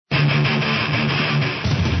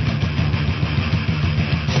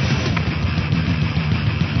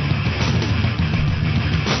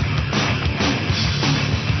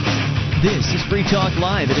Free Talk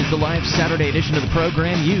Live. It is the live Saturday edition of the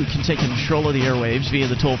program. You can take control of the airwaves via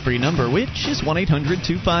the toll-free number, which is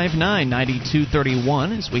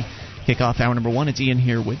 1-800-259-9231. As we kick off hour number one, it's Ian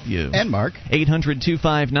here with you. And Mark.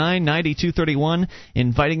 800-259-9231,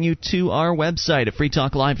 inviting you to our website at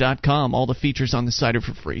freetalklive.com. All the features on the site are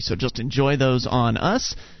for free, so just enjoy those on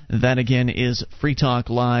us. That, again, is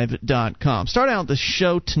freetalklive.com. Start out the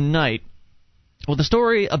show tonight with a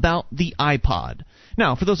story about the iPod.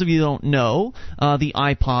 Now, for those of you who don't know, the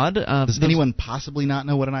iPod... Does anyone possibly not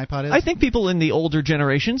know what an iPod is? I think people in the older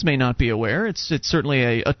generations may not be aware. It's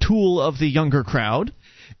certainly a tool of the younger crowd.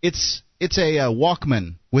 It's a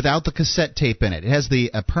Walkman without the cassette tape in it. It has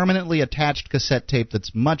a permanently attached cassette tape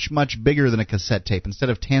that's much, much bigger than a cassette tape. Instead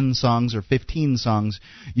of 10 songs or 15 songs,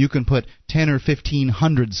 you can put 10 or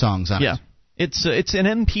 1,500 songs on it. Yeah. It's an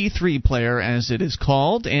MP3 player, as it is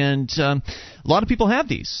called, and a lot of people have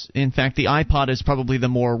these. In fact, the iPod is probably the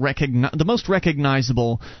most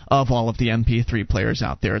recognizable of all of the MP3 players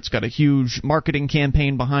out there. It's got a huge marketing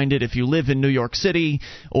campaign behind it. If you live in New York City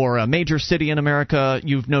or a major city in America,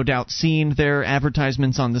 you've no doubt seen their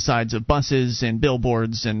advertisements on the sides of buses and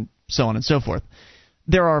billboards and so on and so forth.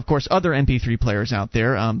 There are, of course, other MP3 players out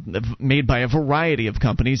there made by a variety of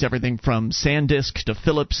companies, everything from SanDisk to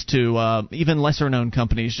Philips to even lesser-known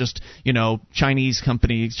companies, just, Chinese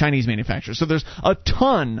companies, Chinese manufacturers. So there's a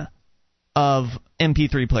ton of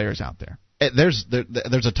MP3 players out there. There's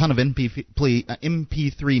a ton of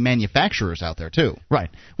MP3 manufacturers out there, too. Right,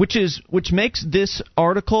 which makes this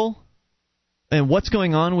article and what's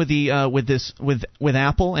going on with with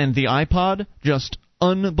Apple and the iPod just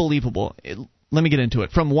unbelievable. Let me get into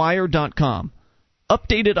it. From Wired.com.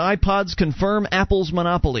 Updated iPods confirm Apple's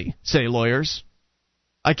monopoly, say lawyers.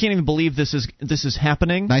 I can't even believe this is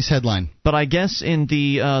happening. Nice headline. But I guess in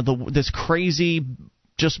this crazy,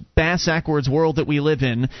 just bass-ackwards world that we live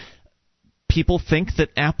in, people think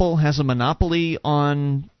that Apple has a monopoly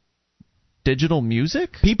on digital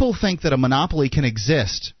music? People think that a monopoly can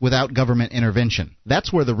exist without government intervention.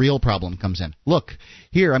 That's where the real problem comes in. Look,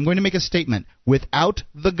 here, I'm going to make a statement. Without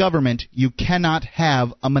the government, you cannot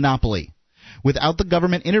have a monopoly. Without the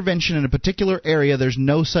government intervention in a particular area, there's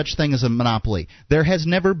no such thing as a monopoly. There has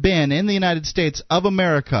never been, in the United States of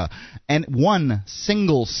America, and one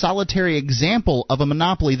single solitary example of a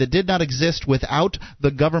monopoly that did not exist without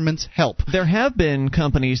the government's help. There have been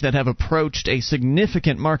companies that have approached a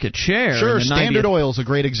significant market share. Sure, Standard Oil is a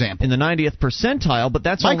great example. In the 90th percentile, but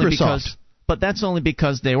that's only because... But that's only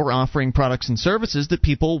because they were offering products and services that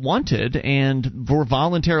people wanted and were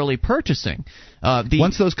voluntarily purchasing.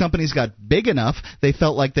 Once those companies got big enough, they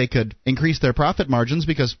felt like they could increase their profit margins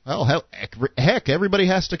because, well, heck, everybody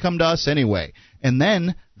has to come to us anyway. And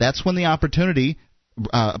then that's when the opportunity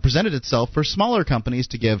presented itself for smaller companies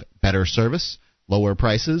to give better service, lower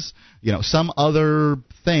prices, some other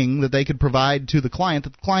thing that they could provide to the client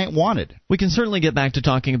that the client wanted. We can certainly get back to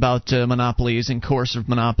talking about monopolies and coercive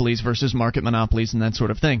monopolies versus market monopolies and that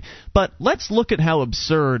sort of thing. But let's look at how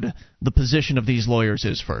absurd the position of these lawyers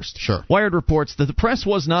is first. Sure. Wired reports that the press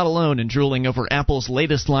was not alone in drooling over Apple's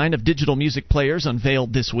latest line of digital music players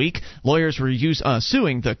unveiled this week. Lawyers were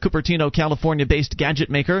suing the Cupertino, California-based gadget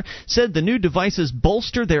maker, said the new devices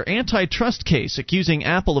bolster their antitrust case, accusing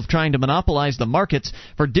Apple of trying to monopolize the markets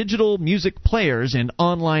for digital music players and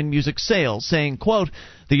online music sales, saying, quote,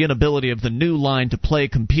 "The inability of the new line to play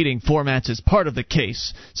competing formats is part of the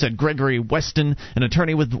case," said Gregory Weston, an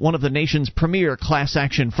attorney with one of the nation's premier class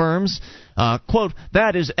action firms. Quote,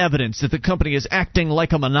 "That is evidence that the company is acting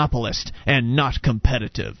like a monopolist and not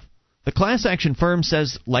competitive." The class action firm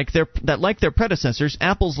says, like their predecessors,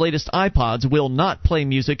 Apple's latest iPods will not play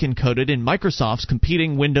music encoded in Microsoft's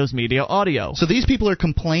competing Windows Media Audio. So these people are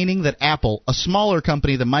complaining that Apple, a smaller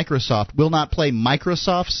company than Microsoft, will not play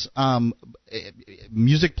Microsoft's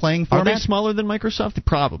music playing format. Are they smaller than Microsoft?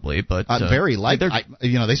 Probably, but very likely.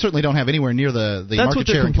 They certainly don't have anywhere near the market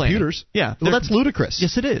share in computers. Yeah, well, that's ludicrous.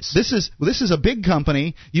 Yes, it is. This is a big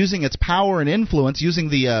company using its power and influence, using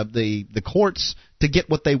the courts to get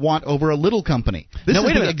what they want over a little company. This is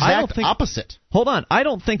the exact opposite. Hold on. I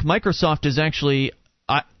don't think Microsoft is actually...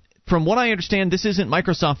 From what I understand, this isn't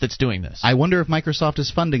Microsoft that's doing this. I wonder if Microsoft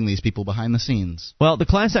is funding these people behind the scenes. Well, the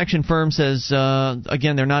class action firm says,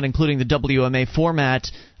 again, they're not including the WMA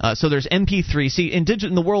format. So there's MP3. See, in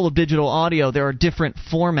the world of digital audio, there are different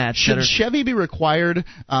formats. Should Chevy be required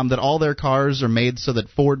that all their cars are made so that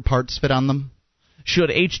Ford parts fit on them? Should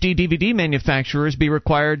HD DVD manufacturers be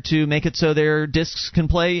required to make it so their discs can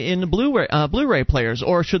play in Blu-ray players,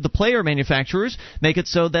 or should the player manufacturers make it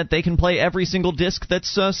so that they can play every single disc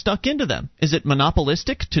that's stuck into them? Is it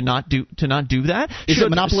monopolistic to not do that? Is it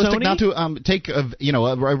monopolistic not to take a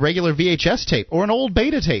regular VHS tape or an old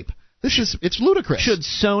beta tape? It's ludicrous. Should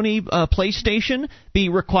Sony PlayStation be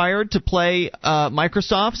required to play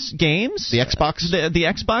Microsoft's games? The Xbox? The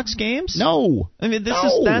Xbox games? No. I mean,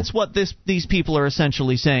 that's what these people are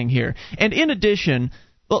essentially saying here. And in addition,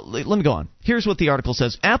 well, let me go on. Here's what the article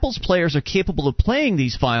says. Apple's players are capable of playing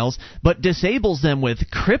these files, but disables them with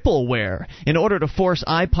crippleware in order to force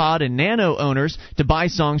iPod and Nano owners to buy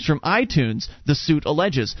songs from iTunes, the suit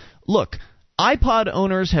alleges. Look, iPod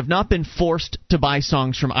owners have not been forced to buy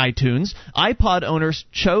songs from iTunes. iPod owners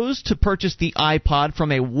chose to purchase the iPod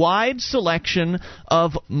from a wide selection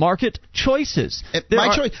of market choices.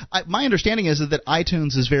 My understanding is that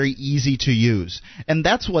iTunes is very easy to use, and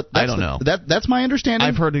I don't know. That's my understanding.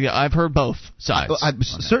 I've heard both sides.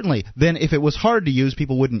 Certainly. Then, if it was hard to use,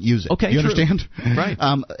 people wouldn't use it. Okay, you understand? Right.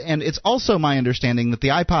 And it's also my understanding that the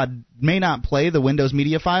iPod may not play the Windows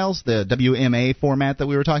Media files, the WMA format that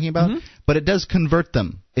we were talking about, but it does convert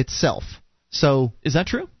them itself. So is that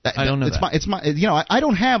true? I don't know. I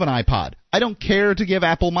don't have an iPod. I don't care to give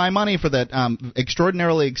Apple my money for that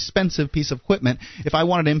extraordinarily expensive piece of equipment. If I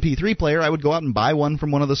wanted an MP3 player, I would go out and buy one from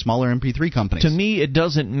one of the smaller MP3 companies. To me, it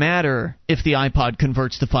doesn't matter if the iPod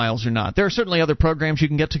converts the files or not. There are certainly other programs you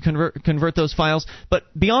can get to convert those files, but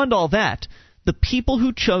beyond all that, the people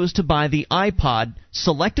who chose to buy the iPod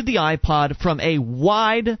selected the iPod from a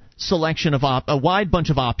wide selection of a wide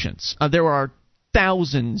bunch of options. There are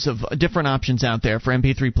thousands of different options out there for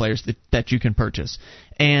MP3 players that you can purchase,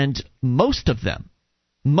 and most of them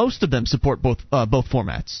support both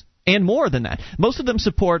formats. And more than that, most of them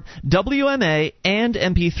support WMA and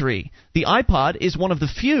MP3. The iPod is one of the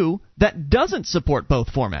few that doesn't support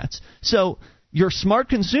both formats. So your smart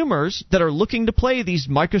consumers that are looking to play these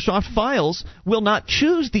Microsoft files will not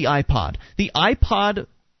choose the iPod. The iPod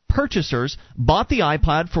purchasers bought the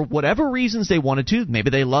iPod for whatever reasons they wanted to. Maybe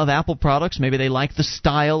they love Apple products. Maybe they like the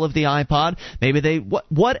style of the iPod. Maybe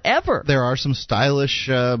whatever. There are some stylish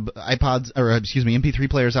MP3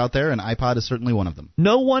 players out there, and iPod is certainly one of them.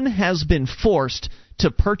 No one has been forced to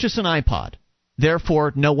purchase an iPod.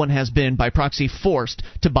 Therefore, no one has been, by proxy, forced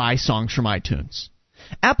to buy songs from iTunes.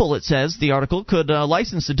 Apple, it says, the article, could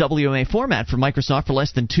license the WMA format for Microsoft for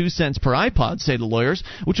less than 2 cents per iPod, say the lawyers,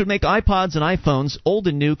 which would make iPods and iPhones, old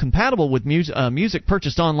and new, compatible with music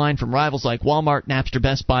purchased online from rivals like Walmart, Napster,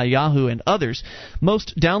 Best Buy, Yahoo, and others.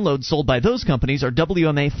 Most downloads sold by those companies are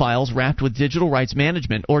WMA files wrapped with digital rights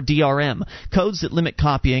management, or DRM, codes that limit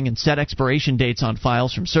copying and set expiration dates on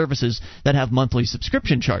files from services that have monthly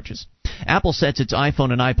subscription charges. Apple sets its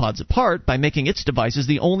iPhone and iPods apart by making its devices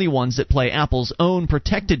the only ones that play Apple's own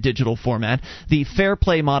protected digital format, the Fair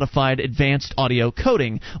Play Modified Advanced Audio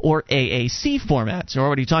Coding, or AAC format. So we're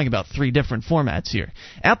already talking about 3 different formats here.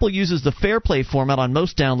 Apple uses the Fair Play format on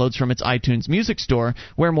most downloads from its iTunes Music Store,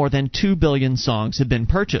 where more than 2 billion songs have been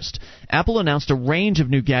purchased. Apple announced a range of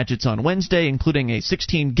new gadgets on Wednesday, including a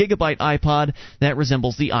 16-gigabyte iPod that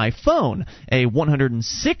resembles the iPhone, a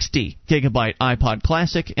 160-gigabyte iPod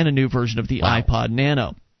Classic, and a new version of the iPod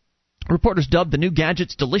Nano. Reporters dubbed the new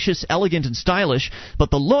gadgets delicious, elegant, and stylish, but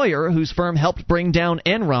the lawyer, whose firm helped bring down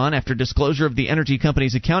Enron after disclosure of the energy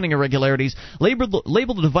company's accounting irregularities, labeled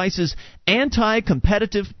the devices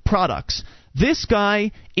anti-competitive products. This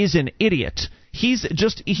guy is an idiot. He's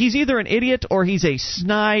either an idiot or he's a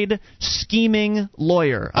snide, scheming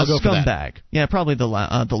lawyer, a scumbag. Yeah, probably the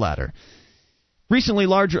latter. Recently,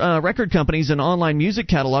 large record companies and online music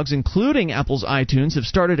catalogs, including Apple's iTunes, have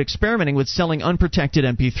started experimenting with selling unprotected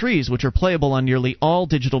MP3s, which are playable on nearly all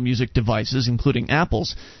digital music devices, including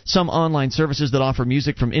Apple's. Some online services that offer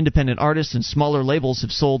music from independent artists and smaller labels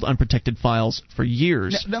have sold unprotected files for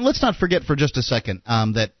years. Now let's not forget for just a second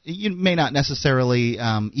that you may not necessarily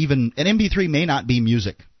even an MP3 may not be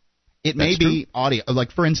music. It may be audio.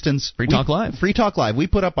 Like, for instance, Free Talk Live. Free Talk Live. We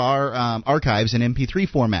put up our archives in MP3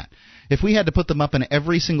 format. If we had to put them up in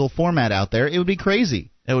every single format out there, it would be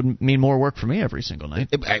crazy. It would mean more work for me every single night.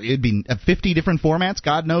 It would be 50 different formats.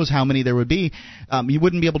 God knows how many there would be. You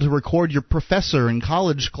wouldn't be able to record your professor in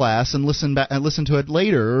college class and listen to it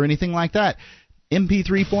later or anything like that.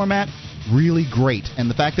 MP3 format, really great. And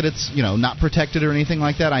the fact that it's not protected or anything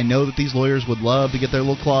like that, I know that these lawyers would love to get their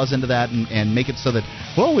little claws into that and make it so that,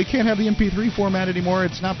 well, we can't have the MP3 format anymore.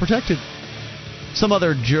 It's not protected. Some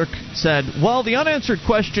other jerk said, while the unanswered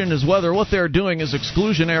question is whether what they're doing is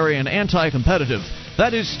exclusionary and anti-competitive,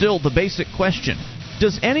 that is still the basic question.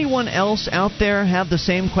 Does anyone else out there have the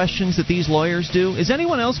same questions that these lawyers do? Is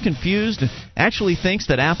anyone else confused, actually thinks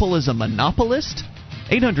that Apple is a monopolist?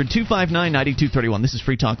 800-259-9231. This is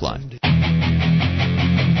Free Talk Live.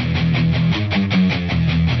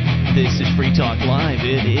 This is Free Talk Live.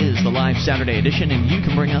 It is the live Saturday edition, and you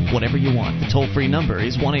can bring up whatever you want. The toll-free number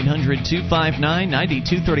is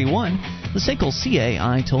 1-800-259-9231. The SACL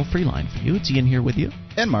CAI toll-free line for you. It's Ian here with you.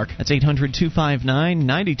 And Mark. That's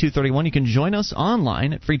 800-259-9231. You can join us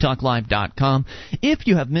online at freetalklive.com. If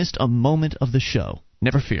you have missed a moment of the show,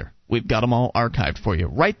 never fear. We've got them all archived for you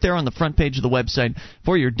right there on the front page of the website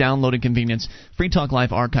for your downloading convenience. Free Talk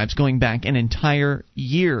Live archives going back an entire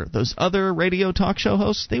year. Those other radio talk show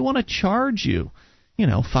hosts, they want to charge you, $5,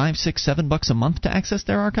 $6, $7 a month to access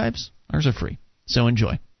their archives. Ours are free. So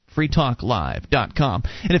enjoy. freetalklive.com.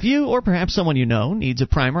 And if you or perhaps someone you know needs a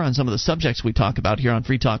primer on some of the subjects we talk about here on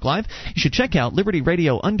Free Talk Live, you should check out Liberty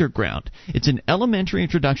Radio Underground. It's an elementary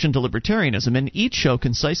introduction to libertarianism, and each show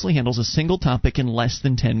concisely handles a single topic in less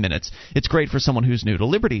than 10 minutes. It's great for someone who's new to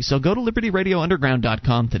Liberty, so go to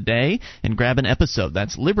libertyradiounderground.com today and grab an episode.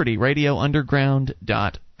 That's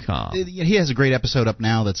libertyradiounderground.com. He has a great episode up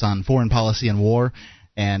now that's on foreign policy and war,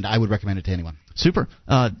 and I would recommend it to anyone. Super.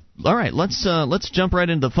 All right, let's jump right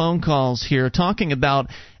into the phone calls here, talking about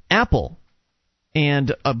Apple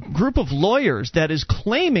and a group of lawyers that is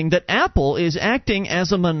claiming that Apple is acting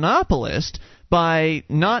as a monopolist by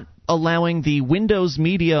not allowing the Windows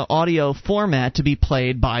Media audio format to be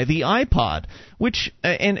played by the iPod. Which,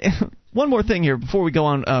 and one more thing here before we go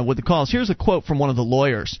on with the calls. Here's a quote from one of the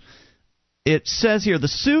lawyers. It says here, The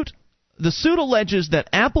suit alleges that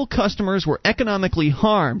Apple customers were economically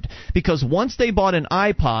harmed because once they bought an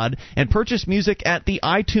iPod and purchased music at the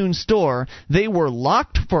iTunes store, they were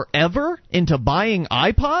locked forever into buying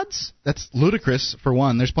iPods? That's ludicrous, for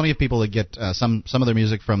one. There's plenty of people that get some of their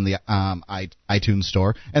music from the iTunes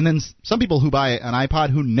store, and then some people who buy an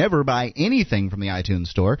iPod who never buy anything from the iTunes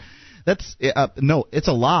store. That's no, it's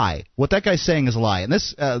a lie. What that guy's saying is a lie. And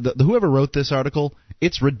this, whoever wrote this article,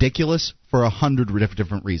 it's ridiculous for 100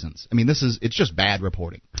 different reasons. I mean, it's just bad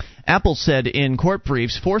reporting. Apple said in court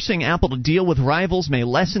briefs, forcing Apple to deal with rivals may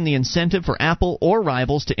lessen the incentive for Apple or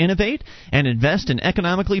rivals to innovate and invest in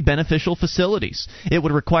economically beneficial facilities. It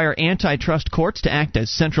would require antitrust courts to act as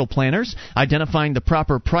central planners, identifying the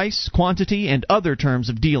proper price, quantity, and other terms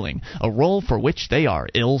of dealing, a role for which they are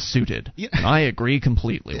ill-suited. Yeah. And I agree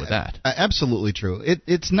completely with that. Absolutely true.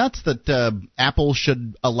 It's nuts that Apple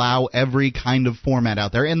should allow every kind of format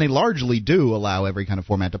out there, and they largely do allow every kind of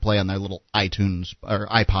format to play on their little iTunes or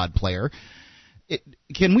iPod player.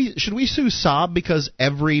 Should we sue Saab because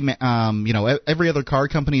every other car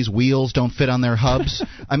company's wheels don't fit on their hubs?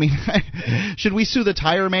 I mean, should we sue the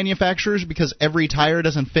tire manufacturers because every tire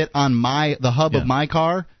doesn't fit on the hub of my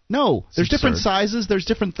car? No, there's different sizes, there's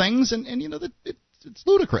different things, and it's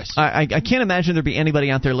ludicrous. I can't imagine there'd be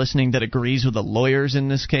anybody out there listening that agrees with the lawyers in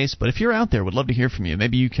this case, but if you're out there, we'd love to hear from you.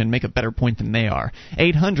 Maybe you can make a better point than they are.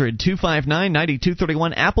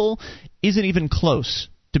 800-259-9231. Apple isn't even close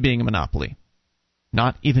to being a monopoly.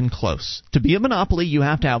 Not even close. To be a monopoly, you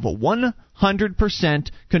have to have a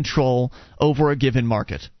 100% control over a given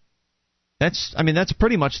market. That's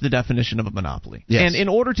pretty much the definition of a monopoly. Yes. And in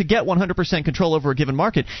order to get 100% control over a given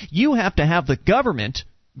market, you have to have the government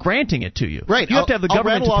granting it to you. Right. You have to have the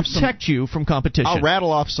government to protect you from competition. I'll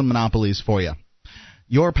rattle off some monopolies for you.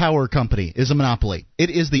 Your power company is a monopoly. It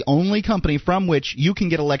is the only company from which you can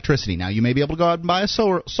get electricity. Now, you may be able to go out and buy a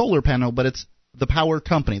solar panel, but it's the power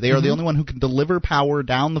company. They are the only one who can deliver power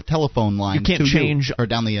down the telephone line. You can't change or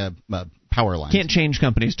down the power line. Can't change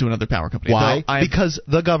companies to another power company. Why? Because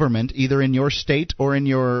the government, either in your state or in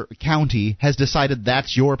your county, has decided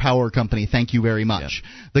that's your power company. Thank you very much. Yeah.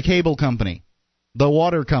 The cable company. The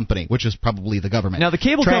water company, which is probably the government. Now, the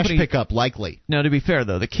cable company... Trash pickup, likely. Now, to be fair,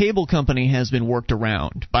 though, the cable company has been worked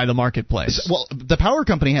around by the marketplace. Well, the power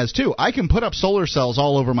company has, too. I can put up solar cells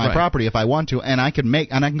all over my property if I want to, and I can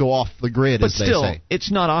go off the grid, as they say. But still,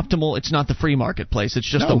 it's not optimal. It's not the free marketplace. It's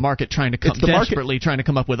just the market trying to trying to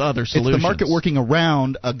come up with other solutions. It's the market working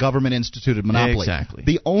around a government-instituted monopoly. Exactly.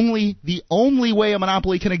 The only way a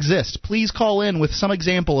monopoly can exist. Please call in with some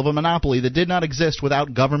example of a monopoly that did not exist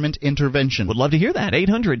without government intervention. Would love to hear that.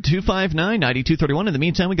 800-259-9231. In the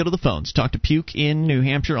meantime, we go to the phones. Talk to Puke in New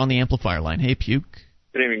Hampshire on the amplifier line. Hey, Puke.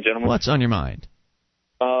 Good evening, gentlemen. What's on your mind?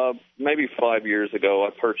 Maybe 5 years ago, I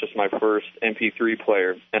purchased my first MP3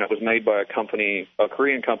 player, and it was made by a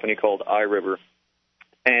Korean company called iRiver.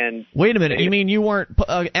 And wait a minute. You mean you weren't?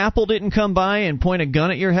 Apple didn't come by and point a gun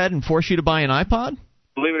at your head and force you to buy an iPod?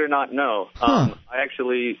 Believe it or not, no. Huh. I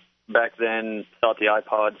actually back then thought the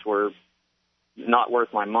iPods were not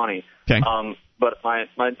worth my money. Okay. but my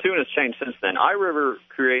tune has changed since then. iRiver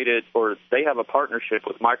created, or they have a partnership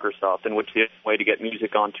with Microsoft in which the way to get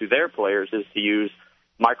music onto their players is to use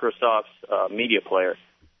Microsoft's media player.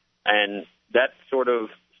 And that sort of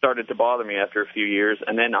started to bother me after a few years,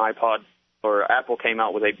 and then Apple came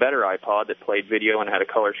out with a better iPod that played video and had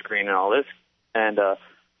a color screen and all this. And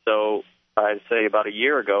so I'd say about a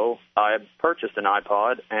year ago, I purchased an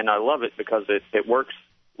iPod, and I love it because it works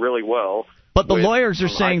really well. But the lawyers are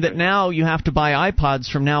saying that now you have to buy iPods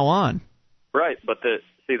from now on. Right, but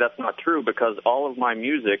that's not true, because all of my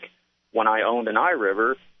music, when I owned an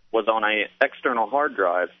iRiver, was on an external hard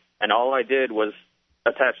drive, and all I did was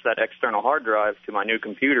attach that external hard drive to my new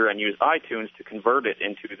computer and use iTunes to convert it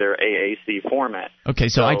into their AAC format. Okay,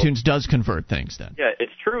 so iTunes does convert things then. Yeah,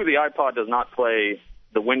 it's true the iPod does not play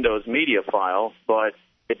the Windows media file, but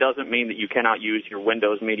it doesn't mean that you cannot use your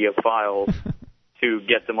Windows media files to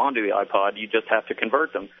get them onto the iPod. You just have to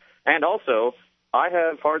convert them. And also, I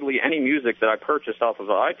have hardly any music that I purchased off of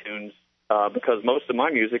iTunes because most of my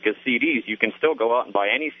music is CDs. You can still go out and buy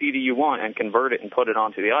any CD you want and convert it and put it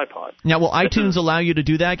onto the iPod. Now, will iTunes allow you to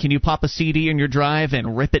do that? Can you pop a CD in your drive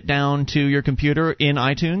and rip it down to your computer in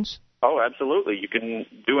iTunes? Oh, absolutely. You can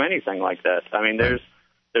do anything like that. I mean, there's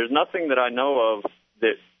nothing that I know of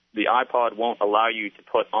that the iPod won't allow you to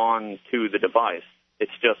put on to the device.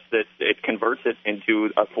 It's just that it converts it into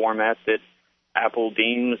a format that Apple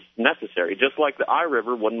deems necessary. Just like the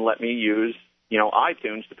iRiver wouldn't let me use,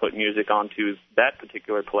 iTunes to put music onto that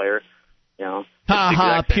particular player. Ha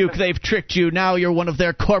ha, Puke, they've tricked you. Now you're one of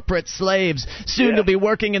their corporate slaves. Soon you'll be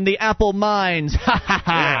working in the Apple mines. Ha ha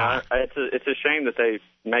ha. Yeah, it's a shame that they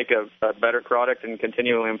make a better product and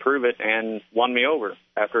continually improve it, and won me over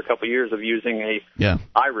after a couple of years of using a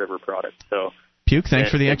iRiver product. So, Puke, thanks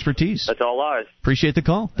for the expertise. That's all lies. Appreciate the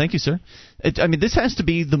call. Thank you, sir. This has to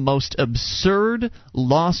be the most absurd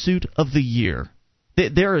lawsuit of the year.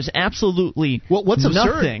 There is absolutely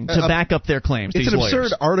nothing to back up their claims. It's an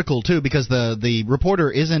absurd article, too, because the reporter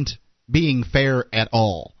isn't being fair at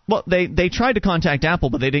all. Well, they tried to contact Apple,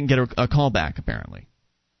 but they didn't get a call back, apparently.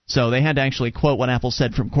 So they had to actually quote what Apple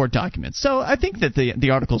said from court documents. So I think that the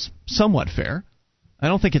article's somewhat fair. I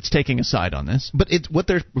don't think it's taking a side on this. But what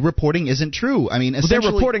they're reporting isn't true. I mean, essentially,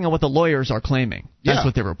 they're reporting on what the lawyers are claiming. That's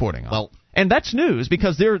what they're reporting on. Well, and that's news,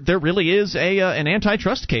 because there really is an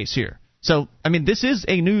antitrust case here. So, this is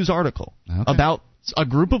a news article about a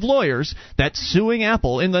group of lawyers that's suing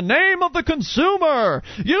Apple in the name of the consumer.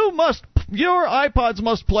 Your iPods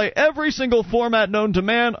must play every single format known to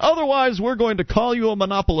man, otherwise we're going to call you a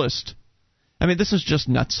monopolist. This is just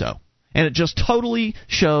nutso. And it just totally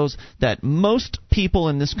shows that most people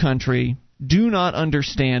in this country do not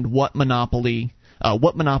understand what monopolies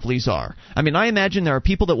are. I imagine there are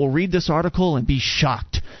people that will read this article and be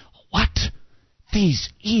shocked. What? These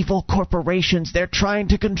evil corporations, they're trying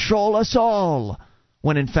to control us all.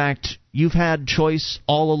 When in fact, you've had choice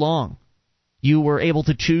all along. You were able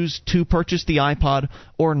to choose to purchase the iPod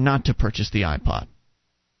or not to purchase the iPod.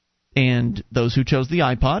 And those who chose the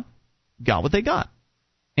iPod got what they got.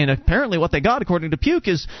 And apparently what they got, according to Puke,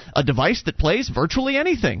 is a device that plays virtually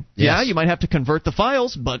anything. Yes. Yeah, you might have to convert the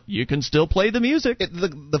files, but you can still play the music.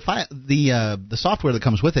 The software that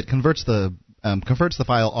comes with it converts the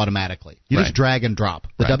file automatically. You just drag and drop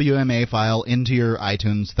the WMA file into your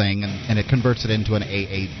iTunes thing, and it converts it into an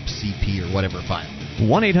AACP or whatever file.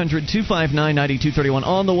 1-800-259-9231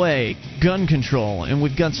 on the way. Gun control. And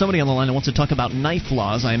we've got somebody on the line that wants to talk about knife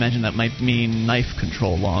laws. I imagine that might mean knife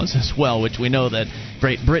control laws as well, which we know that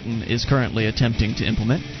Great Britain is currently attempting to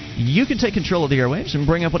implement. You can take control of the airwaves and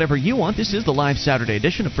bring up whatever you want. This is the live Saturday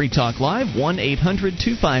edition of Free Talk Live.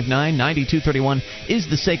 1-800-259-9231 is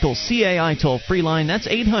the SACL CAI toll-free line. That's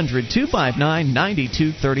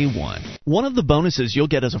 800-259-9231. One of the bonuses you'll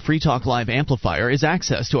get as a Free Talk Live amplifier is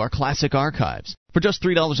access to our classic archives. For just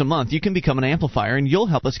 $3 a month, you can become an amplifier, and you'll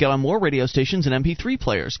help us get on more radio stations and MP3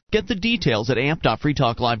 players. Get the details at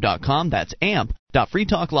amp.freetalklive.com. That's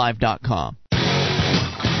amp.freetalklive.com.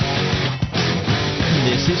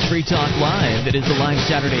 This is Free Talk Live. It is the live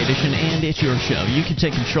Saturday edition, and it's your show. You can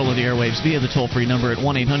take control of the airwaves via the toll-free number at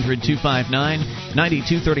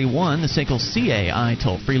 1-800-259-9231, the SACL CAI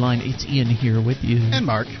toll-free line. It's Ian here with you. And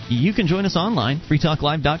Mark. You can join us online,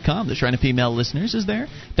 freetalklive.com. The Shrine of Female Listeners is there.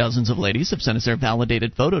 Dozens of ladies have sent us their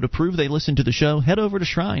validated photo to prove they listen to the show. Head over to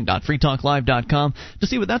shrine.freetalklive.com to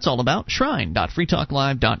see what that's all about.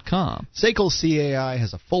 Shrine.freetalklive.com. SACL CAI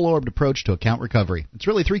has a full-orbed approach to account recovery. It's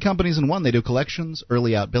really three companies in one. They do collections,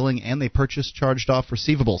 early out billing, and they purchase charged-off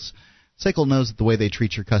receivables. SACL knows that the way they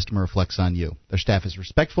treat your customer reflects on you. Their staff is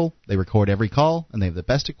respectful, they record every call, and they have the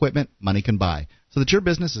best equipment money can buy, so that your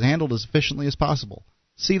business is handled as efficiently as possible.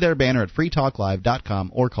 See their banner at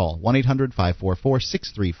freetalklive.com or call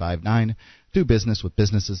 1-800-544-6359. Do business with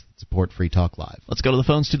businesses that support Free Talk Live. Let's go to the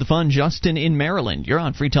phones to the fun. Justin in Maryland. You're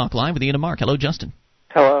on Free Talk Live with Ian and Mark. Hello, Justin.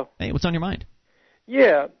 Hello. Hey, what's on your mind?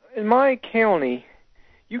 Yeah, in my county,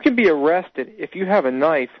 you can be arrested if you have a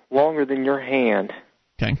knife longer than your hand.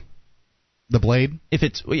 Okay. The blade?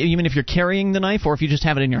 You mean if you're carrying the knife or if you just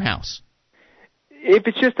have it in your house? If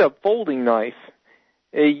it's just a folding knife,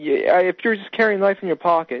 if you're just carrying a knife in your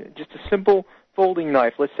pocket, just a simple folding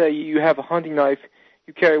knife. Let's say you have a hunting knife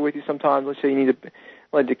you carry with you sometimes. Let's say you need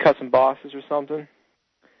to cut some boxes or something.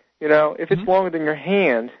 If it's longer than your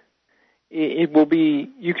hand, you could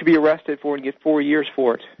be arrested for it and get 4 years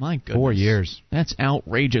for it. My goodness. 4 years. That's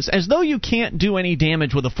outrageous. As though you can't do any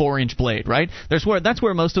damage with a 4-inch blade, right? That's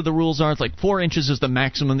where most of the rules are. It's like 4 inches is the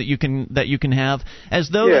maximum that you can have. As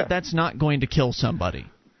though that's not going to kill somebody.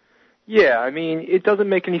 Yeah, I mean, it doesn't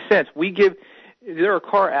make any sense. There are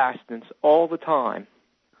car accidents all the time.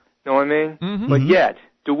 Know what I mean? Mm-hmm. But yet,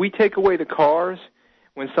 do we take away the cars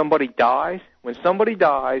when somebody dies? When somebody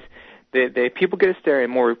dies, people get hysteria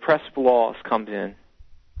and more repressive laws comes in.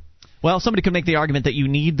 Well, somebody could make the argument that you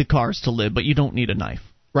need the cars to live, but you don't need a knife.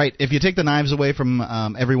 Right. If you take the knives away from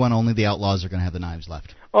everyone, only the outlaws are going to have the knives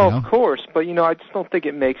left. Oh, of course, but I just don't think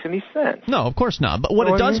it makes any sense. No, of course not. But what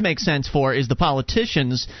it does make sense for is the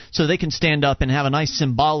politicians, so they can stand up and have a nice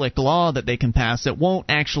symbolic law that they can pass that won't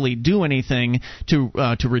actually do anything to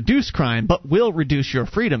reduce crime, but will reduce your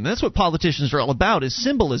freedom. That's what politicians are all about, is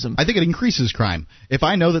symbolism. I think it increases crime. If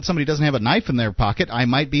I know that somebody doesn't have a knife in their pocket, I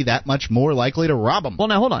might be that much more likely to rob them. Well,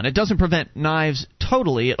 now hold on. It doesn't prevent knives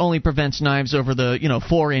totally. It only prevents knives over the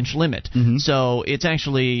 4-inch limit. Mm-hmm. So it's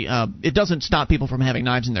actually it doesn't stop people from having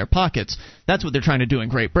knives in their pockets. That's what they're trying to do in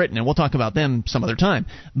Great Britain, and we'll talk about them some other time.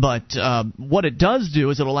 But what it does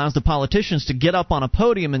do is it allows the politicians to get up on a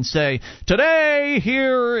podium and say, today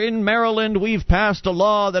here in Maryland we've passed a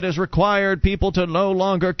law that has required people to no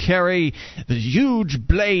longer carry the huge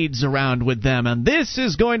blades around with them, and this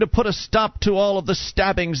is going to put a stop to all of the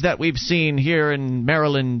stabbings that we've seen here in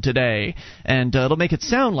Maryland today. And it'll make it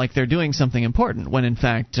sound like they're doing something important when in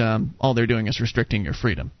fact all they're doing is restricting your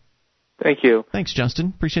freedom. Thank you. Thanks,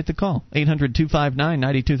 Justin. Appreciate the call.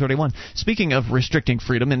 800-259-9231. Speaking of restricting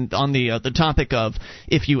freedom, and on the topic of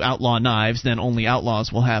if you outlaw knives, then only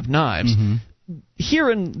outlaws will have knives. Mm-hmm.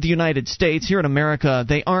 Here in the United States, here in America,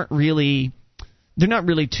 they're not really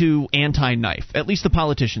too anti-knife, at least the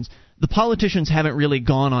politicians. The politicians haven't really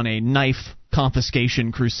gone on a knife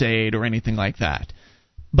confiscation crusade or anything like that.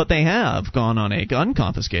 But they have gone on a gun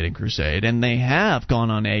confiscating crusade, and they have gone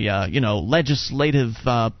on a legislative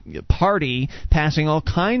party passing all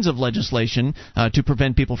kinds of legislation to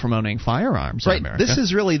prevent people from owning firearms in America. This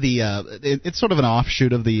is really it's sort of an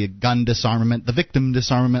offshoot of the gun disarmament, the victim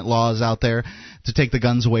disarmament laws out there to take the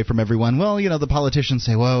guns away from everyone. Well, the politicians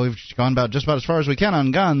say, well, we've gone just about as far as we can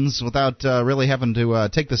on guns without really having to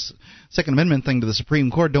take this Second Amendment thing to the Supreme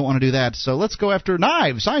Court. Don't want to do that, so let's go after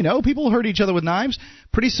knives. I know people hurt each other with knives.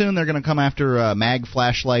 Pretty soon they're going to come after mag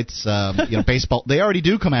flashlights, baseball. They already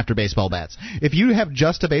do come after baseball bats. If you have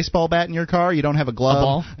just a baseball bat in your car, you don't have a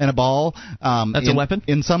glove and a ball. That's a weapon?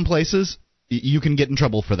 In some places, you can get in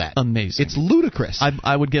trouble for that. Amazing. It's ludicrous.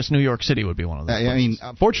 I would guess New York City would be one of those places. I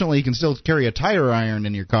mean, fortunately, you can still carry a tire iron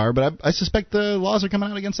in your car, but I suspect the laws are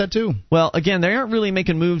coming out against that too. Well, again, they aren't really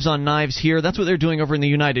making moves on knives here. That's what they're doing over in the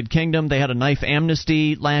United Kingdom. They had a knife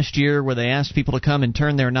amnesty last year where they asked people to come and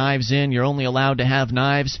turn their knives in. You're only allowed to have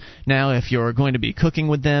knives now if you're going to be cooking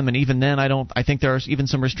with them, and even then, I think there are even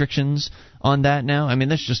some restrictions on that now. I mean,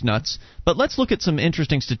 that's just nuts. But let's look at some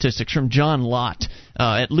interesting statistics from John Lott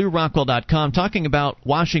at LouRockwell.com talking about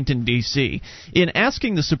Washington, D.C. In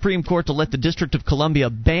asking the Supreme Court to let the District of Columbia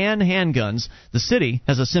ban handguns, the city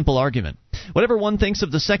has a simple argument. Whatever one thinks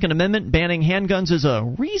of the Second Amendment, banning handguns is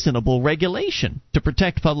a reasonable regulation to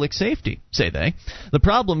protect public safety, say they. The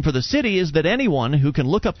problem for the city is that anyone who can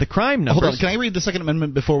look up the crime numbers... Hold on, can I read the Second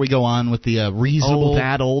Amendment before we go on with the reasonable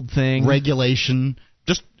that old thing. Regulation?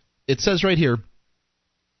 It says right here,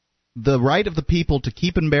 the right of the people to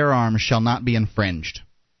keep and bear arms shall not be infringed.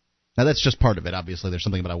 Now, that's just part of it. Obviously, there's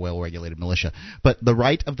something about a well-regulated militia. But the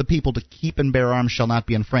right of the people to keep and bear arms shall not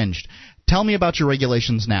be infringed. Tell me about your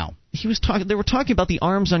regulations now. They were talking about the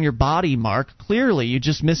arms on your body, Mark. Clearly, you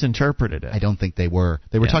just misinterpreted it. I don't think they were.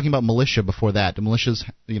 They were talking about militia before that. The militias,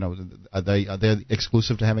 are they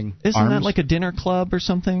exclusive to having arms? Isn't that like a dinner club or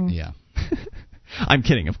something? Yeah. I'm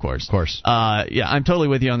kidding, of course. Of course. Yeah, I'm totally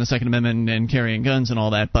with you on the Second Amendment and carrying guns and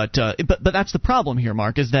all that, but that's the problem here,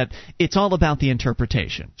 Mark, is that it's all about the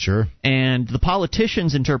interpretation. Sure. And the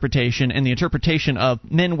politicians' interpretation and the interpretation of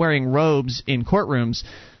men wearing robes in courtrooms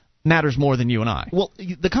matters more than you and I. Well,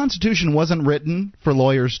 the Constitution wasn't written for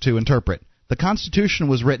lawyers to interpret. The Constitution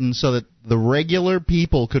was written so that the regular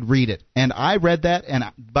people could read it. And I read that, and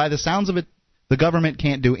by the sounds of it, the government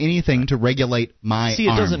can't do anything to regulate my arms. See,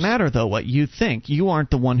 it doesn't matter, though, what you think. You aren't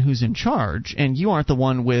the one who's in charge, and you aren't the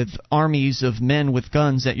one with armies of men with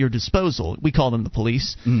guns at your disposal. We call them the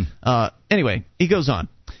police. Anyway, he goes on.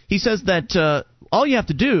 He says that all you have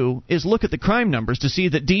to do is look at the crime numbers to see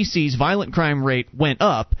that D.C.'s violent crime rate went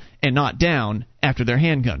up and not down after their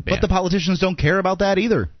handgun ban. But the politicians don't care about that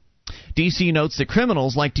either. D.C. notes that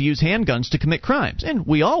criminals like to use handguns to commit crimes, and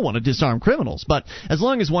we all want to disarm criminals, but as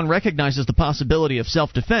long as one recognizes the possibility of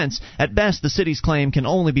self-defense, at best the city's claim can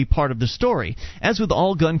only be part of the story. As with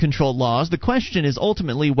all gun control laws, the question is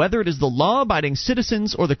ultimately whether it is the law-abiding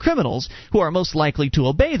citizens or the criminals who are most likely to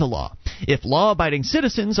obey the law. If law-abiding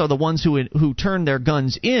citizens are the ones who turn their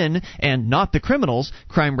guns in and not the criminals,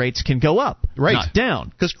 crime rates can go up, not down.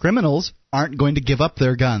 Because criminals aren't going to give up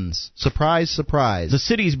their guns. Surprise, surprise. The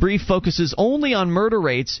city's brief focuses only on murder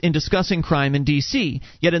rates in discussing crime in D.C.,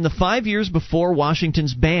 yet in the 5 years before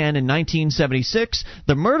Washington's ban in 1976,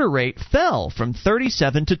 the murder rate fell from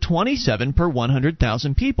 37 to 27 per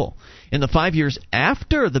 100,000 people. In the 5 years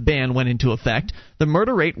after the ban went into effect, the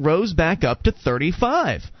murder rate rose back up to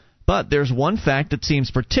 35. But there's one fact that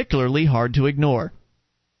seems particularly hard to ignore.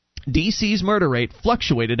 D.C.'s murder rate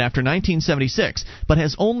fluctuated after 1976, but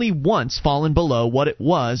has only once fallen below what it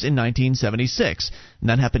was in 1976.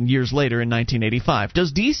 And that happened years later in 1985.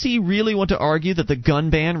 Does D.C. really want to argue that the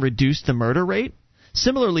gun ban reduced the murder rate?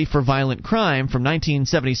 Similarly, for violent crime, from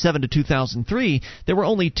 1977 to 2003, there were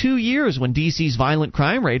only 2 years when D.C.'s violent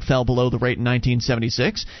crime rate fell below the rate in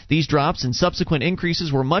 1976. These drops and subsequent increases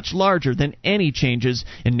were much larger than any changes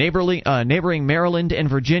in neighboring Maryland and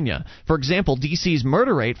Virginia. For example, D.C.'s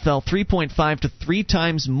murder rate fell 3.5 to 3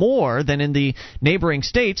 times more than in the neighboring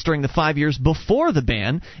states during the 5 years before the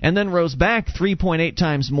ban, and then rose back 3.8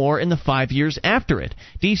 times more in the 5 years after it.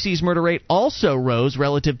 D.C.'s murder rate also rose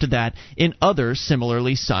relative to that in other similarly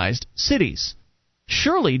sized cities.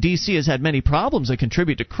 Surely D.C. has had many problems that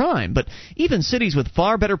contribute to crime, but even cities with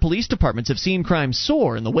far better police departments have seen crime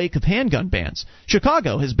soar in the wake of handgun bans.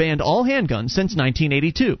 Chicago has banned all handguns since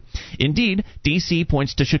 1982. Indeed, D.C.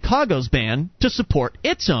 points to Chicago's ban to support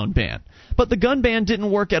its own ban. But the gun ban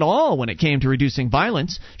didn't work at all when it came to reducing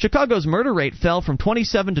violence. Chicago's murder rate fell from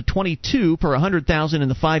 27 to 22 per 100,000 in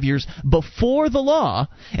the 5 years before the law,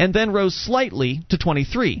 and then rose slightly to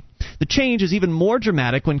 23. The change is even more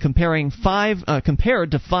dramatic when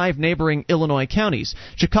compared to 5 neighboring Illinois counties.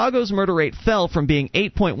 Chicago's murder rate fell from being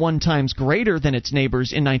 8.1 times greater than its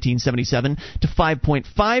neighbors in 1977 to 5.5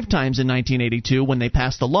 times in 1982 when they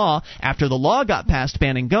passed the law. After the law got passed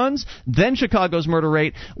banning guns, then Chicago's murder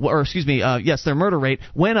rate, their murder rate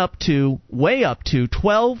went way up to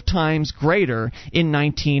 12 times greater in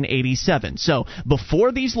 1987. So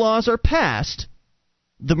before these laws are passed,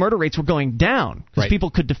 the murder rates were going down because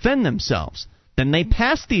people could defend themselves. Then they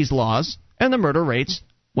passed these laws, and the murder rates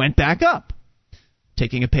went back up.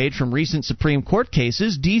 Taking a page from recent Supreme Court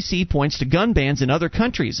cases, D.C. points to gun bans in other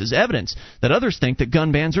countries as evidence that others think that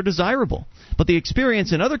gun bans are desirable. But the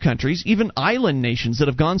experience in other countries, even island nations that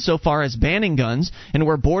have gone so far as banning guns and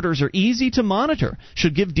where borders are easy to monitor,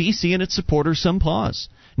 should give D.C. and its supporters some pause.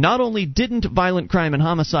 Not only didn't violent crime and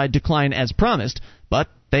homicide decline as promised, but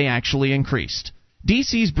they actually increased.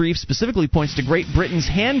 D.C.'s brief specifically points to Great Britain's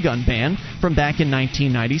handgun ban from back in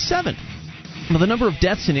 1997. Now, the number of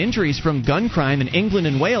deaths and injuries from gun crime in England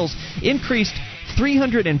and Wales increased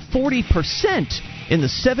 340% in the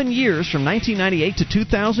 7 years from 1998 to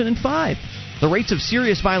 2005. The rates of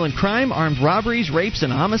serious violent crime, armed robberies, rapes,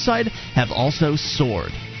 and homicide have also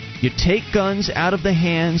soared. You take guns out of the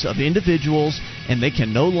hands of individuals, and they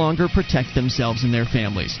can no longer protect themselves and their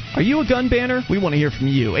families. Are you a gun banner? We want to hear from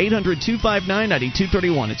you.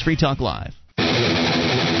 800-259-9231. It's Free Talk Live.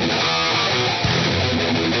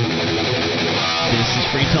 This is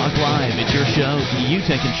Free Talk Live. It's your show. You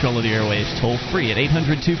take control of the airwaves toll free at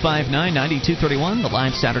 800-259-9231, the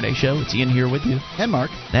live Saturday show. It's Ian here with you. And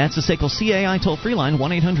Mark. That's the SACL CAI toll free line,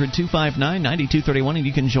 1-800-259-9231, and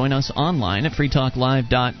you can join us online at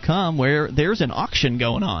freetalklive.com where there's an auction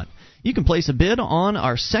going on. You can place a bid on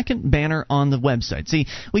our second banner on the website. See,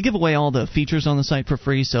 we give away all the features on the site for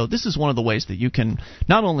free, so this is one of the ways that you can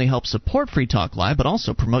not only help support Free Talk Live, but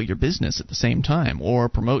also promote your business at the same time, or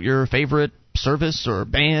promote your favorite service or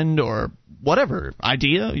band or whatever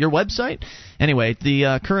idea, your website. Anyway,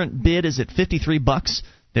 the current bid is at $53.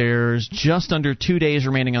 There's just under 2 days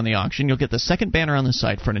remaining on the auction. You'll get the second banner on the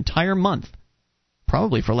site for an entire month.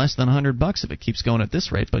 Probably for less than $100 if it keeps going at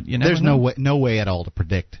this rate, but you never know. There's no way at all to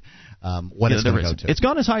predict what it's going to go to. It's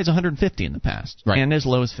gone as high as 150 in the past, right, and as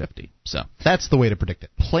low as 50. So that's the way to predict it.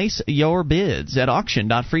 Place your bids at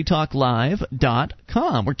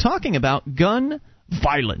auction.freetalklive.com. We're talking about gun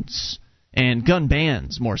violence and gun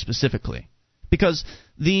bans, more specifically, because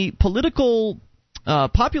the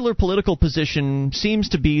popular political position seems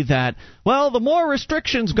to be that, well, the more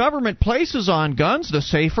restrictions government places on guns, the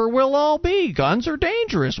safer we'll all be. Guns are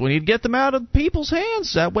dangerous. We need to get them out of people's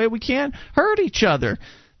hands. That way we can't hurt each other.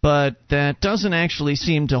 But that doesn't actually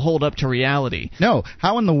seem to hold up to reality. No.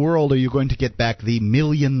 How in the world are you going to get back the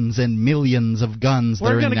millions and millions of guns that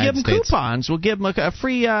are in the United States? We're going to give them coupons. We'll give them a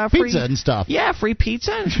free pizza and stuff. Yeah, free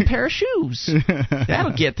pizza and a pair of shoes.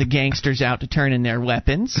 That'll get the gangsters out to turn in their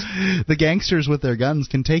weapons. The gangsters with their guns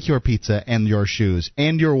can take your pizza and your shoes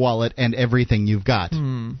and your wallet and everything you've got.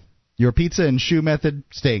 Your pizza and shoe method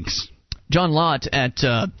stinks. John Lott at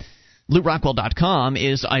LewRockwell.com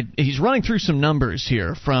he's running through some numbers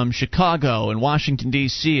here from Chicago and Washington,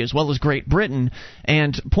 D.C., as well as Great Britain,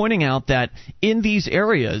 and pointing out that in these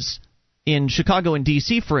areas, in Chicago and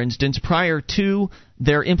D.C., for instance, prior to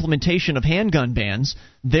their implementation of handgun bans,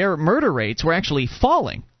 their murder rates were actually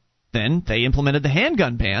falling. Then they implemented the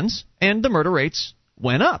handgun bans, and the murder rates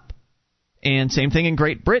went up. And same thing in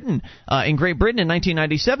Great Britain. In Great Britain in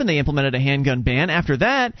 1997, they implemented a handgun ban. After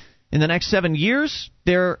that, in the next 7 years,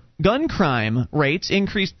 their gun crime rates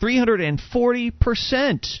increased 340%.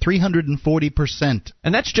 340%.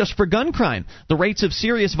 And that's just for gun crime. The rates of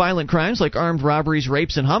serious violent crimes like armed robberies,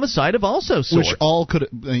 rapes, and homicide have also soared. Which all could,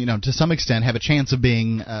 to some extent, have a chance of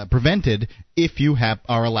being prevented if you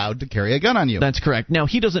are allowed to carry a gun on you. That's correct. Now,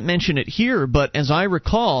 he doesn't mention it here, but as I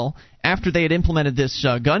recall, after they had implemented this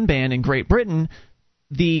gun ban in Great Britain,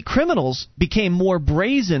 the criminals became more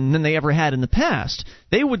brazen than they ever had in the past.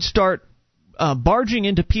 They would start barging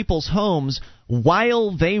into people's homes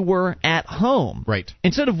while they were at home. Right.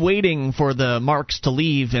 Instead of waiting for the marks to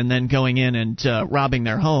leave and then going in and robbing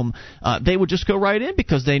their home, they would just go right in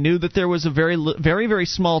because they knew that there was a very, very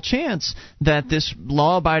small chance that this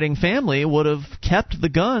law-abiding family would have kept the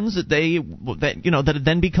guns that had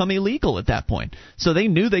then become illegal at that point. So they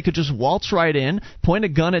knew they could just waltz right in, point a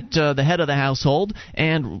gun at the head of the household,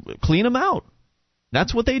 and clean them out.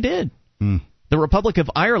 That's what they did. The Republic of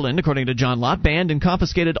Ireland, according to John Lott, banned and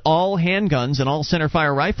confiscated all handguns and all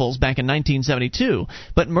centerfire rifles back in 1972,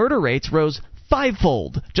 but murder rates rose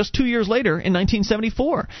fivefold just 2 years later in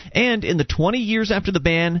 1974. And in the 20 years after the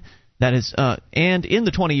ban, has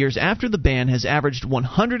averaged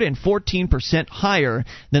 114% higher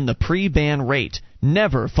than the pre-ban rate,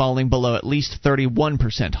 never falling below at least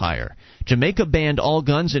 31% higher. Jamaica banned all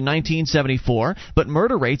guns in 1974, but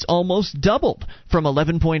murder rates almost doubled from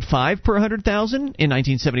 11.5 per 100,000 in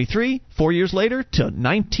 1973, 4 years later, to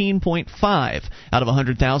 19.5 out of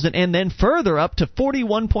 100,000, and then further up to 41.7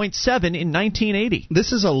 in 1980.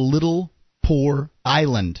 This is a little poor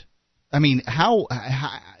island. I mean, how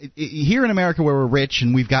here in America where we're rich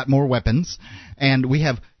and we've got more weapons and we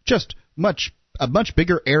have just a much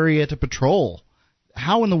bigger area to patrol,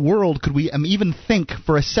 how in the world could we even think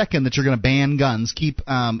for a second that you're going to ban guns, keep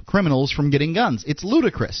criminals from getting guns? It's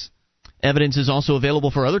ludicrous. Evidence is also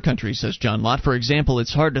available for other countries, says John Lott. For example,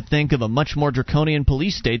 it's hard to think of a much more draconian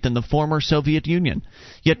police state than the former Soviet Union.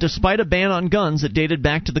 Yet despite a ban on guns that dated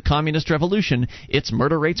back to the Communist Revolution, its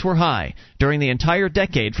murder rates were high. During the entire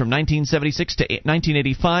decade from 1976 to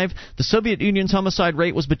 1985, the Soviet Union's homicide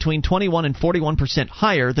rate was between 21 and 41%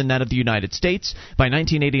 higher than that of the United States. By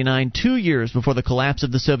 1989, 2 years before the collapse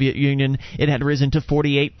of the Soviet Union, it had risen to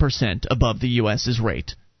 48% above the U.S.'s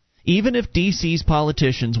rate. Even if D.C.'s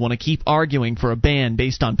politicians want to keep arguing for a ban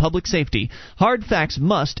based on public safety, hard facts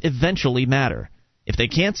must eventually matter. If they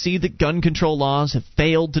can't see that gun control laws have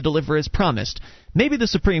failed to deliver as promised, maybe the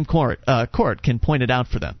Supreme Court can point it out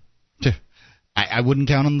for them. I wouldn't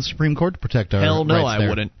count on the Supreme Court to protect our rights. Hell no, I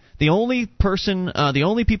wouldn't. The only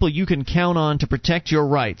people you can count on to protect your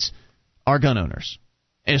rights are gun owners,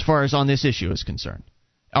 as far as on this issue is concerned.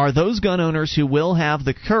 Are those gun owners who will have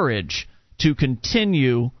the courage to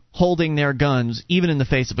continue holding their guns even in the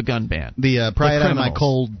face of a gun ban. The pry it out of my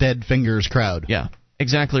cold, dead fingers crowd. Yeah,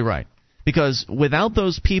 exactly right. Because without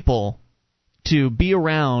those people to be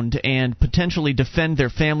around and potentially defend their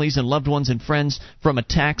families and loved ones and friends from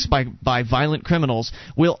attacks by violent criminals,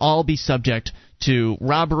 we'll all be subject to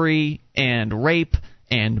robbery and rape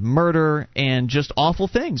and murder and just awful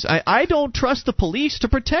things. I don't trust the police to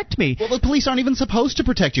protect me. Well, the police aren't even supposed to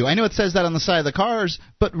protect you. I know it says that on the side of the cars,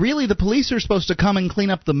 but really the police are supposed to come and clean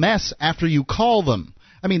up the mess after you call them.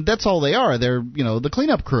 I mean, that's all they are. They're, the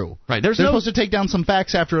cleanup crew. Right. They're supposed to take down some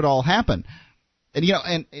facts after it all happened.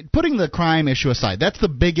 And and putting the crime issue aside, that's the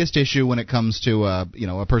biggest issue when it comes to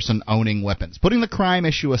a person owning weapons. Putting the crime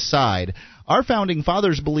issue aside, our founding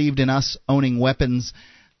fathers believed in us owning weapons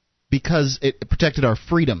because it protected our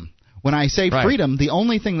freedom. When I say freedom, the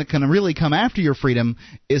only thing that can really come after your freedom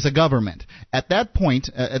is a government. At that point,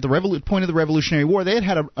 at the point of the Revolutionary War, they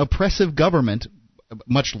had an oppressive government,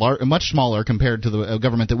 much smaller compared to the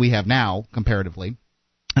government that we have now, comparatively.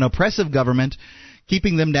 An oppressive government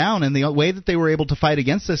keeping them down, and the way that they were able to fight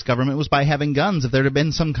against this government was by having guns. If there had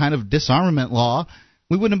been some kind of disarmament law,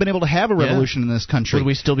 we wouldn't have been able to have a revolution in this country. Would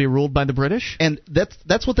we still be ruled by the British? And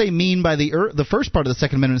that's what they mean by the first part of the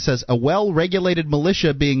Second Amendment. It says, a well-regulated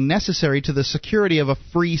militia being necessary to the security of a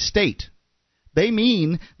free state. They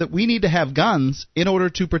mean that we need to have guns in order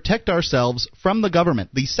to protect ourselves from the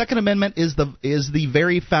government. The Second Amendment is the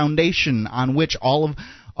very foundation on which all of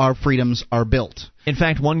our freedoms are built. In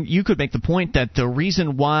fact, you could make the point that the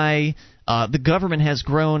reason why the government has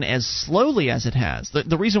grown as slowly as it has,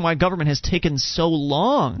 the reason why government has taken so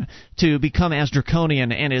long to become as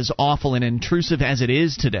draconian and as awful and intrusive as it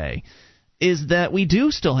is today, is that we do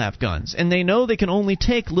still have guns, and they know they can only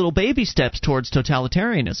take little baby steps towards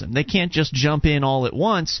totalitarianism. They can't just jump in all at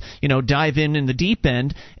once, dive in the deep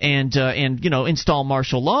end and install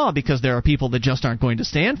martial law, because there are people that just aren't going to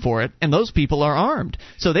stand for it, and those people are armed.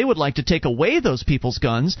 So they would like to take away those people's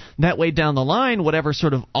guns. That way, down the line, whatever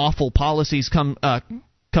sort of awful policies come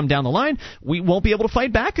down the line, we won't be able to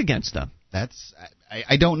fight back against them.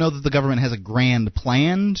 I don't know that the government has a grand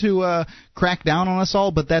plan to crack down on us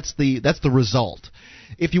all, but that's the result.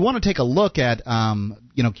 If you want to take a look at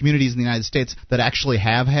communities in the United States that actually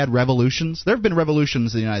have had revolutions, there have been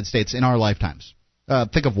revolutions in the United States in our lifetimes.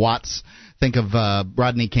 Think of Watts. Think of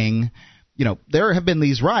Rodney King. There have been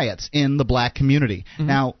these riots in the black community. Mm-hmm.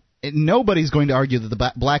 Now, nobody's going to argue that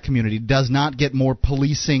the black community does not get more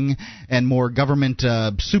policing and more government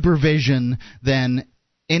supervision than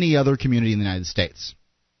any other community in the United States.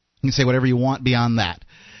 You can say whatever you want beyond that.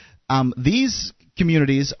 These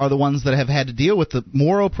communities are the ones that have had to deal with the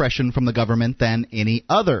more oppression from the government than any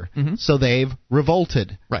other. Mm-hmm. So they've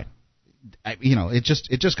revolted. Right. It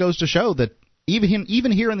just goes to show that even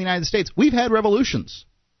here in the United States, we've had revolutions.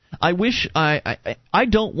 I wish I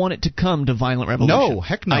don't want it to come to violent revolution. No,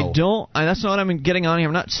 heck no. I don't. That's not what I'm getting on here.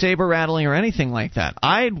 I'm not saber rattling or anything like that.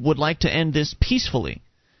 I would like to end this peacefully.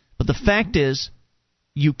 But the fact is,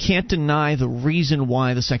 you can't deny the reason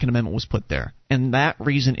why the Second Amendment was put there, and that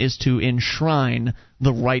reason is to enshrine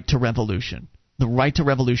the right to revolution. The right to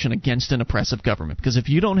revolution against an oppressive government. Because if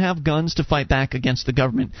you don't have guns to fight back against the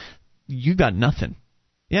government, you got nothing.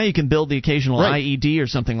 Yeah, you can build the occasional IED or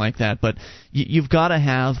something like that, but you've got to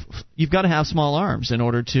have small arms in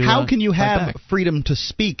order to. How can you have back. Freedom to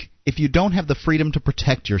speak if you don't have the freedom to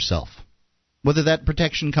protect yourself? Whether that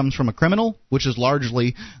protection comes from a criminal, which is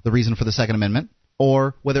largely the reason for the Second Amendment,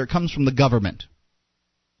 or whether it comes from the government.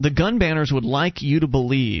 The gun banners would like you to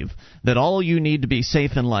believe that all you need to be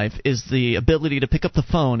safe in life is the ability to pick up the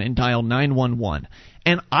phone and dial 911.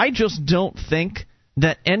 And I just don't think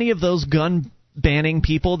that any of those gun banning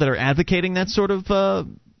people that are advocating that sort of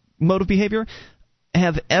mode of behavior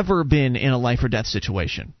have ever been in a life or death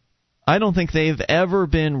situation. I don't think they've ever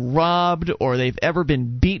been robbed, or they've ever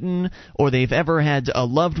been beaten, or they've ever had a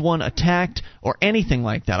loved one attacked, or anything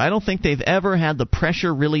like that. I don't think they've ever had the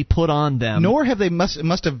pressure really put on them. Nor have they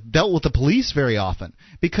must have dealt with the police very often.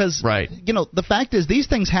 Because, the fact is, these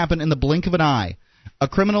things happen in the blink of an eye. A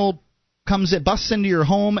criminal busts into your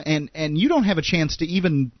home, and you don't have a chance to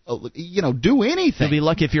even, do anything. You'll be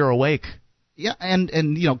lucky if you're awake. Yeah, and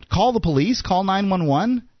call the police, call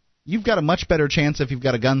 911. You've got a much better chance if you've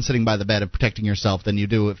got a gun sitting by the bed of protecting yourself than you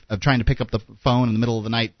do of trying to pick up the phone in the middle of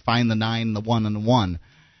the night, find the 9, the 1, and the 1.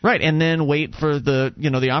 Right, and then wait for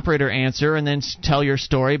the operator answer, and then tell your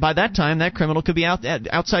story. By that time, that criminal could be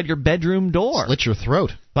outside your bedroom door. Slit your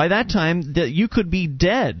throat. By that time, you could be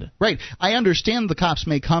dead. Right. I understand the cops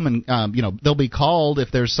may come and they'll be called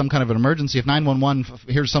if there's some kind of an emergency. If 911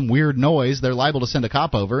 hears some weird noise, they're liable to send a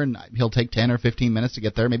cop over, and he'll take 10 or 15 minutes to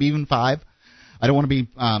get there, maybe even 5. I don't want to be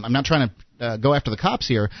I'm not trying to go after the cops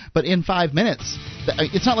here, but in 5 minutes,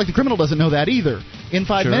 it's not like the criminal doesn't know that either. In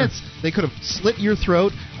 5 minutes, they could have slit your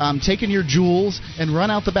throat, taken your jewels, and run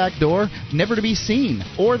out the back door, never to be seen.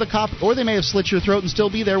 Or they may have slit your throat and still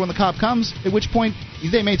be there when the cop comes, at which point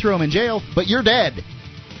they may throw him in jail, but you're dead.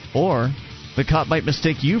 Or the cop might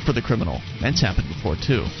mistake you for the criminal. That's happened before,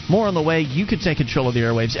 too. More on the way. You can take control of the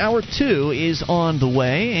airwaves. Hour 2 is on the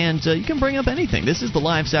way, and you can bring up anything. This is the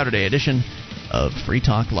live Saturday edition of Free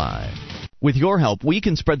Talk Live. With your help, we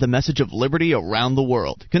can spread the message of liberty around the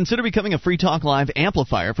world. Consider becoming a Free Talk Live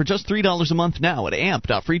amplifier for just $3 a month now at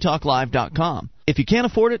amp.freetalklive.com. If you can't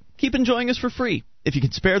afford it, keep enjoying us for free. If you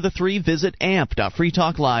can spare the $3, visit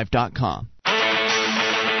amp.freetalklive.com.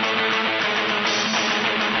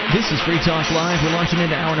 This is Free Talk Live. We're launching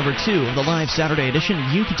into hour number 2 of the live Saturday edition.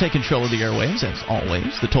 You can take control of the airwaves, as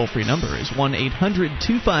always. The toll-free number is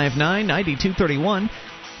 1-800-259-9231.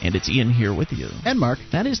 And it's Ian here with you. And Mark.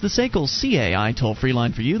 That is the SACL CAI toll-free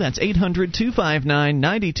line for you. That's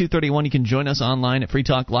 800-259-9231. You can join us online at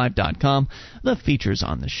freetalklive.com. The features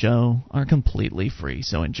on the show are completely free,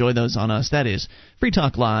 so enjoy those on us. That is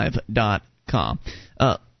freetalklive.com.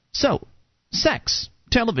 So, sex,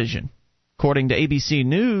 television. According to ABC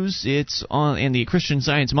News, it's on in the Christian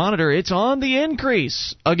Science Monitor, it's on the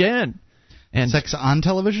increase again. And sex on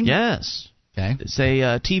television? Yes. Okay. They say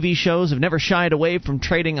TV shows have never shied away from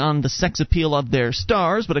trading on the sex appeal of their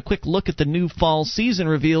stars, but a quick look at the new fall season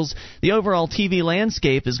reveals the overall TV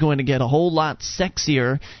landscape is going to get a whole lot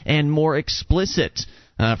sexier and more explicit.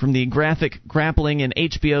 From the graphic grappling in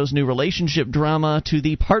HBO's new relationship drama to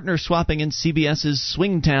the partner swapping in CBS's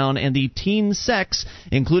Swingtown and the teen sex,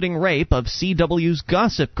 including rape, of CW's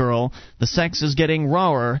Gossip Girl, the sex is getting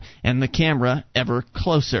rawer and the camera ever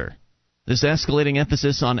closer. This escalating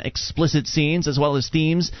emphasis on explicit scenes as well as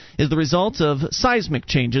themes is the result of seismic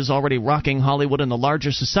changes already rocking Hollywood and the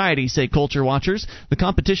larger society, say culture watchers. The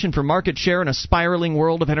competition for market share in a spiraling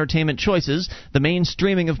world of entertainment choices, the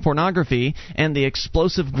mainstreaming of pornography, and the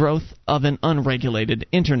explosive growth of an unregulated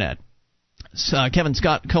Internet. Kevin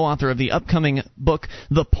Scott, co-author of the upcoming book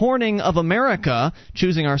The Porning of America,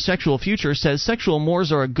 Choosing Our Sexual Future, says sexual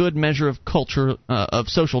mores are a good measure of culture of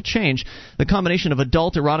social change. The combination of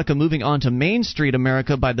adult erotica moving on to Main Street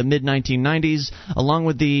America by the mid-1990s, along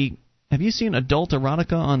with the... Have you seen adult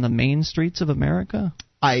erotica on the main streets of America?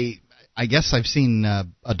 I guess I've seen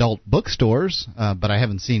adult bookstores, but I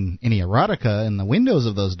haven't seen any erotica in the windows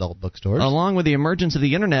of those adult bookstores. Along with the emergence of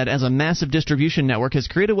the Internet as a massive distribution network has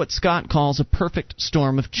created what Scott calls a perfect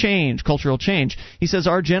storm of change, cultural change. He says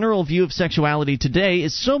our general view of sexuality today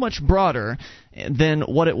is so much broader than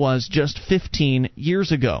what it was just 15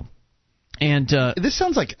 years ago. And this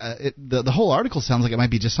sounds like the whole article sounds like it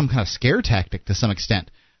might be just some kind of scare tactic to some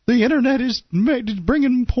extent. The Internet is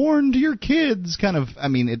bringing porn to your kids, kind of. I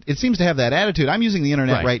mean, it seems to have that attitude. I'm using the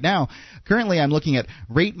Internet right now. Currently, I'm looking at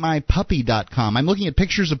ratemypuppy.com. I'm looking at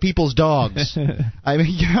pictures of people's dogs. I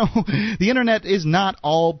mean, the Internet is not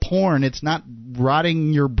all porn. It's not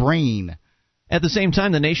rotting your brain. At the same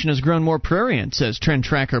time, the nation has grown more prurient, says trend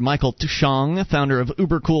tracker Michael Tushong, founder of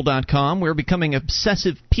ubercool.com. We're becoming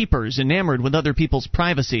obsessive peepers, enamored with other people's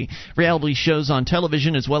privacy. Reality shows on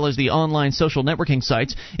television, as well as the online social networking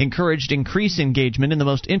sites, encouraged increased engagement in the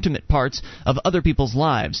most intimate parts of other people's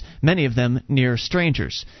lives, many of them near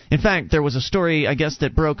strangers. In fact, there was a story, I guess,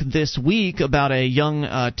 that broke this week about a young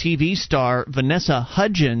TV star, Vanessa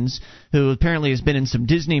Hudgens, who apparently has been in some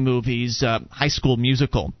Disney movies, High School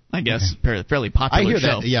Musical, I guess, fairly popular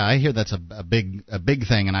show. I hear that's a big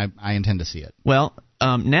thing, and I intend to see it. Well,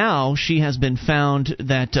 now she has been found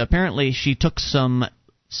that apparently she took some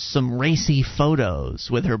racy photos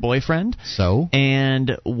with her boyfriend. So?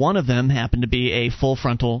 And one of them happened to be a full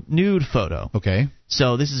frontal nude photo. Okay.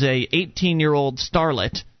 So this is a 18-year-old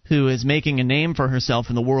starlet who is making a name for herself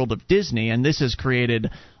in the world of Disney, and this has created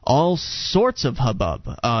all sorts of hubbub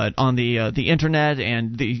on the Internet,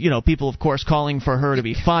 and people, of course, calling for her to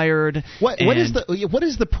be fired. What is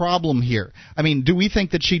the problem here? I mean, do we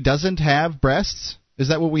think that she doesn't have breasts? Is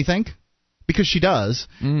that what we think? Because she does.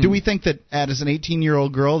 Do we think that as an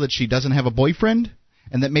 18-year-old girl that she doesn't have a boyfriend?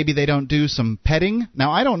 And that maybe they don't do some petting?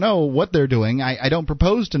 Now, I don't know what they're doing. I don't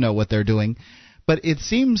propose to know what they're doing. But it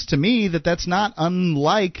seems to me that that's not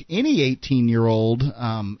unlike any 18-year-old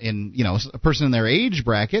a person in their age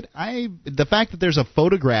bracket. The fact that there's a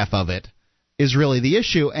photograph of it is really the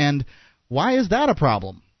issue, and why is that a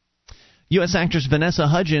problem? U.S. actress Vanessa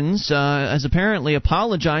Hudgens has apparently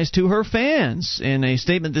apologized to her fans. In a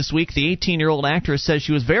statement this week, the 18-year-old actress says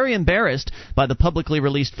she was very embarrassed by the publicly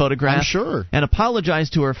released photograph. I'm sure. And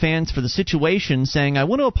apologized to her fans for the situation, saying, "I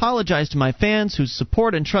want to apologize to my fans whose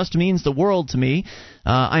support and trust means the world to me.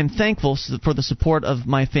 I'm thankful for the support of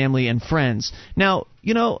my family and friends." Now,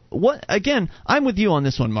 what? Again, I'm with you on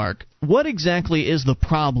this one, Mark. What exactly is the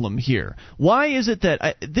problem here? Why is it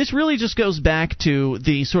that this really just goes back to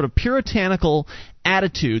the sort of puritanical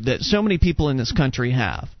attitude that so many people in this country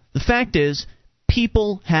have? The fact is,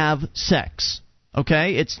 people have sex.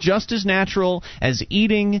 Okay? It's just as natural as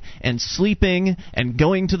eating and sleeping and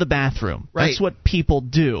going to the bathroom. Right. That's what people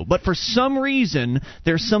do. But for some reason,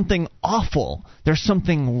 there's something awful. There's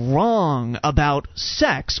something wrong about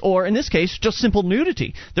sex, or in this case, just simple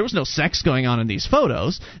nudity. There was no sex going on in these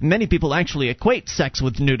photos. Many people actually equate sex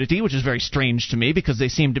with nudity, which is very strange to me because they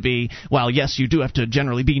seem to be, while yes, you do have to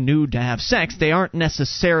generally be nude to have sex, they aren't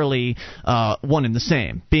necessarily one and the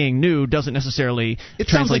same. Being nude doesn't necessarily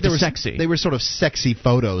translate to sexy. They were sort of sexy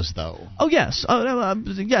photos, though. Oh, yes.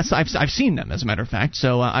 Yes, I've seen them, as a matter of fact,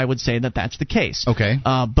 so I would say that that's the case. Okay.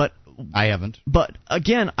 But I haven't. But,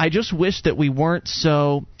 again, I just wish that we weren't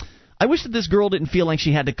so... I wish that this girl didn't feel like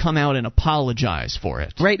she had to come out and apologize for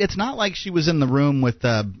it. Right. It's not like she was in the room with,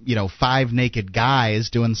 5 naked guys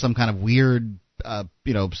doing some kind of weird,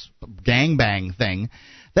 gangbang thing.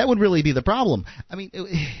 That would really be the problem. I mean,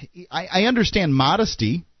 I understand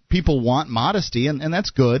modesty. People want modesty, and that's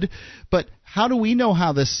good. But how do we know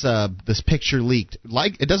how this picture leaked?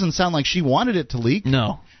 It doesn't sound like she wanted it to leak.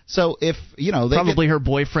 No. So if, probably her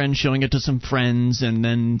boyfriend showing it to some friends, and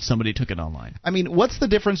then somebody took it online. I mean, what's the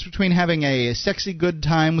difference between having a sexy good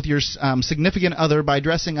time with your significant other by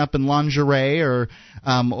dressing up in lingerie, or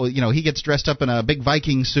he gets dressed up in a big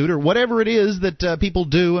Viking suit, or whatever it is that people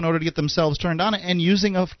do in order to get themselves turned on, and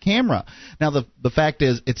using a camera? Now, the fact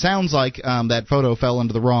is, it sounds like that photo fell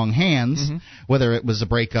into the wrong hands, whether it was a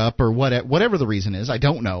breakup or whatever the reason is, I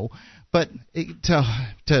don't know. But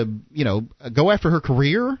to go after her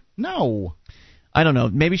career? No. I don't know.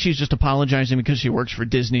 Maybe she's just apologizing because she works for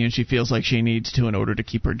Disney and she feels like she needs to in order to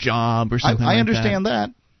keep her job or something like that. I understand that.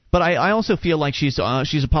 But I also feel like she's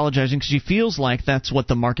apologizing because she feels like that's what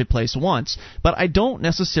the marketplace wants. But I don't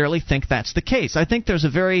necessarily think that's the case. I think there's a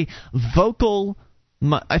very vocal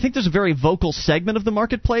segment of the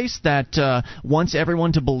marketplace that wants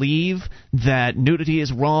everyone to believe that nudity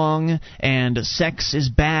is wrong and sex is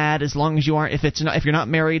bad as long as you aren't. If you're not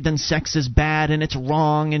married, then sex is bad and it's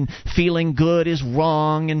wrong, and feeling good is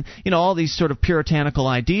wrong, and all these sort of puritanical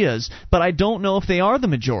ideas. But I don't know if they are the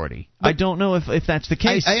majority. I don't know if that's the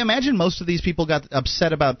case. I imagine most of these people got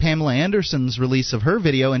upset about Pamela Anderson's release of her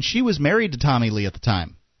video, and she was married to Tommy Lee at the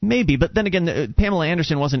time. Maybe, but then again, Pamela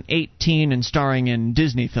Anderson wasn't 18 and starring in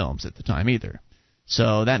Disney films at the time either.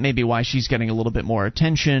 So that may be why she's getting a little bit more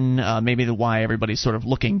attention, maybe why everybody's sort of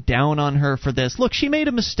looking down on her for this. Look, she made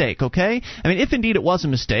a mistake, okay? I mean, if indeed it was a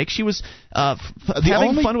mistake, she was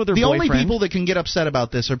having fun with her boyfriend. The only people that can get upset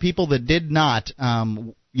about this are people that did not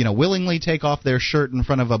willingly take off their shirt in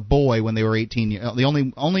front of a boy when they were 18.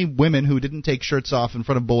 The only women who didn't take shirts off in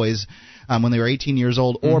front of boys when they were 18 years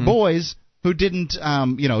old, or boys who didn't,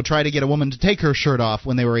 try to get a woman to take her shirt off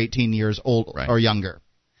when they were 18 years old or younger.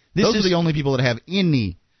 Those are the only people that have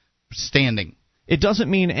any standing. It doesn't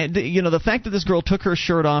mean, the fact that this girl took her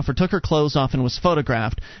shirt off or took her clothes off and was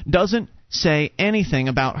photographed doesn't say anything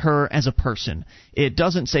about her as a person. It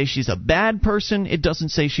doesn't say she's a bad person. It doesn't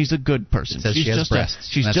say she's a good person. It says she has breasts.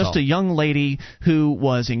 She's just a young lady who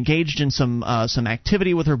was engaged in some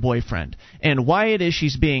activity with her boyfriend. And why it is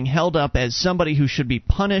she's being held up as somebody who should be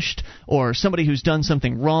punished or somebody who's done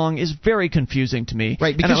something wrong is very confusing to me.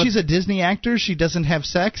 Right, because she's a Disney actor, she doesn't have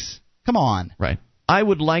sex? Come on. Right. I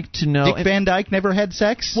would like to know... Dick Van Dyke never had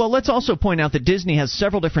sex? Well, let's also point out that Disney has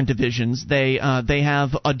several different divisions. They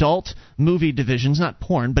have adult movie divisions, not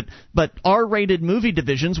porn, but R-rated movie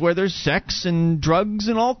divisions where there's sex and drugs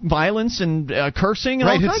and all violence and cursing and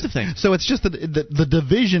all kinds of things. So it's just the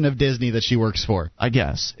division of Disney that she works for. I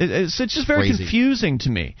guess. It's just very confusing to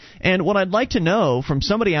me. And what I'd like to know from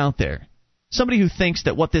somebody out there, somebody who thinks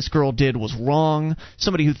that what this girl did was wrong,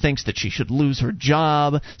 somebody who thinks that she should lose her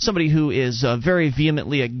job, somebody who is very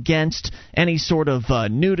vehemently against any sort of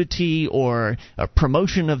nudity or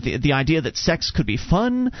promotion of the idea that sex could be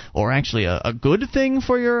fun or actually a good thing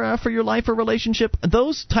for your life or relationship.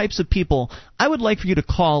 Those types of people, I would like for you to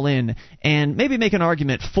call in and maybe make an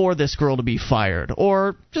argument for this girl to be fired,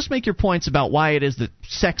 or just make your points about why it is that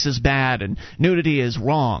sex is bad and nudity is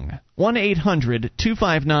wrong.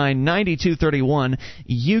 1-800-259-9231.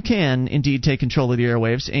 You can indeed take control of the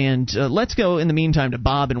airwaves. And let's go in the meantime to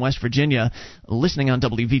Bob in West Virginia, listening on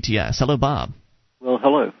WVTS. Hello, Bob. Well,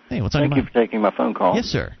 hello. Hey, what's on your mind? Thank you for taking my phone call. Yes,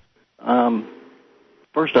 sir.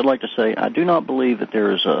 First, I'd like to say I do not believe that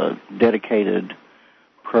there is a dedicated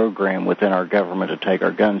program within our government to take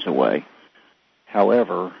our guns away.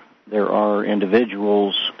 However, there are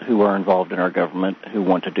individuals who are involved in our government who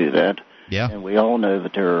want to do that. Yeah. And we all know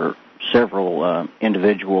that there are several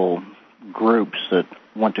individual groups that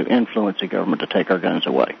want to influence the government to take our guns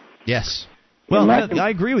away. Yes. Well, I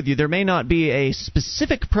agree with you. There may not be a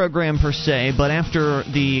specific program per se, but after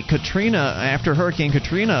Hurricane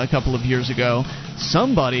Katrina a couple of years ago,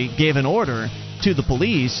 somebody gave an order to the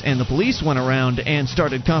police, and the police went around and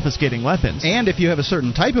started confiscating weapons. And if you have a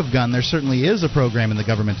certain type of gun, there certainly is a program in the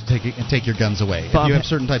government to take your guns away. Bob, if you have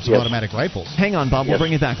certain types of automatic rifles. Hang on, Bob. We'll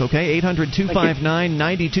bring it back, okay?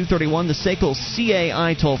 800-259-9231, the SACL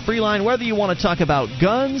CAI toll-free line, whether you want to talk about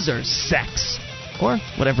guns or sex or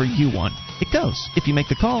whatever you want. It goes. If you make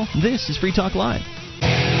the call, this is Free Talk Live.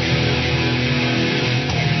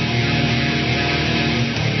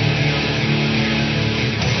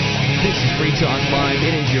 This is Free Talk Live.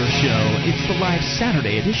 It is your show. It's the live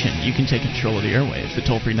Saturday edition. You can take control of the airwaves. The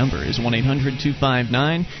toll-free number is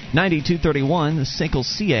 1-800-259-9231. The SACL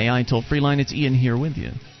CAI toll-free line. It's Ian here with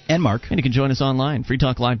you. And Mark. And you can join us online.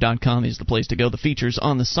 freetalklive.com is the place to go. The features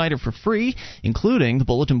on the site are for free, including the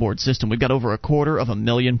bulletin board system. We've got over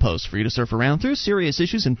 250,000 posts for you to surf around through. Serious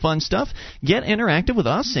issues and fun stuff. Get interactive with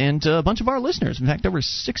us and a bunch of our listeners. In fact, over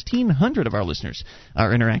 1,600 of our listeners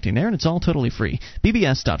are interacting there, and it's all totally free.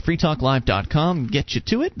 bbs.freetalklive.com. Get you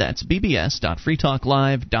to it. That's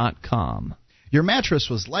bbs.freetalklive.com. Your mattress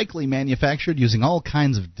was likely manufactured using all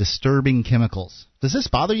kinds of disturbing chemicals. Does this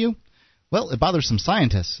bother you? Well, it bothers some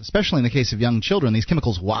scientists, especially in the case of young children. These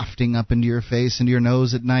chemicals wafting up into your face, into your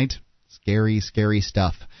nose at night. Scary, scary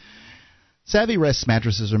stuff. Savvy Rest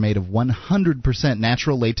mattresses are made of 100%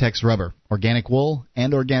 natural latex rubber, organic wool,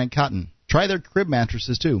 and organic cotton. Try their crib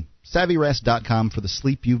mattresses, too. SavvyRest.com for the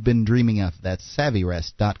sleep you've been dreaming of. That's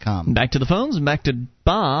SavvyRest.com. Back to the phones and back to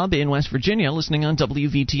Bob in West Virginia listening on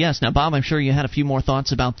WVTS. Now, Bob, I'm sure you had a few more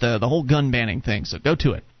thoughts about the whole gun banning thing, so go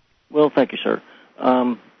to it. Well, thank you, sir.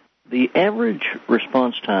 The average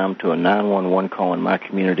response time to a 911 call in my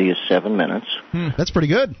community is 7 minutes. That's pretty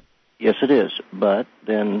good. Yes, it is. But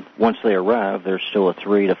then once they arrive, there's still a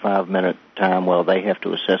 3 to 5 minute time while they have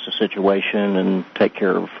to assess the situation and take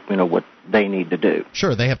care of what they need to do.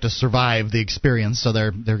 Sure, they have to survive the experience, so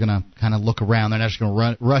they're going to kind of look around. They're not just going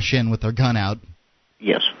to rush in with their gun out.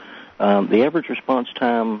 Yes. The average response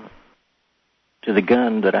time to the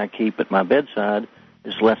gun that I keep at my bedside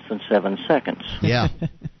is less than 7 seconds. Yeah.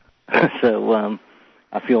 So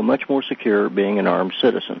I feel much more secure being an armed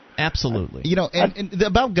citizen. Absolutely. And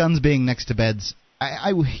about guns being next to beds,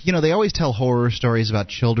 they always tell horror stories about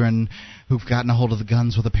children who've gotten a hold of the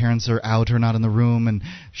guns while the parents are out or not in the room and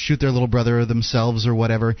shoot their little brother or themselves or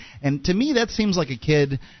whatever. And to me, that seems like a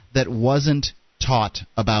kid that wasn't taught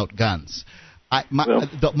about guns.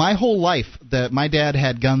 My whole life, my dad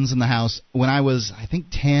had guns in the house. When I was, I think,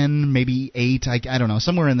 10, maybe 8, I don't know,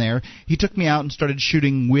 somewhere in there. He took me out and started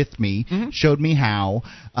shooting with me, showed me how.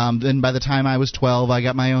 Then by the time I was 12, I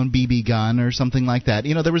got my own BB gun or something like that.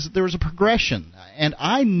 There was a progression. And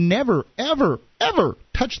I never, ever, ever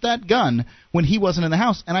touched that gun when he wasn't in the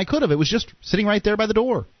house. And I could have. It was just sitting right there by the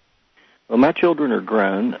door. Well, my children are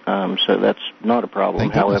grown, so that's not a problem.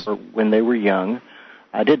 However, when they were young,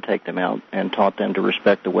 I did take them out and taught them to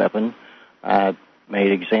respect the weapon. I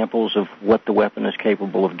made examples of what the weapon is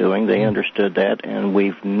capable of doing. They understood that, and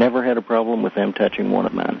we've never had a problem with them touching one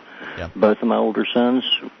of mine. Yeah. Both of my older sons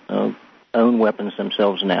own weapons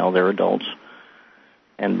themselves now. They're adults.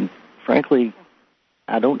 And frankly,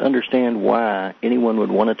 I don't understand why anyone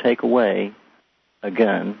would want to take away a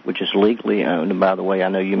gun, which is legally owned. And by the way, I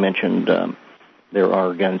know you mentioned there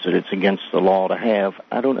are guns that it's against the law to have.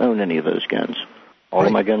 I don't own any of those guns. All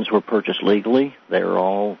of my guns were purchased legally. They're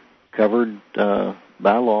all covered by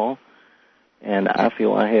law, and I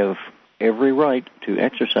feel I have every right to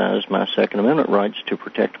exercise my Second Amendment rights to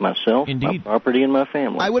protect myself, my property, and my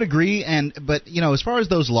family. I would agree, but as far as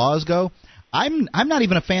those laws go, I'm not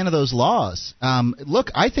even a fan of those laws.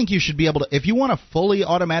 Look, I think you should be able to, if you want a fully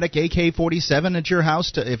automatic AK-47 at your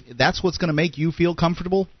house, if that's what's going to make you feel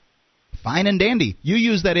comfortable, fine and dandy. You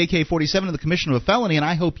use that AK-47 in the commission of a felony, and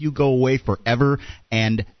I hope you go away forever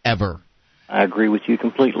and ever. I agree with you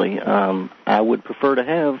completely. I would prefer to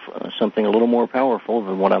have something a little more powerful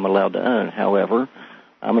than what I'm allowed to own. However,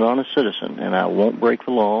 I'm an honest citizen, and I won't break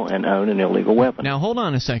the law and own an illegal weapon. Now, hold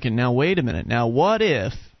on a second. Now, wait a minute. Now, what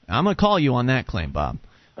if – I'm going to call you on that claim, Bob.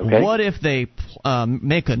 Okay. What if they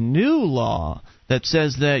make a new law that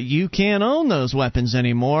says that you can't own those weapons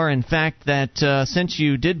anymore? In fact, that since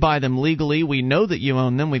you did buy them legally, we know that you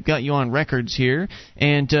own them. We've got you on records here.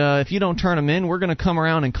 And if you don't turn them in, we're going to come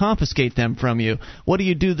around and confiscate them from you. What do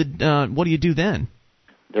you do then?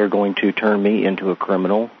 They're going to turn me into a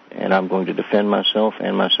criminal, and I'm going to defend myself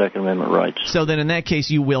and my Second Amendment rights. So then in that case,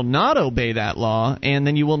 you will not obey that law, and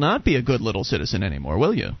then you will not be a good little citizen anymore,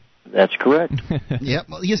 will you? That's correct. Yeah,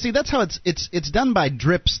 well, you see, that's how it's done by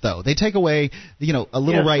drips, though. They take away, a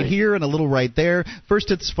little here and a little right there. First,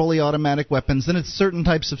 it's fully automatic weapons, then it's certain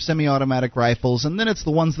types of semi-automatic rifles, and then it's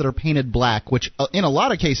the ones that are painted black, which, in a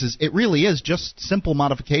lot of cases, it really is just simple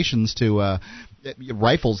modifications to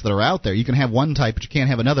rifles that are out there. You can have one type, but you can't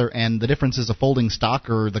have another, and the difference is a folding stock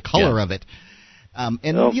or the color of it.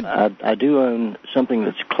 I do own something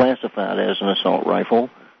that's classified as an assault rifle.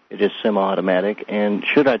 It is semi-automatic, and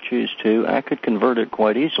should I choose to, I could convert it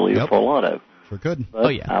quite easily to full auto. For good.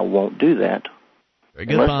 But I won't do that Very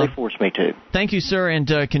good, unless Bob. they force me to. Thank you, sir, and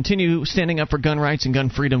continue standing up for gun rights and gun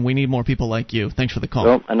freedom. We need more people like you. Thanks for the call.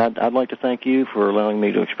 Well, and I'd like to thank you for allowing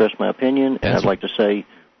me to express my opinion, and I'd like to say,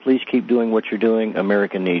 please keep doing what you're doing.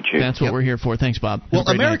 America needs you. That's what we're here for. Thanks, Bob. Well,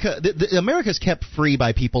 America's kept free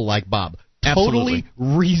by people like Bob. Absolutely.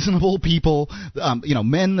 Totally reasonable people,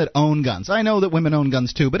 men that own guns. I know that women own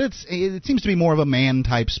guns too, but it seems to be more of a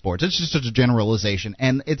man-type sport. It's just a generalization,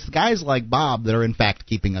 and it's guys like Bob that are in fact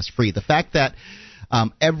keeping us free. The fact that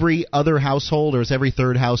every other household, or every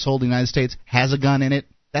third household in the United States, has a gun in it,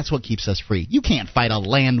 that's what keeps us free. You can't fight a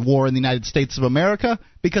land war in the United States of America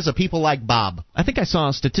because of people like Bob. I think I saw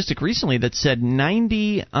a statistic recently that said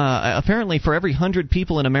apparently for every 100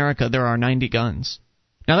 people in America, there are 90 guns.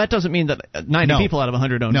 Now, that doesn't mean that 90 people out of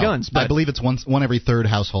 100 own guns. But I believe it's one every third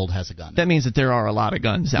household has a gun. That means that there are a lot of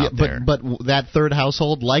guns out there. But that third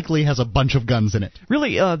household likely has a bunch of guns in it.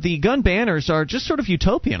 Really, the gun banners are just sort of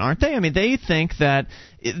utopian, aren't they? I mean, they think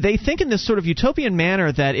in this sort of utopian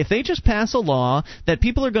manner that if they just pass a law, that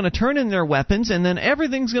people are going to turn in their weapons and then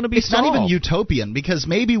everything's going to be solved. It's not even utopian, because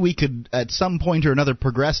maybe we could at some point or another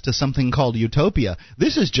progress to something called utopia.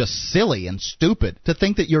 This is just silly and stupid to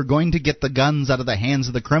think that you're going to get the guns out of the hands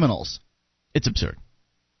of the criminals. It's absurd.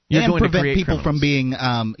 You're going prevent to people from being,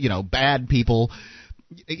 bad people.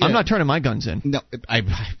 I'm not turning my guns in. No,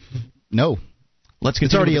 no.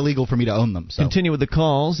 It's already illegal for me to own them. So. Continue with the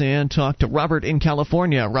calls and talk to Robert in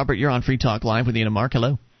California. Robert, you're on Free Talk Live with Ian and Mark.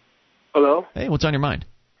 Hello. Hello. Hey, what's on your mind?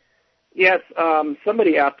 Yes,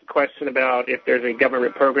 somebody asked a question about if there's a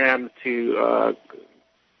government program to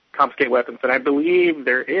confiscate weapons, and I believe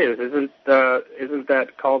there is. Isn't that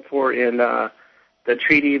called for in the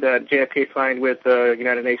treaty that JFK signed with the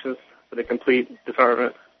United Nations for the complete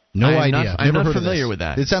disarmament? No idea. I'm Never not heard familiar of with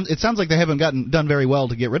that. It sounds like they haven't done very well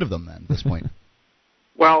to get rid of them then, at this point.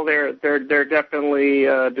 Well, they're definitely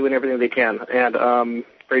doing everything they can. And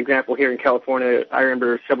for example, here in California, I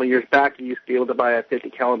remember several years back you used to be able to buy a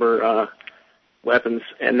 50 caliber weapons,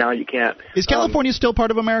 and now you can't. Is California still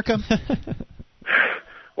part of America?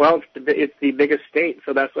 Well, it's the biggest state,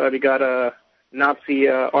 so that's why we got Nazi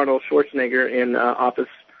Arnold Schwarzenegger in office.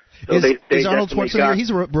 So is Arnold Schwarzenegger?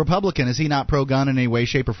 He's a Republican. Is he not pro-gun in any way,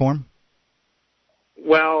 shape, or form?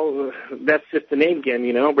 Well, that's just the name game,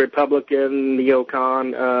 Republican,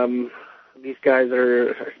 neocon. These guys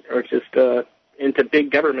are just into big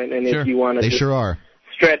government, and if you want to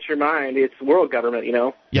stretch your mind, it's world government,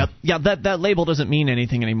 Yep. Yeah, that label doesn't mean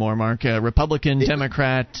anything anymore, Mark. Republican,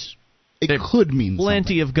 Democrat. It could mean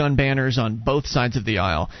plenty something. of gun banners on both sides of the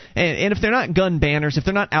aisle. And if they're not gun banners, if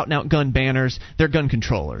they're not out-and-out gun banners, they're gun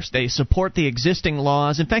controllers. They support the existing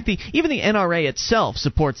laws. In fact, even the NRA itself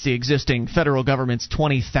supports the existing federal government's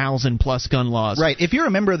 20,000-plus gun laws. Right. If you're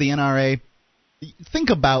a member of the NRA,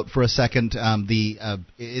 think about for a second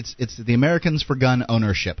it's the Americans for Gun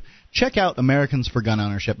Ownership. Check out Americans for Gun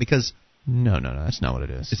Ownership because... No, that's not what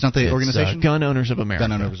it is. It's not the organization? Gun Owners of America.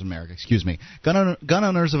 Gun Owners of America, excuse me. Gun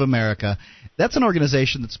Owners of America, that's an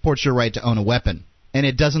organization that supports your right to own a weapon, and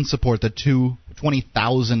it doesn't support the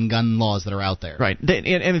 20,000 gun laws that are out there. Right.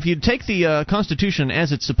 And if you take the Constitution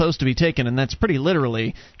as it's supposed to be taken, and that's pretty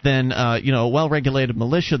literally, then, a well-regulated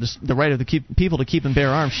militia, the right of the people to keep and bear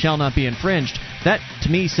arms shall not be infringed. That, to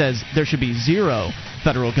me, says there should be zero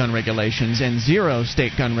federal gun regulations and zero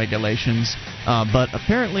state gun regulations, but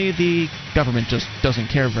apparently the government just doesn't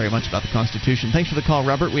care very much about the Constitution. Thanks for the call,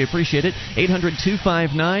 Robert. We appreciate it.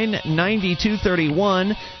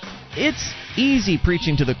 800-259-9231. It's easy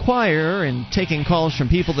preaching to the choir and taking calls from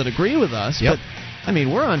people that agree with us, but,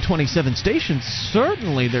 we're on 27 stations.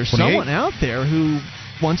 Certainly there's 28. someone out there who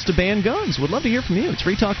wants to ban guns. Would love to hear from you. It's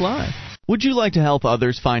Free Talk Live. Would you like to help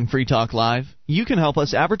others find Free Talk Live? You can help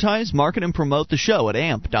us advertise, market, and promote the show at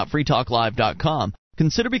amp.freetalklive.com.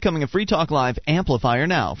 Consider becoming a Free Talk Live amplifier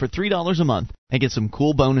now for $3 a month and get some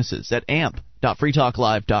cool bonuses at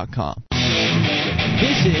amp.freetalklive.com.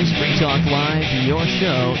 This is Free Talk Live, your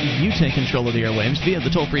show. You take control of the airwaves via the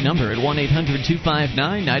toll-free number at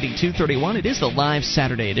 1-800-259-9231. It is the live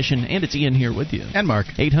Saturday edition, and it's Ian here with you. And Mark.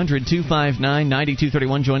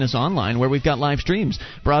 800-259-9231. Join us online where we've got live streams,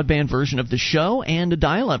 broadband version of the show, and a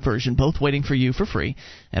dial-up version, both waiting for you for free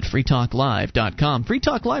at freetalklive.com. Free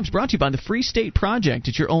Talk Live is brought to you by the Free State Project.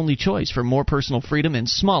 It's your only choice for more personal freedom and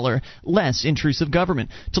smaller, less intrusive government.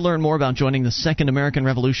 To learn more about joining the Second American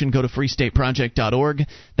Revolution, go to freestateproject.org.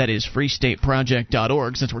 That is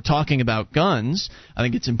freestateproject.org. Since we're talking about guns, I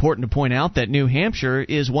think it's important to point out that New Hampshire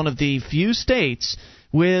is one of the few states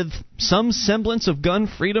with some semblance of gun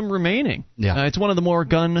freedom remaining. Yeah. It's one of the more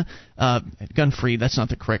gun-free, that's not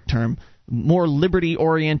the correct term, more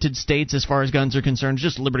liberty-oriented states as far as guns are concerned,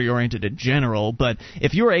 just liberty-oriented in general. But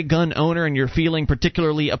if you're a gun owner and you're feeling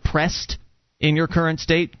particularly oppressed in your current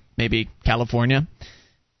state, maybe California,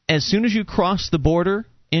 as soon as you cross the border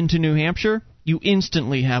into New Hampshire, you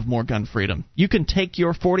instantly have more gun freedom. You can take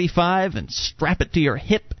your .45 and strap it to your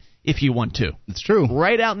hip if you want to. It's true.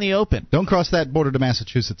 Right out in the open. Don't cross that border to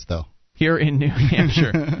Massachusetts, though. Here in New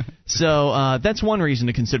Hampshire. So that's one reason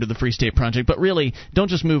to consider the Free State Project. But really, don't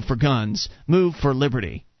just move for guns. Move for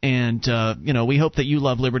liberty. And, we hope that you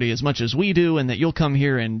love liberty as much as we do and that you'll come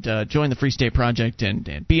here and join the Free State Project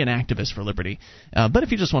and be an activist for liberty. But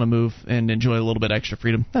if you just want to move and enjoy a little bit extra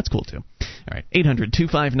freedom, that's cool, too. All right,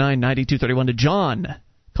 800-259-9231 to John,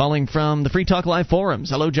 calling from the Free Talk Live forums.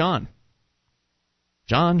 Hello, John.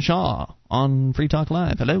 John Shaw on Free Talk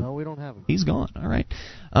Live. Hello? No, we don't have him. He's gone. All right.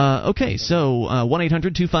 Okay, so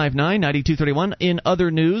 1-800-259-9231. In other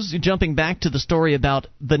news, jumping back to the story about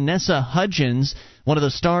Vanessa Hudgens, one of the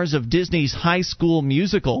stars of Disney's High School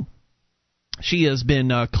Musical. She has been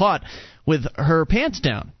caught with her pants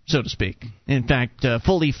down, so to speak. In fact,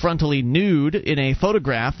 fully frontally nude in a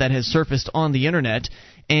photograph that has surfaced on the Internet.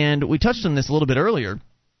 And we touched on this a little bit earlier.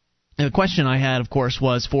 And the question I had, of course,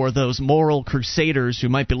 was for those moral crusaders who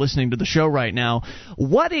might be listening to the show right now,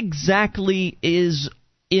 what exactly is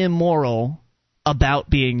immoral about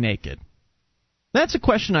being naked? That's a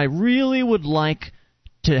question I really would like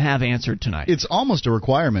to have answered tonight. It's almost a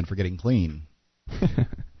requirement for getting clean.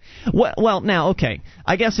 Well, now, okay,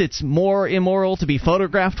 I guess it's more immoral to be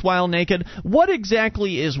photographed while naked. What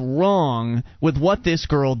exactly is wrong with what this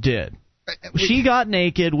girl did? She got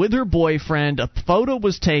naked with her boyfriend, a photo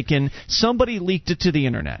was taken, somebody leaked it to the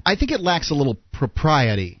Internet. I think it lacks a little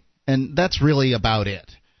propriety, and that's really about it.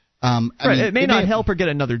 It may not help her get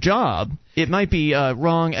another job. It might be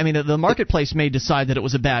wrong. I mean, the marketplace may decide that it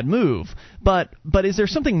was a bad move, but is there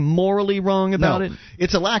something morally wrong about it?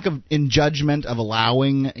 It's a lack of in judgment of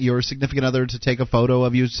allowing your significant other to take a photo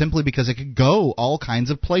of you simply because it could go all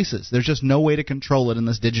kinds of places. There's just no way to control it in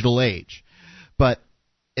this digital age. But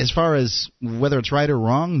as far as whether it's right or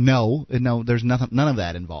wrong, no, there's none of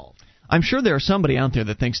that involved. I'm sure there's somebody out there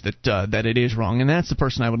that thinks that it is wrong, and that's the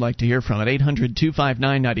person I would like to hear from at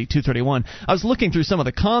 800-259-9231. I was looking through some of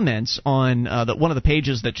the comments on one of the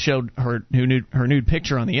pages that showed her nude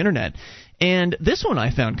picture on the Internet, and this one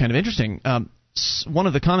I found kind of interesting. One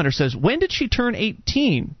of the commenters says, when did she turn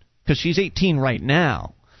 18? Because she's 18 right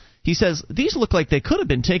now. He says, these look like they could have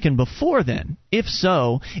been taken before then. If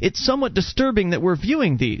so, it's somewhat disturbing that we're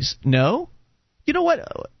viewing these. No? You know what?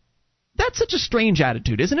 That's such a strange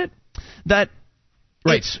attitude, isn't it? That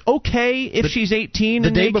it's okay if she's 18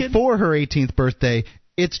 and naked? The day before her 18th birthday,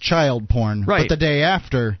 it's child porn. Right. But the day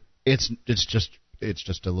after, it's just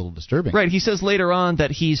a little disturbing. Right. He says later on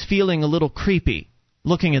that he's feeling a little creepy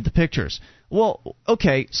looking at the pictures. Well,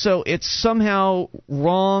 okay, so it's somehow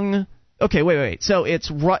wrong. Okay, wait. So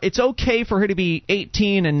it's okay for her to be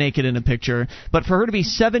 18 and naked in a picture, but for her to be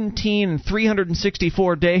 17 and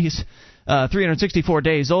 364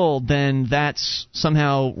 days old, then that's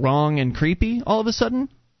somehow wrong and creepy all of a sudden?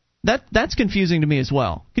 That's confusing to me as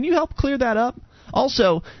well. Can you help clear that up?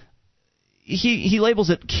 Also, he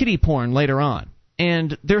labels it kiddie porn later on,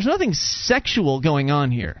 and there's nothing sexual going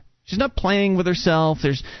on here. She's not playing with herself.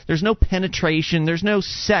 There's no penetration. There's no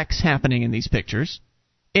sex happening in these pictures.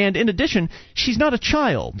 And in addition, she's not a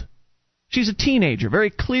child. She's a teenager, very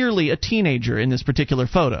clearly a teenager in this particular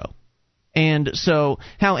photo. And so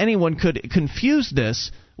how anyone could confuse this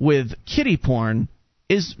with kiddie porn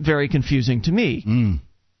is very confusing to me.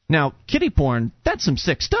 Now, kiddie porn, that's some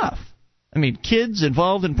sick stuff. I mean, kids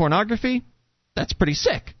involved in pornography, that's pretty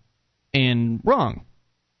sick and wrong.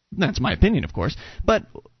 That's my opinion, of course. But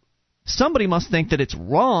somebody must think that it's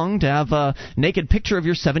wrong to have a naked picture of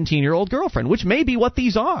your 17-year-old girlfriend, which may be what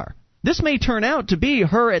these are. This may turn out to be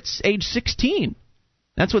her at age 16.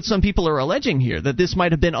 That's what some people are alleging here, that this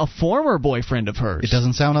might have been a former boyfriend of hers. It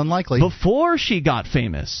doesn't sound unlikely. Before she got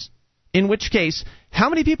famous. In which case, how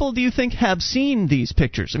many people do you think have seen these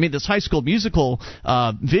pictures? I mean, this High School Musical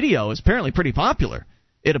video is apparently pretty popular.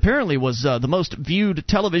 It apparently was the most viewed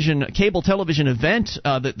cable television event.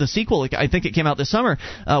 The sequel, I think it came out this summer,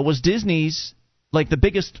 was Disney's, like, the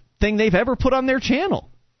biggest thing they've ever put on their channel.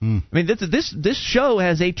 I mean, this show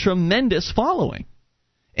has a tremendous following.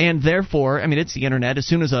 And therefore, I mean, it's the Internet. As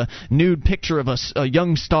soon as a nude picture of a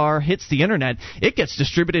young star hits the Internet, it gets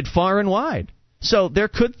distributed far and wide. So there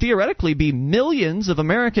could theoretically be millions of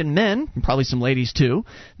American men, and probably some ladies too,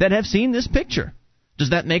 that have seen this picture.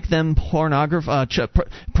 Does that make them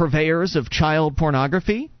purveyors of child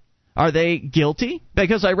pornography? Are they guilty?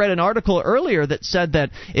 Because I read an article earlier that said that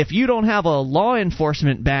if you don't have a law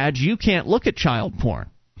enforcement badge, you can't look at child porn.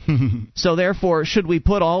 So therefore, should we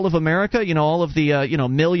put all of America, all of the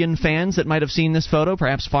million fans that might have seen this photo,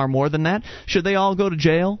 perhaps far more than that, should they all go to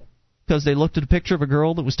jail because they looked at a picture of a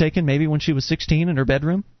girl that was taken maybe when she was 16 in her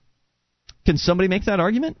bedroom? Can somebody make that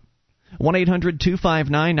argument?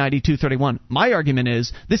 1-800-259-9231. My argument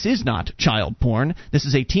is this is not child porn. This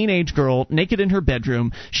is a teenage girl naked in her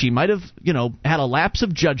bedroom. She might have, had a lapse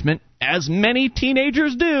of judgment, as many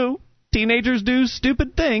teenagers do. Teenagers do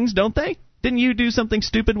stupid things, don't they? Didn't you do something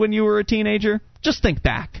stupid when you were a teenager? Just think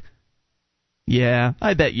back. Yeah,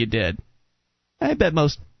 I bet you did. I bet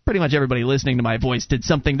pretty much everybody listening to my voice did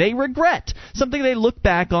something they regret, something they look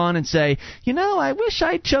back on and say, I wish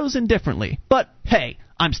I'd chosen differently. But hey,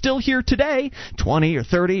 I'm still here today, 20 or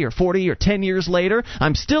 30 or 40 or 10 years later.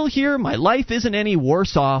 I'm still here. My life isn't any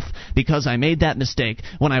worse off because I made that mistake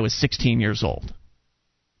when I was 16 years old.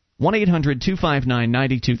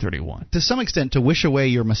 1-800-259-9231. To some extent, to wish away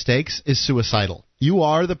your mistakes is suicidal. You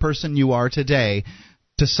are the person you are today,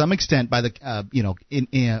 to some extent, by the in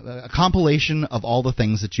a compilation of all the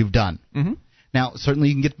things that you've done. Mm-hmm. Now, certainly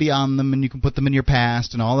you can get beyond them and you can put them in your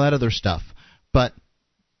past and all that other stuff, but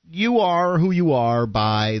you are who you are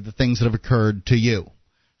by the things that have occurred to you.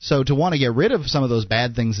 So to want to get rid of some of those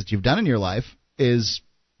bad things that you've done in your life is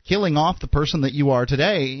killing off the person that you are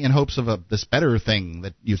today in hopes of this better thing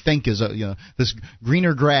that you think is this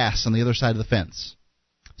greener grass on the other side of the fence.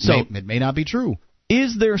 So it may not be true.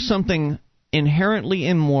 Is there something inherently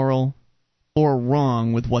immoral or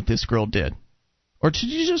wrong with what this girl did? Or did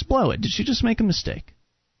she just blow it? Did she just make a mistake?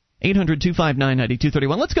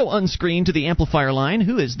 800-259-9231. Let's go unscreened to the amplifier line.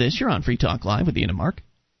 Who is this? You're on Free Talk Live with Ian and Mark.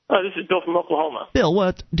 This is Bill from Oklahoma. Bill,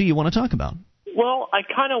 what do you want to talk about? Well, I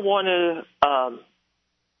kind of want to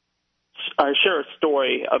share a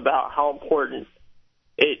story about how important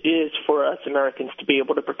it is for us Americans to be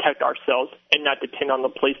able to protect ourselves and not depend on the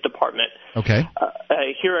police department. Okay.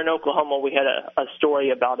 Here in Oklahoma, we had a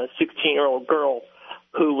story about a 16-year-old girl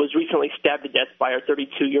who was recently stabbed to death by her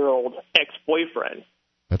 32-year-old ex-boyfriend.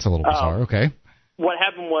 That's a little bizarre. Okay. What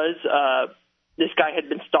happened was this guy had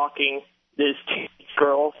been stalking this teenage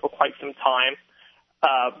girl for quite some time,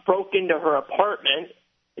 broke into her apartment,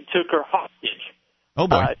 and took her hostage. Oh,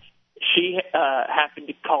 boy. She happened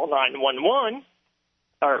to call 911,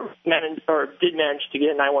 or did manage to get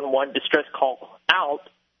a 911 distress call out,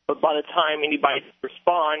 but by the time anybody could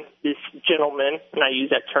respond, this gentleman, and I use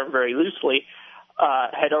that term very loosely,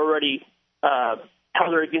 had already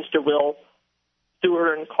held her against her will, threw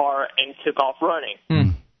her in the car, and took off running.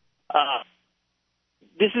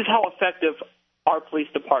 This is how effective our police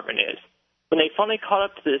department is. When they finally caught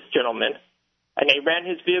up to this gentleman, and they ran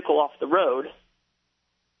his vehicle off the road,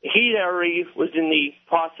 he already was in the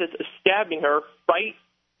process of stabbing her right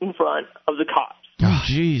in front of the cops. Oh,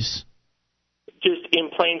 jeez. Just in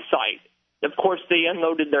plain sight. Of course, they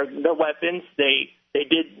unloaded their weapons. They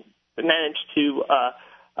did manage to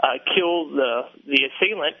kill the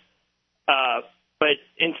assailant, but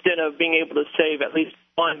instead of being able to save at least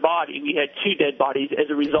one body, we had two dead bodies as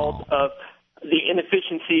a result of the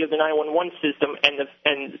inefficiency of the 911 system and the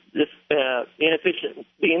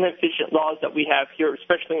inefficient laws that we have here,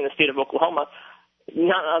 especially in the state of Oklahoma,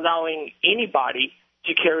 not allowing anybody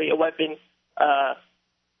to carry a weapon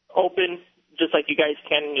open, just like you guys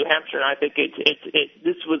can in New Hampshire. And I think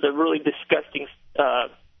this was a really disgusting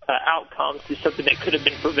outcome to something that could have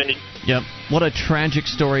been prevented. Yep. What a tragic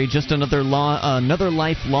story. Just another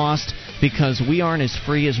life lost because we aren't as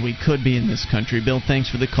free as we could be in this country. Bill, thanks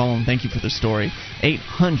for the call and thank you for the story.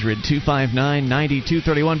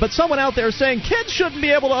 800-259-9231. But someone out there is saying kids shouldn't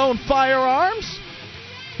be able to own firearms.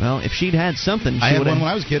 Well, if she'd had something, I had one when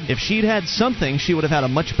I was a kid. If she'd had something, she would have had a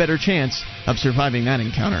much better chance of surviving that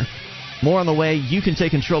encounter. More on the way. You can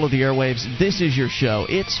take control of the airwaves. This is your show.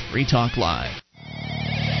 It's Free Talk Live.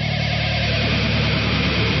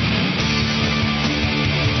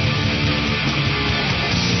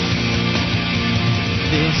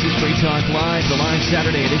 This is Free Talk Live, the live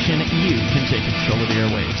Saturday edition. You can take control of the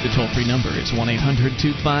airwaves. The toll-free number is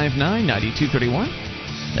 1-800-259-9231.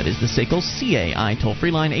 That is the SACL CAI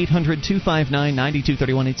toll-free line,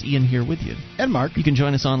 800-259-9231. It's Ian here with you. And Mark. You can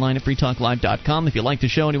join us online at freetalklive.com. If you like the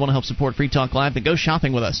show and you want to help support Free Talk Live, then go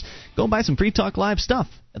shopping with us. Go buy some Free Talk Live stuff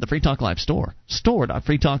at the Free Talk Live store.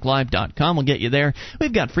 Store.freetalklive.com will get you there.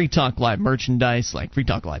 We've got Free Talk Live merchandise like Free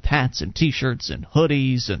Talk Live hats and T-shirts and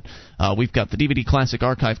hoodies, and we've got the DVD Classic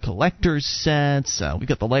Archive collector's sets. We've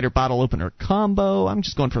got the lighter bottle opener combo. I'm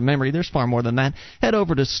just going from memory. There's far more than that. Head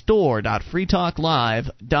over to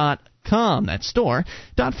store.freetalklive.com. That's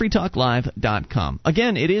store.freetalklive.com.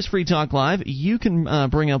 Again, it is Free Talk Live. You can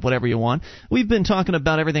bring up whatever you want. We've been talking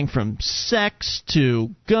about everything from sex to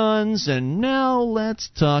guns, and now let's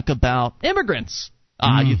talk about immigrants.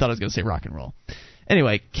 You thought I was going to say rock and roll.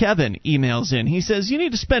 Anyway, Kevin emails in. He says, you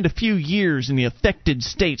need to spend a few years in the affected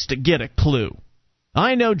states to get a clue.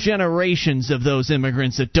 I know generations of those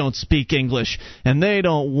immigrants that don't speak English, and they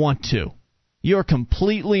don't want to. You're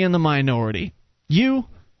completely in the minority. You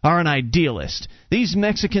are an idealist. These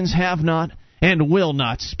Mexicans have not and will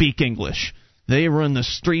not speak English. They run the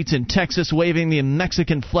streets in Texas waving the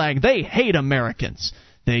Mexican flag. They hate Americans.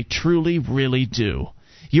 They truly, really do.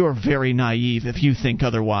 You're very naive if you think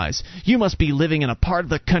otherwise. You must be living in a part of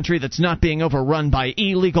the country that's not being overrun by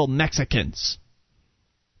illegal Mexicans.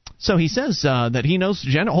 So he says that he knows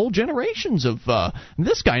whole generations of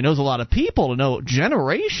this guy knows a lot of people to know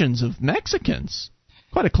generations of Mexicans.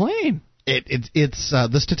 Quite a claim. It's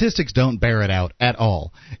the statistics don't bear it out at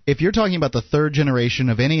all. If you're talking about the third generation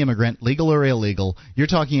of any immigrant, legal or illegal, you're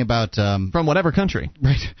talking about from whatever country,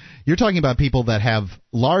 right? You're talking about people that have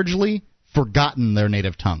largely forgotten their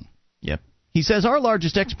native tongue. Yep. He says our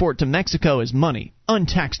largest export to Mexico is money,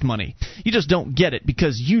 untaxed money. You just don't get it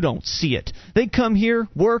because you don't see it. They come here,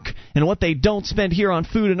 work, and what they don't spend here on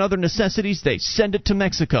food and other necessities, they send it to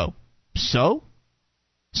Mexico. So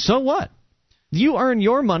what? You earn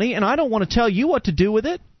your money, and I don't want to tell you what to do with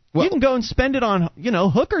it. Well, you can go and spend it on,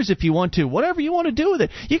 hookers if you want to. Whatever you want to do with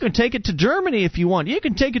it. You can take it to Germany if you want. You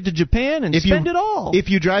can take it to Japan and spend it all. If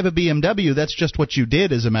you drive a BMW, that's just what you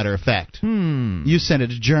did, as a matter of fact. You sent it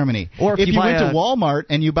to Germany. Or if you went to Walmart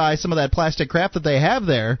and you buy some of that plastic crap that they have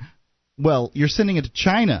there, well, you're sending it to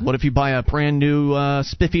China. What if you buy a brand new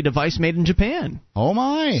spiffy device made in Japan? Oh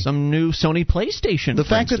my! Some new Sony PlayStation. The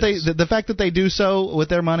fact that they do so with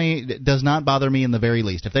their money does not bother me in the very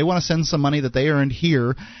least. If they want to send some money that they earned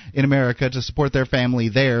here in America to support their family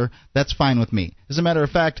there, that's fine with me. As a matter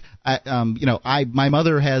of fact, my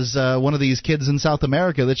mother has one of these kids in South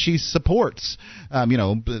America that she supports.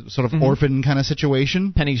 Sort of orphan kind of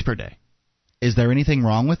situation. Pennies per day. Is there anything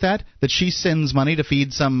wrong with that? That she sends money to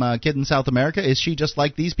feed some kid in South America? Is she just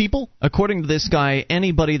like these people? According to this guy,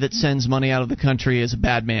 anybody that sends money out of the country is a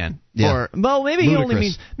bad man. Yeah. Maybe he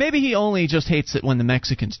only just hates it when the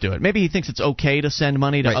Mexicans do it. Maybe he thinks it's okay to send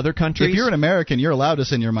money to other countries. If you're an American, you're allowed to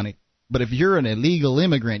send your money. But if you're an illegal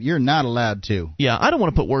immigrant, you're not allowed to. Yeah, I don't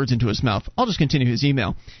want to put words into his mouth. I'll just continue his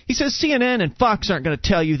email. He says CNN and Fox aren't going to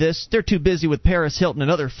tell you this. They're too busy with Paris Hilton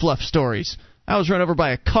and other fluff stories. I was run over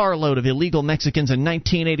by a carload of illegal Mexicans in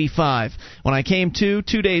 1985. When I came to,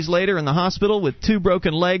 2 days later in the hospital with 2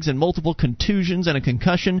 broken legs and multiple contusions and a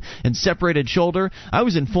concussion and separated shoulder, I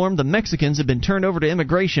was informed the Mexicans had been turned over to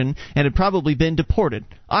immigration and had probably been deported.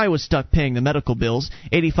 I was stuck paying the medical bills,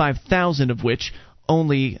 85,000 of which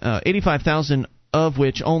only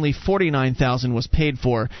 49,000 was paid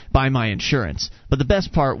for by my insurance. But the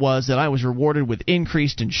best part was that I was rewarded with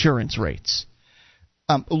increased insurance rates.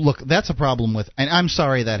 Look, that's a problem with, and I'm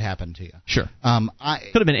sorry that happened to you. Sure.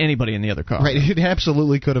 Could have been anybody in the other car. Right, it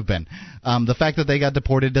absolutely could have been. The fact that they got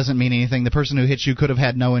deported doesn't mean anything. The person who hit you could have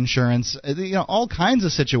had no insurance. All kinds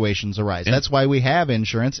of situations arise. Yeah. That's why we have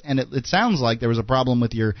insurance, and it sounds like there was a problem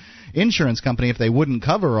with your insurance company if they wouldn't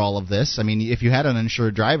cover all of this. I mean, if you had an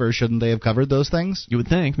insured driver, shouldn't they have covered those things? You would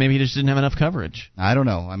think. Maybe he just didn't have enough coverage. I don't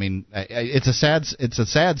know. I mean, it's a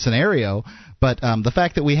sad scenario, but the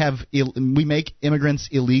fact that we make immigrants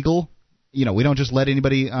illegal, we don't just let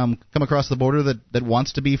anybody come across the border that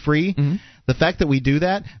wants to be free. Mm-hmm. The fact that we do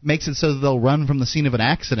that makes it so that they'll run from the scene of an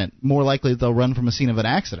accident. More likely they'll run from a scene of an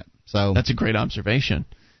accident. So that's a great observation.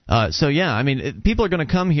 People are going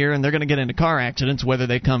to come here and they're going to get into car accidents, whether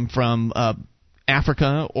they come from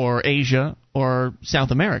Africa or Asia or South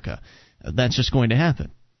America. That's just going to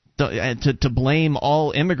happen. To blame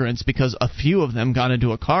all immigrants because a few of them got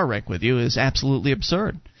into a car wreck with you is absolutely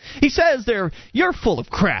absurd. He says you're full of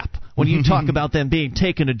crap when you talk about them being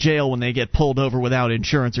taken to jail when they get pulled over without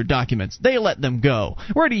insurance or documents. They let them go.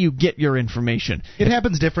 Where do you get your information? It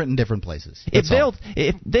happens different in different places.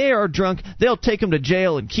 If they are drunk, they'll take them to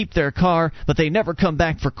jail and keep their car, but they never come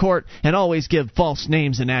back for court and always give false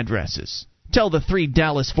names and addresses. Tell the 3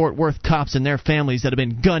 Dallas-Fort Worth cops and their families that have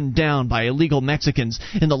been gunned down by illegal Mexicans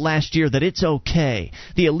in the last year that it's okay.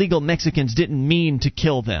 The illegal Mexicans didn't mean to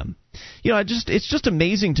kill them. It's just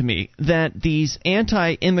amazing to me that these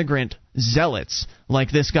anti-immigrant zealots,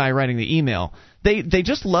 like this guy writing the email, they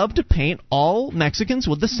just love to paint all Mexicans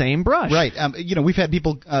with the same brush. Right. We've had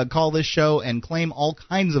people call this show and claim all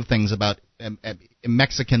kinds of things about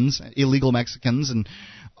Mexicans, illegal Mexicans, and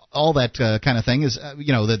all that kind of thing is,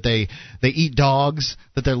 that they eat dogs,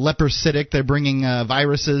 that they're leprositic, they're bringing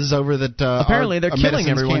viruses over that apparently they're killing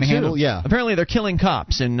everyone too. Yeah. Apparently they're killing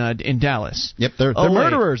cops in Dallas. Yep, they're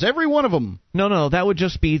murderers, every one of them. No, that would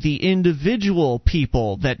just be the individual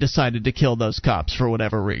people that decided to kill those cops for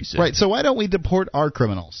whatever reason. Right. So why don't we deport our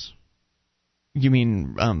criminals? You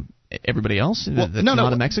mean everybody else that's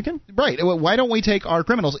not a Mexican? Right. Well, why don't we take our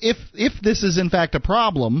criminals? If this is in fact a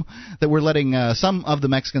problem that we're letting some of the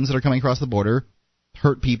Mexicans that are coming across the border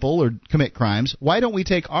hurt people or commit crimes, why don't we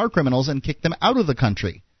take our criminals and kick them out of the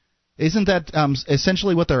country? Isn't that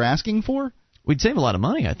essentially what they're asking for? We'd save a lot of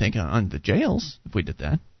money, I think, on the jails if we did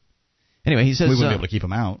that. Anyway, he says we wouldn't be able to keep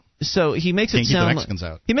them out. So he makes Can't it sound keep the Mexicans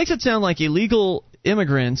out. He makes it sound like illegal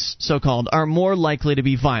immigrants, so-called, are more likely to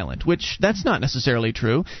be violent, which that's not necessarily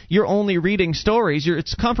true. You're only reading stories.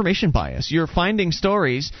 It's confirmation bias. You're finding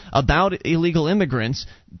stories about illegal immigrants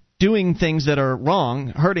doing things that are wrong,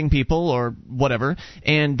 hurting people or whatever,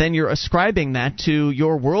 and then you're ascribing that to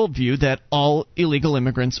your worldview that all illegal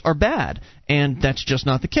immigrants are bad. And that's just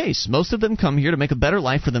not the case. Most of them come here to make a better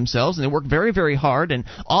life for themselves, and they work very, very hard and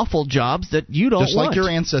awful jobs that you don't want. Just like your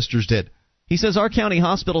ancestors did. He says our county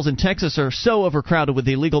hospitals in Texas are so overcrowded with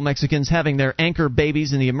illegal Mexicans having their anchor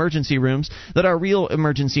babies in the emergency rooms that our real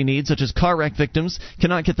emergency needs, such as car wreck victims,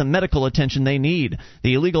 cannot get the medical attention they need.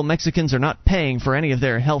 The illegal Mexicans are not paying for any of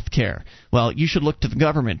their health care. Well, you should look to the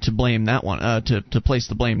government to blame that one, to place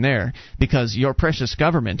the blame there, because your precious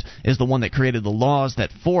government is the one that created the laws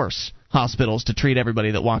that force hospitals to treat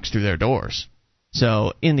everybody that walks through their doors.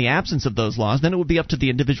 So in the absence of those laws, then it would be up to the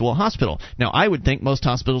individual hospital. Now, I would think most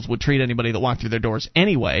hospitals would treat anybody that walked through their doors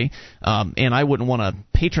anyway, and I wouldn't want to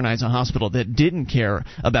patronize a hospital that didn't care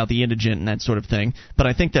about the indigent and that sort of thing. But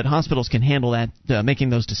I think that hospitals can handle that, making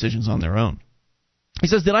those decisions on their own. He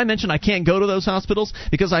says, did I mention I can't go to those hospitals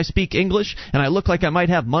because I speak English and I look like I might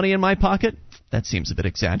have money in my pocket? That seems a bit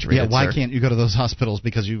exaggerated. Yeah, why sir. can't you go to those hospitals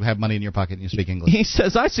because you have money in your pocket and you speak English? He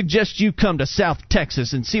says, I suggest you come to South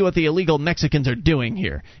Texas and see what the illegal Mexicans are doing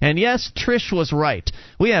here. And yes, Trish was right.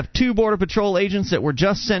 We have 2 Border Patrol agents that were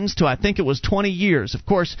just sentenced to, I think it was 20 years. Of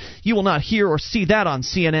course, you will not hear or see that on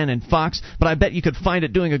CNN and Fox, but I bet you could find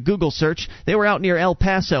it doing a Google search. They were out near El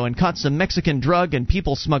Paso and caught some Mexican drug and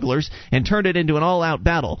people smugglers and turned it into an all-out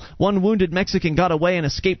battle. One wounded Mexican got away and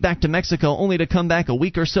escaped back to Mexico only to come back a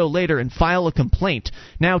week or so later and file a complaint.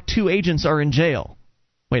 Now 2 agents are in jail.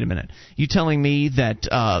 Wait a minute. You telling me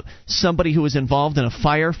that somebody who was involved in a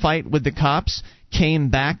firefight with the cops came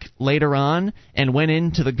back later on and went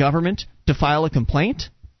into the government to file a complaint?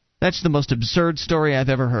 That's the most absurd story I've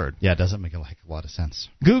ever heard. Yeah, it doesn't make a lot of sense.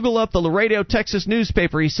 Google up the Laredo, Texas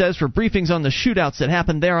newspaper, he says, for briefings on the shootouts that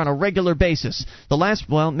happen there on a regular basis.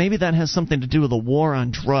 Maybe that has something to do with the war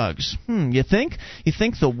on drugs. You think? You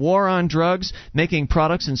think the war on drugs, making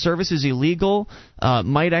products and services illegal,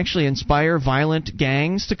 might actually inspire violent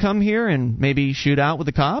gangs to come here and maybe shoot out with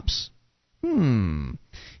the cops?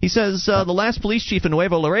 He says the last police chief in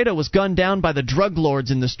Nuevo Laredo was gunned down by the drug lords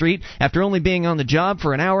in the street after only being on the job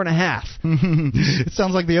for an hour and a half. It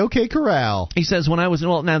sounds like the OK Corral. He says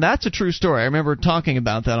now that's a true story. I remember talking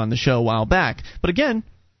about that on the show a while back. But again,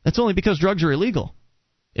 that's only because drugs are illegal.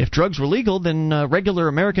 If drugs were legal, then regular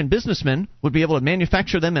American businessmen would be able to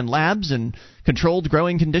manufacture them in labs and controlled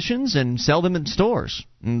growing conditions and sell them in stores.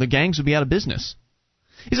 And the gangs would be out of business.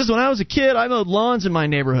 He says, when I was a kid, I mowed lawns in my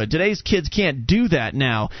neighborhood. Today's kids can't do that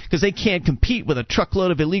now because they can't compete with a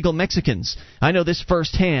truckload of illegal Mexicans. I know this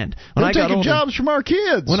firsthand. They're taking jobs from our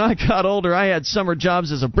kids. When I got older, I had summer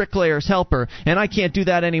jobs as a bricklayer's helper, and I can't do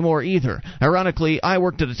that anymore either. Ironically, I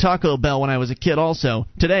worked at a Taco Bell when I was a kid also.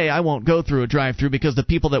 Today, I won't go through a drive-thru because the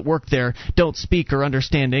people that work there don't speak or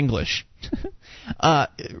understand English.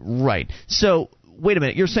 Right. So, wait a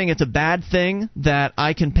minute. You're saying it's a bad thing that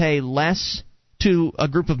I can pay less to a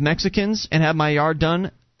group of Mexicans and have my yard done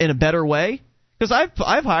in a better way? Because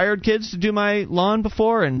I've hired kids to do my lawn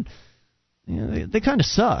before, and they kind of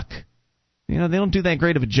suck. they don't do that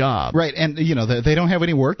great of a job. Right, and they don't have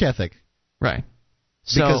any work ethic. Right.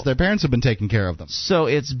 Because their parents have been taking care of them. So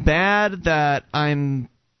it's bad that I'm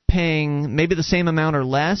paying maybe the same amount or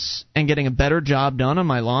less and getting a better job done on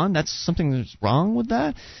my lawn. That's something that's wrong with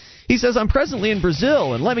that. He says, I'm presently in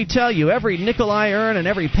Brazil, and let me tell you, every nickel I earn and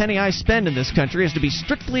every penny I spend in this country is to be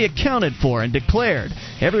strictly accounted for and declared.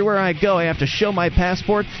 Everywhere I go, I have to show my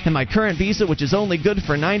passport and my current visa, which is only good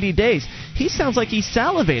for 90 days. He sounds like he's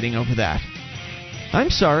salivating over that. I'm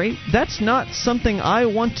sorry, that's not something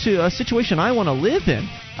a situation I want to live in.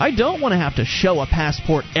 I don't want to have to show a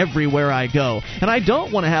passport everywhere I go, and I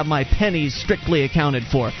don't want to have my pennies strictly accounted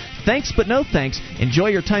for. Thanks, but no thanks. Enjoy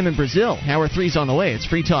your time in Brazil. Hour 3's on the way. It's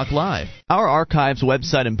Free Talk Live. Our archives,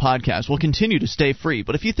 website, and podcast will continue to stay free,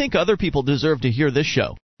 but if you think other people deserve to hear this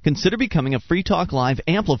show, consider becoming a Free Talk Live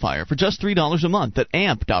amplifier for just $3 a month at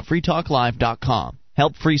amp.freetalklive.com.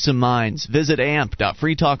 Help free some minds. Visit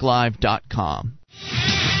amp.freetalklive.com.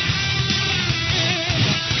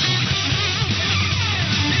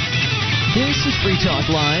 This is Free Talk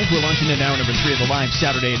Live. We're launching in hour number 3 of the live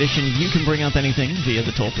Saturday edition. You can bring up anything via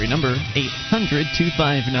the toll-free number,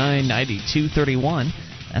 800-259-9231.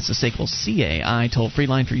 That's the SACL CAI toll-free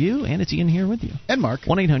line for you, and it's Ian here with you. And Mark.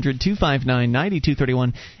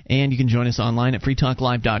 1-800-259-9231. And you can join us online at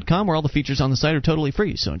freetalklive.com, where all the features on the site are totally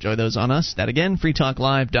free. So enjoy those on us. That again,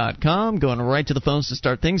 freetalklive.com. Going right to the phones to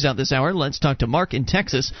start things out this hour. Let's talk to Mark in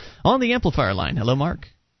Texas on the amplifier line. Hello, Mark.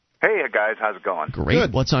 Hey, guys. How's it going? Great.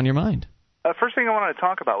 Good. What's on your mind? First thing I wanted to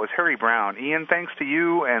talk about was Harry Brown. Ian, thanks to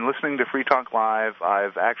you and listening to Free Talk Live,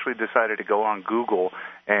 I've actually decided to go on Google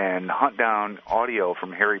and hunt down audio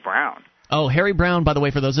from Harry Brown. Oh, Harry Brown, by the way,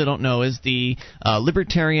 for those that don't know, is the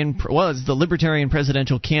libertarian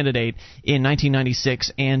presidential candidate in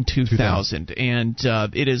 1996 and 2000. And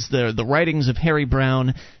it is the writings of Harry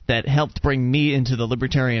Brown that helped bring me into the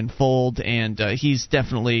libertarian fold, and he's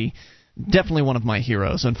definitely one of my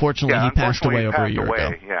heroes. Unfortunately, he passed away over a year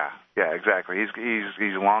ago. Yeah, exactly. He's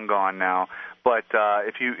long gone now. But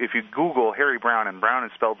if you Google Harry Brown, and Brown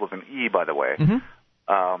is spelled with an E, by the way,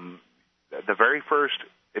 the very first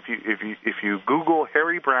if you Google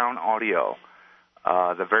Harry Brown audio,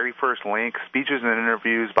 the very first link, speeches and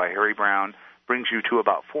interviews by Harry Brown, brings you to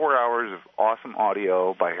about 4 hours of awesome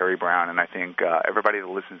audio by Harry Brown, and I think everybody that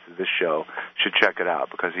listens to this show should check it out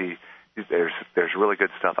because there's really good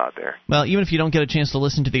stuff out there. Well, even if you don't get a chance to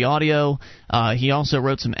listen to the audio, he also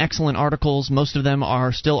wrote some excellent articles. Most of them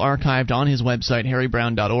are still archived on his website,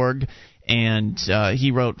 harrybrown.org, and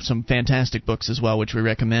he wrote some fantastic books as well, which we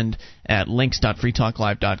recommend at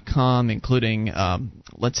links.freetalklive.com, including,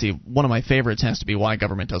 one of my favorites has to be Why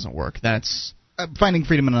Government Doesn't Work. That's Finding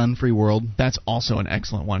Freedom in an Unfree World. That's also an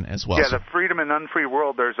excellent one as well. Yeah, the Freedom in an Unfree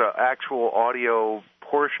World, there's an actual audio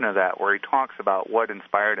portion of that where he talks about what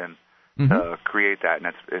inspired him to create that, and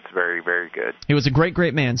it's very, very good. He was a great,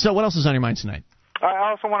 great man. So what else is on your mind tonight?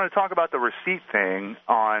 I also want to talk about the receipt thing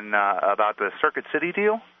about the Circuit City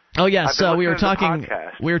deal. Oh yes, we were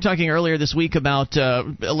talking earlier this week about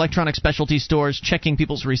electronic specialty stores checking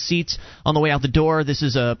people's receipts on the way out the door. This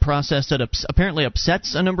is a process that apparently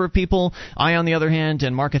upsets a number of people. I, on the other hand,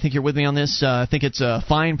 and Mark, I think you're with me on this, think it's a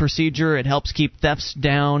fine procedure. It helps keep thefts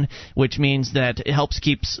down, which means that it helps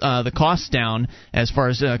keep the costs down as far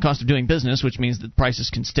as cost of doing business, which means that prices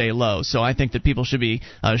can stay low. So I think that people should be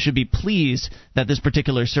pleased that this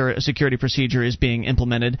particular security procedure is being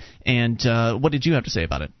implemented. And what did you have to say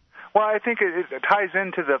about it? Well, I think it ties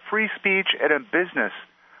into the free speech and a business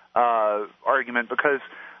argument because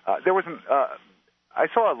there was I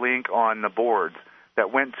saw a link on the boards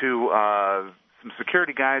that went to some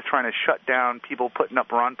security guys trying to shut down people putting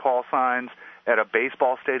up Ron Paul signs at a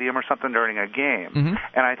baseball stadium or something during a game.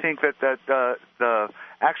 And I think that the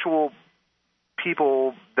actual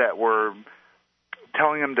people that were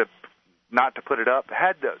telling them not to put it up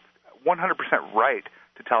had the 100% right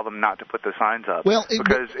to tell them not to put the signs up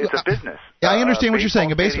because it's a business. Yeah, I understand what you're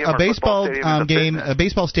saying. A baseball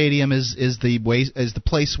stadium is the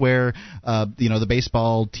place where the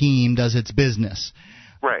baseball team does its business.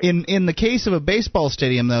 Right. In the case of a baseball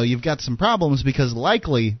stadium, though, you've got some problems because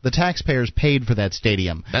likely the taxpayers paid for that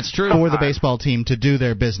stadium. That's true. For the baseball team to do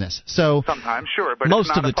their business. So sometimes, sure, but most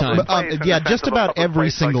it's not of the time. Just about every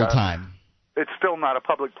single time. It's still not a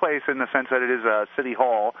public place in the sense that it is a city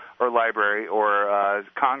hall or library or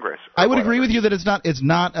Congress. I would agree with you that it's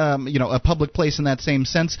not a public place in that same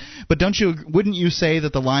sense. But wouldn't you say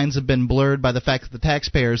that the lines have been blurred by the fact that the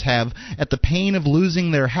taxpayers have, at the pain of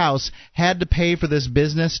losing their house, had to pay for this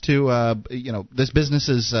business to this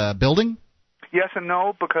business's building? Yes and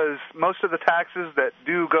no, because most of the taxes that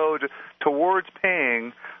do go towards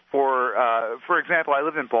paying For example, I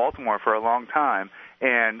lived in Baltimore for a long time,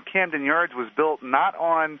 and Camden Yards was built not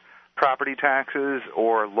on property taxes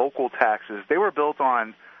or local taxes. They were built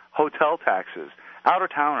on hotel taxes.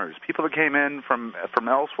 Out-of-towners, people that came in from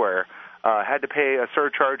elsewhere, had to pay a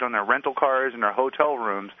surcharge on their rental cars and their hotel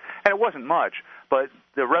rooms, and it wasn't much, but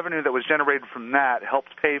the revenue that was generated from that helped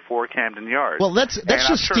pay for Camden Yards. Well, that's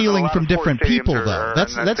just stealing from different people, though.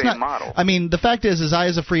 That's not. Model. I mean, the fact is I,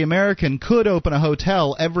 as a free American, could open a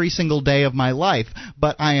hotel every single day of my life,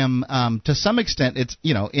 but I am, to some extent, it's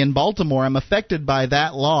in Baltimore, I'm affected by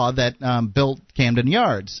that law that built Camden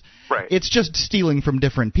Yards. Right. It's just stealing from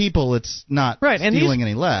different people. It's not stealing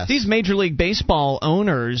any less. These Major League Baseball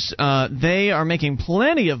owners, they are making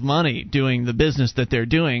plenty of money doing the business that they're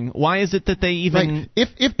doing. Why is it that they even... Right.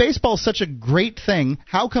 If baseball's such a great thing,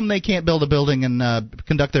 how come they can't build a building and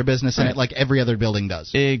conduct their business in it like every other building does?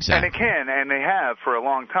 Exactly. And they can, and they have for a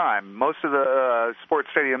long time. Most of the sports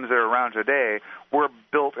stadiums that are around today were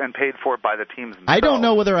built and paid for by the teams themselves. I don't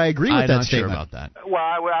know whether I agree with that statement. I'm not sure about that. Well,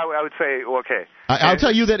 I would say, okay. I'll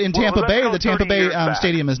tell you that in Tampa Bay, the Tampa Bay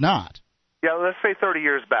Stadium is not. Yeah, let's say 30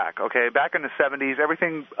 years back, okay? Back in the 70s,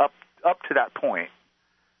 everything up to that point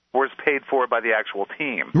was paid for by the actual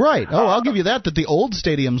team. Right. Oh, I'll give you that the old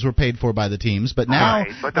stadiums were paid for by the teams, but now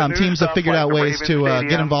teams have figured out ways to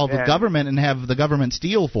get involved with government and have the government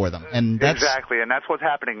steal for them. And that's exactly, and that's what's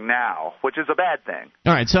happening now, which is a bad thing.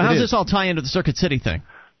 All right, so how does this all tie into the Circuit City thing?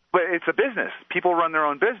 But it's a business. People run their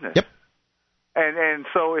own business. Yep. And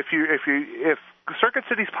so if Circuit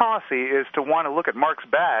City's policy is to want to look at Mark's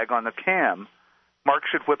bag on the cam, Mark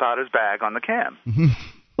should whip out his bag on the cam.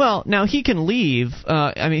 Well, now he can leave.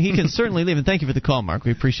 He can certainly leave. And thank you for the call, Mark.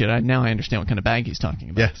 We appreciate it. Now I understand what kind of bag he's talking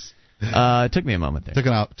about. Yes. It took me a moment there. Took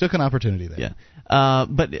an opportunity there. Yeah.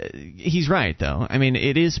 But he's right, though. I mean,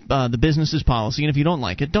 it is the business's policy, and if you don't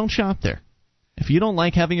like it, don't shop there. If you don't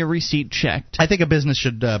like having a receipt checked, I think a business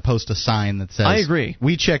should post a sign that says, I agree.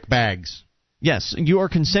 We check bags. Yes, you are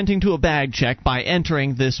consenting to a bag check by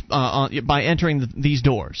entering these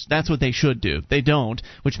doors. That's what they should do. They don't,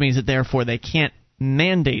 which means that therefore they can't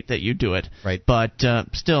mandate that you do it. Right. But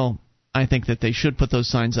still, I think that they should put those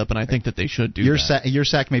signs up, and I think that they should do that. Your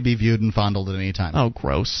sack may be viewed and fondled at any time. Oh,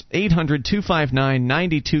 gross.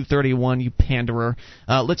 800-259-9231, you panderer.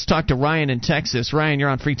 Let's talk to Ryan in Texas. Ryan, you're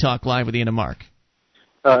on Free Talk Live with Ian and Mark.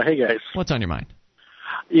 Hey, guys. What's on your mind?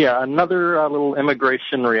 Yeah, another little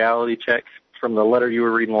immigration reality check from the letter you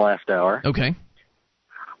were reading last hour. Okay.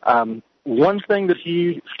 One thing that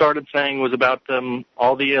he started saying was about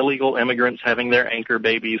all the illegal immigrants having their anchor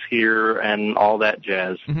babies here and all that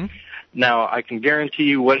jazz. Mm-hmm. Now, I can guarantee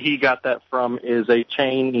you what he got that from is a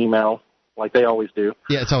chain email, like they always do.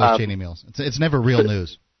 Yeah, it's always chain emails. It's never real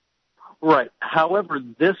news. Right. However,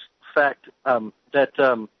 this fact that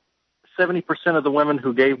 70% of the women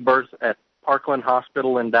who gave birth at Parkland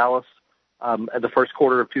Hospital in Dallas at the first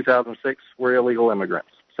quarter of 2006 were illegal immigrants.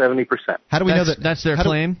 70%. How do we know that? That's their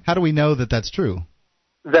claim? How do we know that that's true?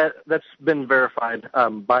 That's been verified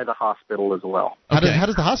by the hospital as well. Okay. How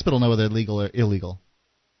does the hospital know whether they're legal or illegal?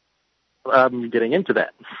 Getting into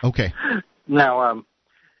that. Okay. Now,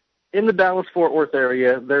 in the Dallas-Fort Worth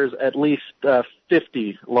area, there's at least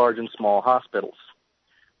 50 large and small hospitals.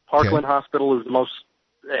 Parkland Hospital is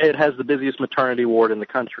it has the busiest maternity ward in the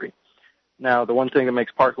country. Now, the one thing that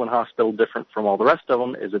makes Parkland Hospital different from all the rest of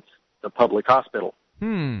them is it's the public hospital.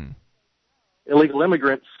 Illegal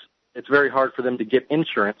immigrants, it's very hard for them to get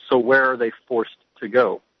insurance, so where are they forced to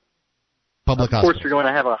go? Public hospital. Of course, you're going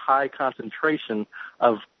to have a high concentration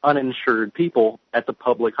of uninsured people at the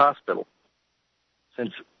public hospital,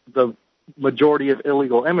 since the majority of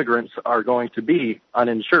illegal immigrants are going to be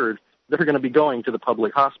uninsured. They're going to be going to the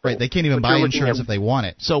public hospital. Right, they can't even buy insurance if they want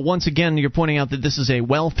it. So once again, you're pointing out that this is a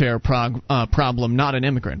welfare problem, not an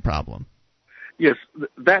immigrant problem. Yes,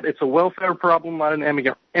 that it's a welfare problem, not an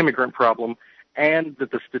immigrant problem, and that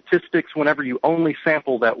the statistics, whenever you only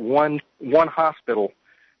sample that one hospital,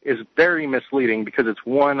 is very misleading because it's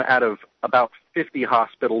one out of about 50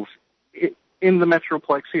 hospitals in the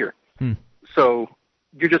Metroplex here. So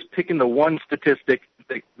you're just picking the one statistic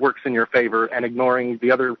that works in your favor and ignoring the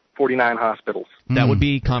other 49 hospitals. That would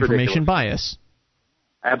be confirmation bias.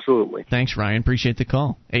 Absolutely. Thanks, Ryan. Appreciate the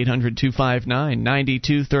call.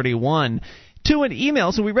 800-259-9231. To an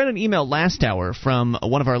email. So we read an email last hour from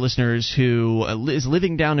one of our listeners who is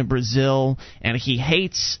living down in Brazil, and he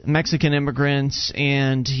hates Mexican immigrants,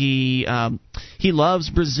 and he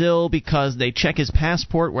loves Brazil because they check his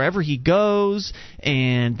passport wherever he goes,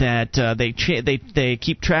 and that they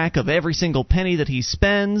keep track of every single penny that he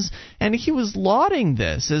spends, and he was lauding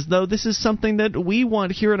this as though this is something that we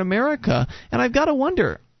want here in America. And I've got to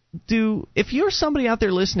wonder, if you're somebody out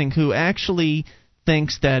there listening who actually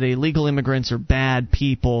thinks that illegal immigrants are bad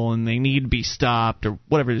people and they need to be stopped or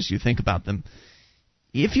whatever it is you think about them,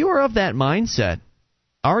 if you are of that mindset,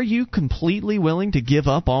 are you completely willing to give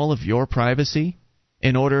up all of your privacy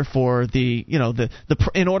in order for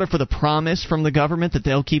in order for the promise from the government that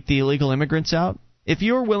they'll keep the illegal immigrants out? If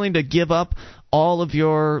you're willing to give up all of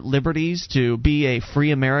your liberties to be a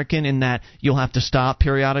free American, in that you'll have to stop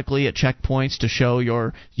periodically at checkpoints to show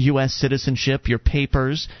your U.S. citizenship, your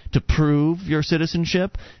papers to prove your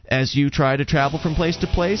citizenship as you try to travel from place to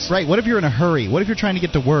place. Right. What if you're in a hurry? What if you're trying to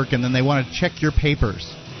get to work and then they want to check your papers?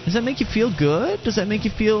 Does that make you feel good? Does that make you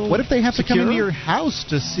feel What if they have secure? to come into your house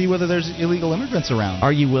to see whether there's illegal immigrants around?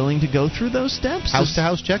 Are you willing to go through those steps?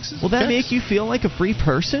 House-to-house checks? Will that make you feel like a free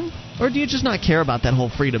person? Or do you just not care about that whole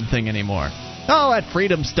freedom thing anymore? Oh, that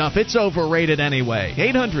freedom stuff, it's overrated anyway.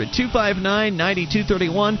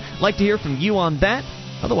 800-259-9231. Like to hear from you on that.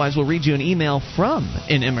 Otherwise, we'll read you an email from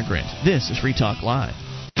an immigrant. This is Free Talk Live.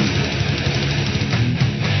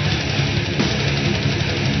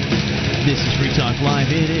 This is Free Talk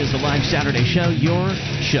Live. It is a live Saturday show, your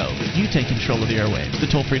show. You take control of the airwaves. The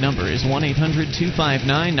toll-free number is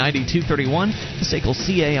 1-800-259-9231. The SACL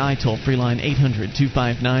CAI toll-free line,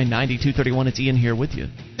 800-259-9231. It's Ian here with you.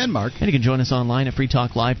 And Mark. And you can join us online at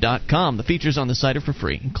freetalklive.com. The features on the site are for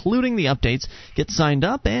free, including the updates. Get signed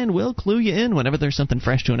up, and we'll clue you in whenever there's something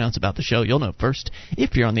fresh to announce about the show. You'll know first.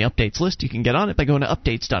 If you're on the updates list, you can get on it by going to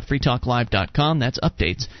updates.freetalklive.com. That's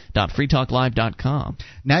updates.freetalklive.com.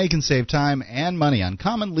 Now you can save time and money on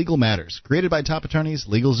common legal matters. Created by top attorneys,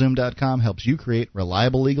 LegalZoom.com helps you create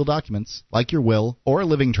reliable legal documents like your will or a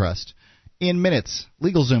living trust in minutes.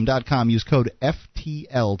 LegalZoom.com. Use code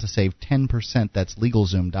FTL to save 10%. That's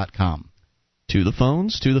LegalZoom.com. To the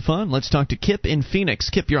phones, to the fun. Let's talk to Kip in Phoenix.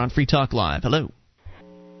 Kip, you're on Free Talk Live. Hello.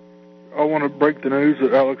 I want to break the news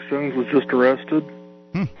that Alex Jones was just arrested.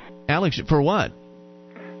 Alex, for what?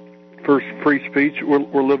 For free speech.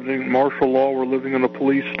 We're living in martial law. We're living in a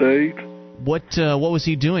police state. What was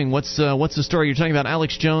he doing? What's the story? You're talking about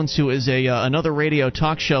Alex Jones, who is another radio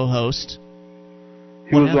talk show host.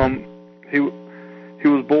 He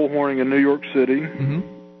was bullhorning in New York City,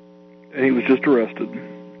 and he was just arrested.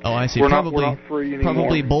 Oh, I see. We're not free anymore.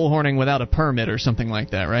 Probably bullhorning without a permit or something like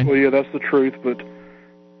that, right? Well, yeah, that's the truth. But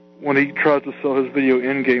when he tries to sell his video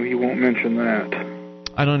in-game, he won't mention that.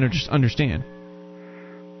 I don't understand.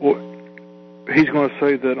 Well, he's going to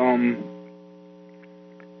say that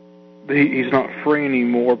he's not free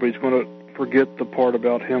anymore, but he's going to forget the part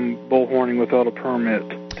about him bullhorning without a permit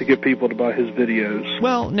to get people to buy his videos.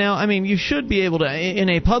 Well, now, I mean, you should be able to, in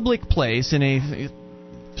a public place,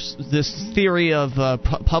 this theory of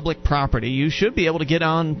public property, you should be able to get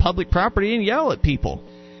on public property and yell at people.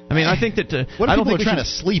 I mean, I think that... what if people are trying to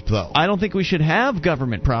sleep, though? I don't think we should have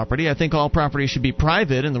government property. I think all property should be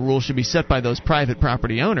private, and the rules should be set by those private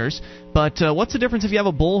property owners. But what's the difference if you have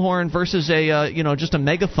a bullhorn versus just a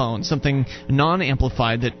megaphone, something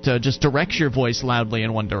non-amplified that just directs your voice loudly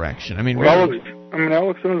in one direction? I mean, really...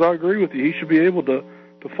 Alex Jones, I agree with you. He should be able to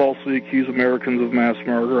falsely accuse Americans of mass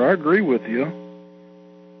murder. I agree with you.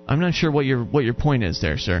 I'm not sure what your point is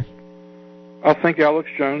there, sir. I think Alex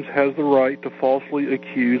Jones has the right to falsely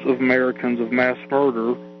accuse Americans of mass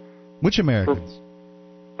murder. Which Americans?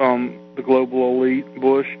 The global elite,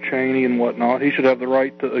 Bush, Cheney, and whatnot. He should have the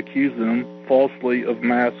right to accuse them falsely of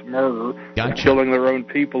mass murder, and killing their own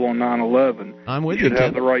people on 9/11. I'm with you. He should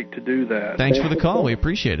have the right to do that. Thanks for the call. We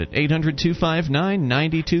appreciate it.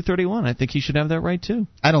 800-259-9231. I think he should have that right, too.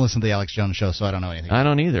 I don't listen to the Alex Jones show, so I don't know anything. I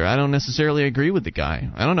don't either. I don't necessarily agree with the guy.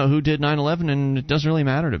 I don't know who did 9/11, and it doesn't really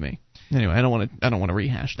matter to me. Anyway, I don't want to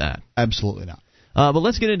rehash that. Absolutely not. But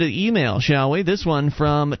let's get into the email, shall we? This one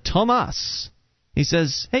from Tomas. He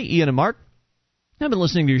says, "Hey, Ian and Mark. I've been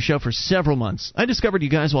listening to your show for several months. I discovered you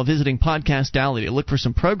guys while visiting Podcast Alley to look for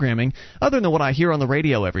some programming other than what I hear on the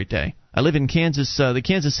radio every day. I live in Kansas, the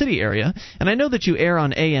Kansas City area, and I know that you air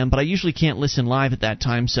on AM, but I usually can't listen live at that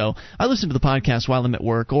time, so I listen to the podcast while I'm at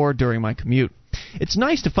work or during my commute. It's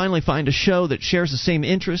nice to finally find a show that shares the same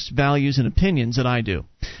interests, values, and opinions that I do.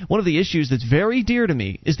 One of the issues that's very dear to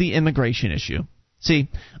me is the immigration issue. See,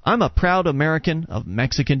 I'm a proud American of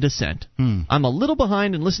Mexican descent. I'm a little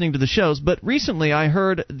behind in listening to the shows, but recently I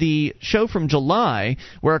heard the show from July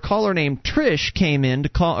where a caller named Trish came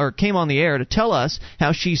on the air to tell us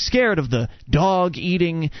how she's scared of the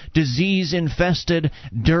dog-eating, disease-infested,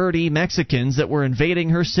 dirty Mexicans that were invading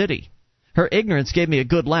her city. Her ignorance gave me a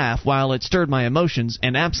good laugh while it stirred my emotions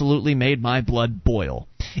and absolutely made my blood boil.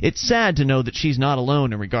 It's sad to know that she's not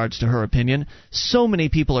alone in regards to her opinion. So many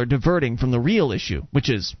people are diverting from the real issue, which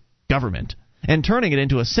is government. and turning it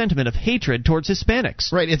into a sentiment of hatred towards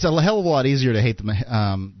Hispanics. Right. It's a hell of a lot easier to hate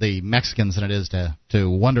the Mexicans than it is to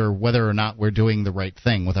wonder whether or not we're doing the right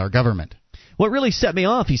thing with our government. What really set me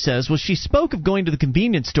off, he says, was she spoke of going to the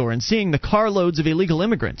convenience store and seeing the carloads of illegal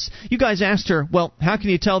immigrants. You guys asked her, well, how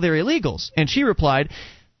can you tell they're illegals? And she replied,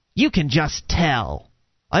 you can just tell.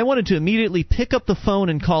 I wanted to immediately pick up the phone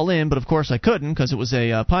and call in, but of course I couldn't because it was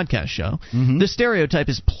a podcast show. Mm-hmm. This stereotype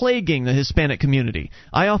is plaguing the Hispanic community.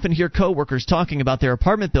 I often hear coworkers talking about their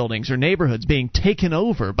apartment buildings or neighborhoods being taken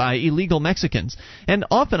over by illegal Mexicans, and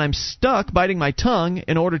often I'm stuck biting my tongue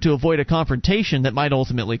in order to avoid a confrontation that might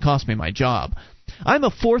ultimately cost me my job. I'm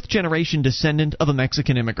a fourth-generation descendant of a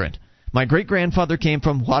Mexican immigrant. My great-grandfather came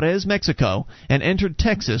from Juarez, Mexico, and entered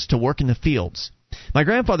Texas to work in the fields. My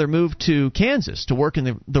grandfather moved to Kansas to work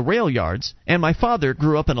in the rail yards, and my father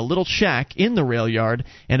grew up in a little shack in the rail yard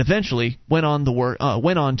and eventually went on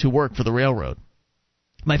to work for the railroad.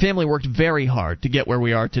 My family worked very hard to get where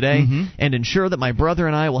we are today and ensure that my brother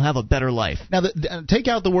and I will have a better life. Now, take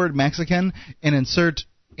out the word Mexican and insert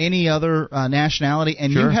any other nationality,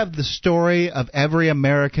 and you have the story of every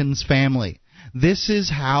American's family. This is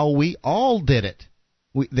how we all did it.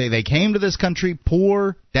 They came to this country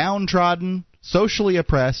poor, downtrodden, socially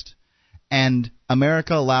oppressed, and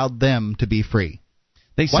America allowed them to be free.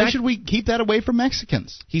 Why should we keep that away from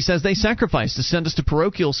Mexicans? He says they sacrificed to send us to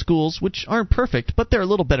parochial schools, which aren't perfect, but they're a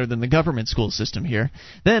little better than the government school system here.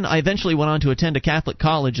 Then I eventually went on to attend a Catholic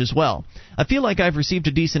college as well. I feel like I've received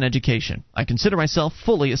a decent education. I consider myself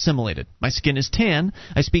fully assimilated. My skin is tan,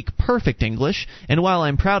 I speak perfect English, and while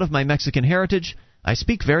I'm proud of my Mexican heritage, I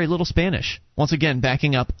speak very little Spanish. Once again,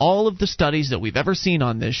 backing up all of the studies that we've ever seen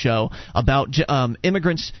on this show about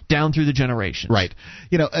immigrants down through the generations. Right.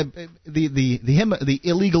 You know, the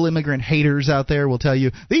illegal immigrant haters out there will tell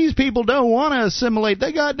you, these people don't want to assimilate.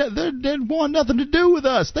 They want nothing to do with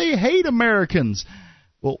us. They hate Americans.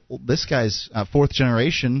 Well, this guy's fourth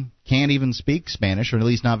generation can't even speak Spanish, or at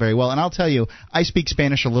least not very well. And I'll tell you, I speak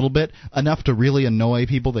Spanish a little bit, enough to really annoy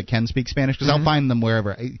people that can speak Spanish, because I'll find them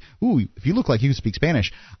wherever. If you look like you speak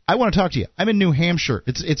Spanish, I want to talk to you. I'm in New Hampshire.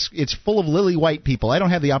 It's full of lily white people. I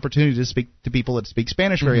don't have the opportunity to speak to people that speak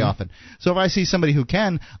Spanish very often. So if I see somebody who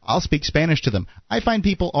can, I'll speak Spanish to them. I find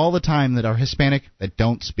people all the time that are Hispanic that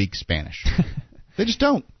don't speak Spanish. They just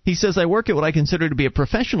don't. He says, I work at what I consider to be a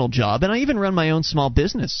professional job, and I even run my own small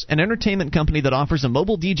business, an entertainment company that offers a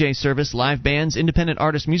mobile DJ service, live bands, independent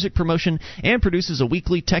artist music promotion, and produces a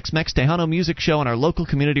weekly Tex-Mex Tejano music show on our local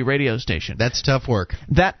community radio station. That's tough work.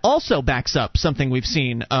 That also backs up something we've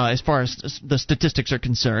seen as far as the statistics are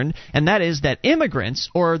concerned, and that is that immigrants,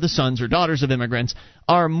 or the sons or daughters of immigrants,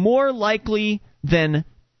 are more likely than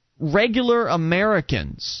regular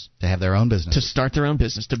Americans to have their own business, to start their own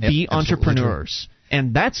business, to be entrepreneurs.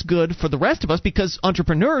 And that's good for the rest of us because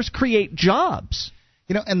entrepreneurs create jobs.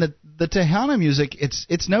 You know, and the Tejano music,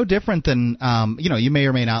 it's no different than, you may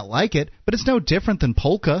or may not like it, but it's no different than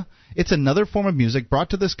polka. It's another form of music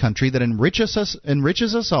brought to this country that enriches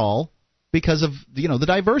us all because of, the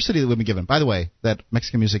diversity that we've been given. By the way, that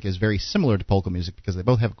Mexican music is very similar to polka music because they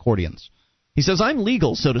both have accordions. He says, I'm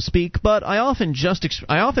legal, so to speak, but I often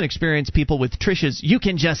experience people with Trish's you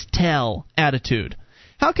can just tell attitude.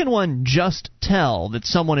 How can one just tell that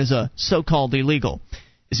someone is a so-called illegal?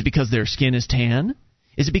 Is it because their skin is tan?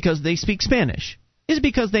 Is it because they speak Spanish? Is it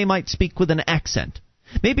because they might speak with an accent?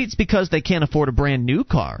 Maybe it's because they can't afford a brand new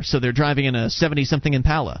car, so they're driving in a 70-something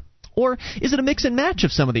Impala. Or is it a mix and match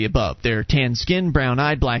of some of the above? They're tan-skinned,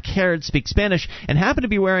 brown-eyed, black-haired, speak Spanish, and happen to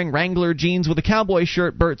be wearing Wrangler jeans with a cowboy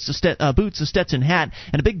shirt, boots, a Stetson hat,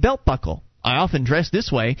 and a big belt buckle. I often dress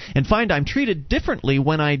this way and find I'm treated differently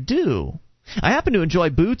when I do. I happen to enjoy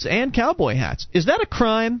boots and cowboy hats. Is that a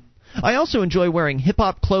crime? I also enjoy wearing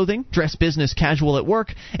hip-hop clothing, dress business casual at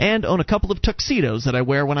work, and own a couple of tuxedos that I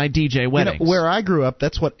wear when I DJ weddings. Where I grew up,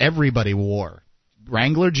 that's what everybody wore.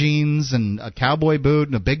 Wrangler jeans and a cowboy boot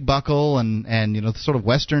and a big buckle and the sort of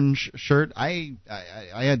Western shirt. I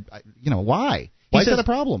had why? Why is that a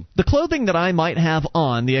problem? The clothing that I might have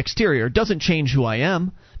on the exterior doesn't change who I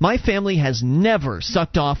am. My family has never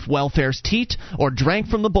sucked off welfare's teat or drank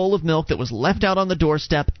from the bowl of milk that was left out on the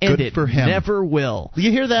doorstep, and Good for him. Never will. You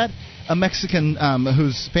hear that? A Mexican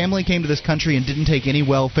whose family came to this country and didn't take any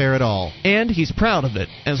welfare at all. And he's proud of it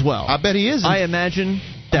as well. I bet he is. I imagine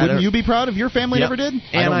that. Wouldn't you be proud if your family never did?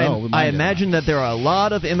 And I don't know. I imagine that there are a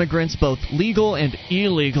lot of immigrants, both legal and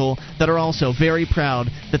illegal, that are also very proud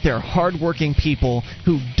that they're hardworking people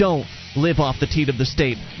who don't live off the teat of the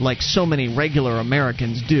state like so many regular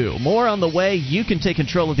Americans do. More on the way. You can take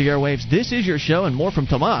control of the airwaves. This is your show, and more from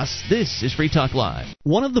Tomas. This is Free Talk Live.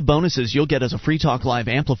 One of the bonuses you'll get as a Free Talk Live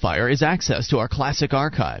amplifier is access to our classic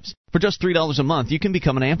archives. For just $3 a month, you can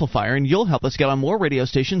become an amplifier, and you'll help us get on more radio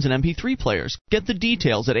stations and MP3 players. Get the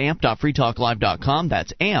details at amp.freetalklive.com.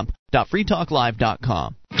 That's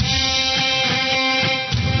amp.freetalklive.com.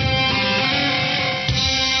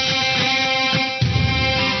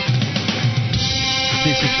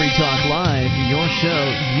 This is Free Talk Live, your show.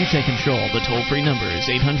 You take control. The toll-free number is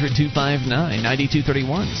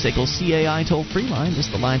 800-259-9231. SACL CAI toll-free line. This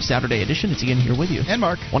is the live Saturday edition. It's Ian here with you. And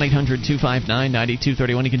Mark.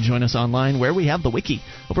 1-800-259-9231. You can join us online where we have the wiki.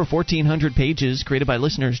 Over 1,400 pages created by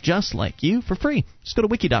listeners just like you for free. Just go to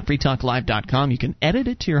wiki.freetalklive.com. You can edit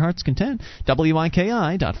it to your heart's content.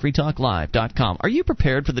 wiki.freetalklive.com. Are you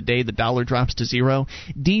prepared for the day the dollar drops to zero?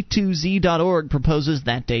 D2Z.org proposes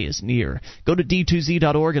that day is near. Go to D2Z.org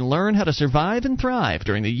and learn how to survive and thrive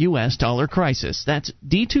during the U.S. dollar crisis. That's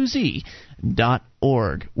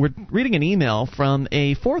D2Z.org. We're reading an email from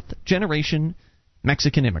a fourth-generation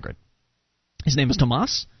Mexican immigrant. His name is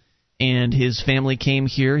Tomas, and his family came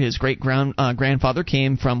here. His great-grandfather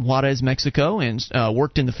came from Juarez, Mexico, and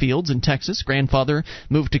worked in the fields in Texas. Grandfather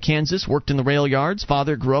moved to Kansas, worked in the rail yards.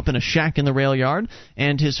 Father grew up in a shack in the rail yard,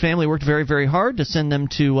 and his family worked very, very hard to send them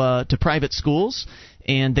to private schools,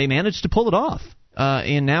 and they managed to pull it off.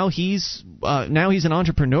 And now he's an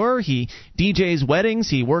entrepreneur. He DJs weddings.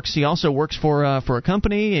 He also works for a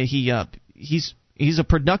company. He's a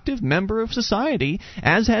productive member of society,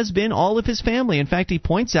 as has been all of his family. In fact, he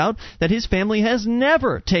points out that his family has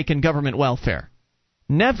never taken government welfare.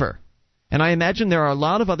 Never. And I imagine there are a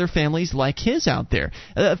lot of other families like his out there.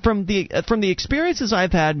 From the experiences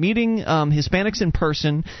I've had meeting Hispanics in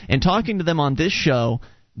person and talking to them on this show,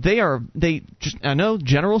 I know,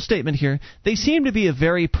 general statement here, they seem to be a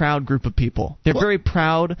very proud group of people. They're very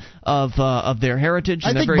proud of their heritage.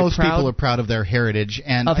 And I think they're very most people are proud of their heritage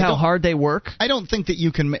and of how hard they work. I don't think that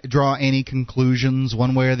you can draw any conclusions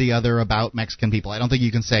one way or the other about Mexican people. I don't think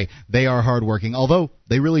you can say they are hardworking, although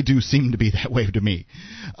they really do seem to be that way to me.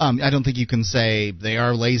 I don't think you can say they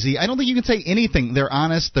are lazy. I don't think you can say anything. They're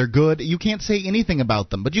honest. They're good. You can't say anything about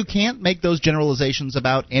them. But you can't make those generalizations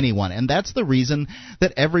about anyone. And that's the reason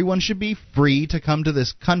that everyone should be free to come to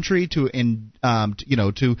this country to enjoy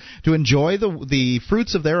the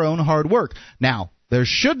fruits of their own hard work. Now, there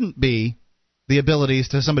shouldn't be the abilities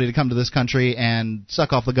to somebody to come to this country and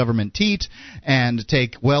suck off the government teat and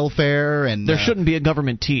take welfare. And there shouldn't be a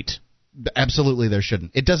government teat. Absolutely, there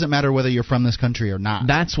shouldn't. It doesn't matter whether you're from this country or not.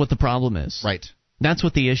 That's what the problem is. Right. That's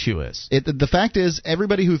what the issue is. The fact is,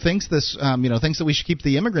 everybody who thinks this, thinks that we should keep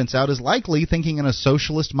the immigrants out, is likely thinking in a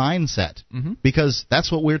socialist mindset, because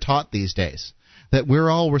that's what we're taught these days. That we're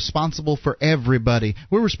all responsible for everybody.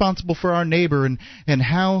 We're responsible for our neighbor and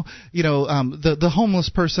how the homeless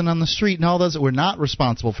person on the street and all those. We're not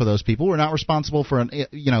responsible for those people. We're not responsible for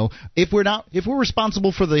if we're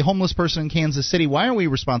responsible for the homeless person in Kansas City, why aren't we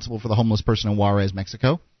responsible for the homeless person in Juarez,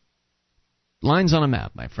 Mexico? Lines on a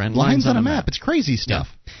map, my friend. Lines on a map. It's crazy stuff.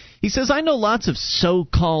 Yeah. He says, I know lots of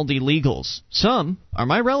so-called illegals. Some are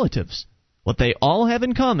my relatives. What they all have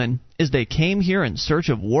in common is they came here in search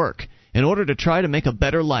of work in order to try to make a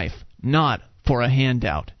better life, not for a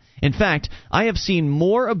handout. In fact, I have seen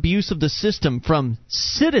more abuse of the system from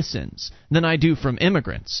citizens than I do from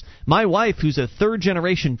immigrants. My wife, who's a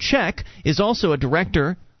third-generation Czech, is also a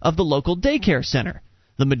director of the local daycare center.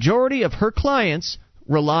 The majority of her clients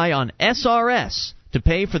rely on SRS to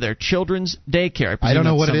pay for their children's daycare. I don't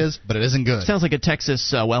know what it is, but it isn't good. Sounds like a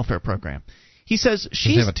Texas welfare program. He says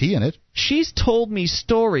they have a T in it. She's told me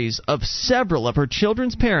stories of several of her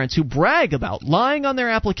children's parents who brag about lying on their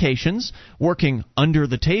applications, working under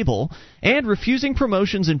the table, and refusing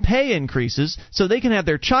promotions and pay increases so they can have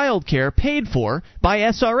their child care paid for by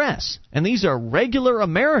SRS. And these are regular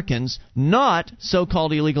Americans, not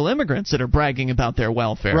so-called illegal immigrants that are bragging about their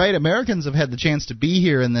welfare. Right. Americans have had the chance to be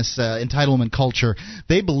here in this entitlement culture.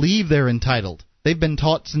 They believe they're entitled. They've been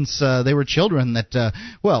taught since they were children that,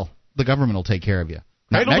 the government will take care of you.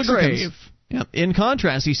 Cradle to grave. Yep. In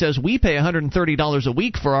contrast, he says we pay $130 a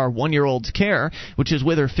week for our 1-year-old's care, which is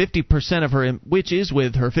with her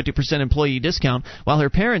 50% employee discount, while her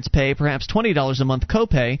parents pay perhaps $20 a month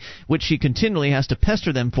copay, which she continually has to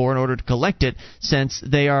pester them for in order to collect it, since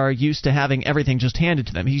they are used to having everything just handed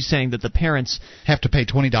to them. He's saying that the parents have to pay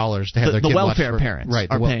 $20 to have their kid the welfare watched parents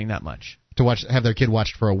are paying that much. To have their kid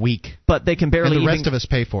watched for a week. But they can barely and the rest of us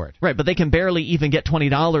pay for it. Right, but they can barely even get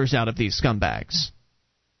 $20 out of these scumbags.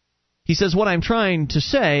 He says, what I'm trying to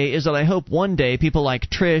say is that I hope one day people like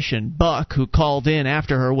Trish and Buck, who called in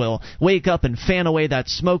after her, will wake up and fan away that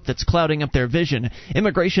smoke that's clouding up their vision.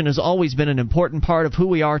 Immigration has always been an important part of who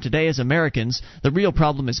we are today as Americans. The real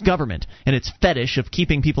problem is government and its fetish of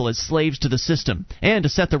keeping people as slaves to the system. And to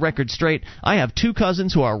set the record straight, I have 2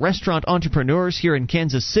 cousins who are restaurant entrepreneurs here in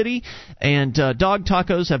Kansas City, and dog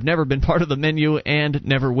tacos have never been part of the menu and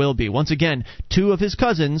never will be. Once again, 2 of his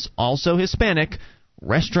cousins, also Hispanic,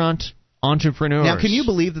 restaurant entrepreneurs. Now, can you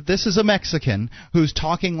believe that this is a Mexican who's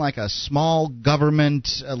talking like a small government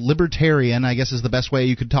libertarian? I guess is the best way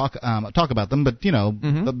you could talk about them. But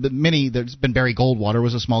there's been Barry Goldwater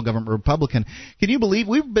was a small government Republican. Can you believe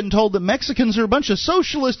we've been told that Mexicans are a bunch of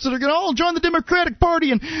socialists that are going to all join the Democratic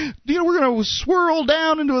Party and we're going to swirl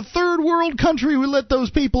down into a third world country? We let those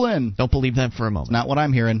people in. Don't believe that for a moment. It's not what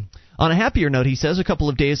I'm hearing. On a happier note, he says, a couple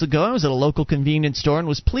of days ago I was at a local convenience store and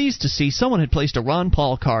was pleased to see someone had placed a Ron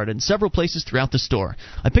Paul card in several places throughout the store.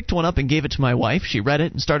 I picked one up and gave it to my wife. She read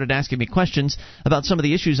it and started asking me questions about some of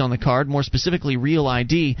the issues on the card, more specifically Real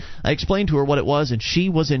ID. I explained to her what it was, and she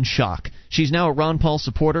was in shock. She's now a Ron Paul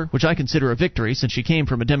supporter, which I consider a victory since she came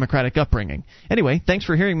from a Democratic upbringing. Anyway, thanks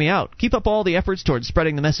for hearing me out. Keep up all the efforts towards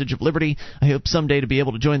spreading the message of liberty. I hope someday to be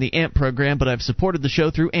able to join the AMP program, but I've supported the show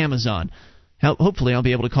through Amazon. Hopefully I'll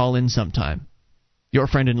be able to call in sometime. Your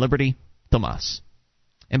friend in liberty, Tomas.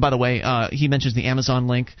 And by the way, he mentions the Amazon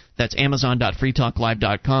link. That's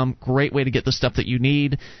amazon.freetalklive.com. Great way to get the stuff that you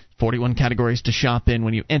need. 41 categories to shop in.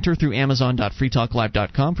 When you enter through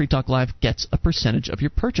amazon.freetalklive.com, Free Talk Live gets a percentage of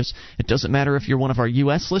your purchase. It doesn't matter if you're one of our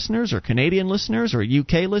U.S. listeners or Canadian listeners or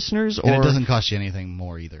UK listeners or... And it doesn't cost you anything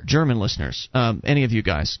more either. German listeners. Any of you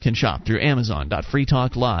guys can shop through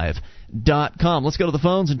amazon.freetalklive.com. Let's go to the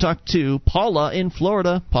phones and talk to Paula in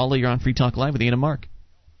Florida. Paula, you're on Free Talk Live with Ian and Mark.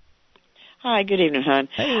 Hi, good evening, hon.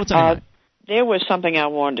 Hey, what's up? There was something I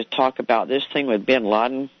wanted to talk about, this thing with bin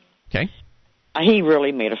Laden. Okay. He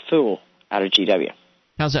really made a fool out of GW.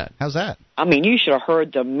 How's that? I mean, you should have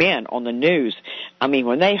heard the men on the news. I mean,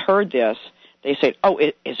 when they heard this, they said, oh,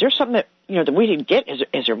 is there something that, that we didn't get?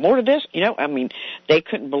 Is there more to this? I mean, they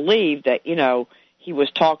couldn't believe that, he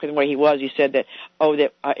was talking the way he was. He said that,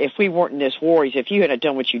 if we weren't in this war, he said, if you hadn't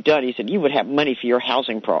done what you've done, he said, you would have money for your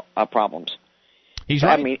housing problems. He's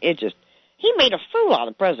right. I mean, he made a fool out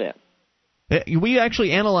of the president. We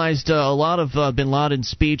actually analyzed a lot of bin Laden's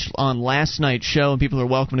speech on last night's show, and people are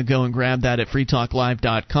welcome to go and grab that at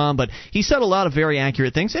freetalklive.com. But he said a lot of very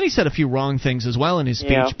accurate things, and he said a few wrong things as well in his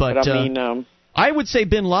speech. Yeah, but I mean, I would say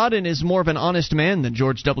bin Laden is more of an honest man than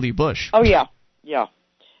George W. Bush. Oh, yeah.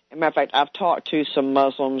 As a matter of fact, I've talked to some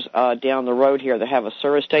Muslims down the road here that have a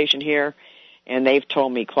service station here, and they've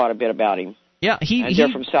told me quite a bit about him. Yeah, they're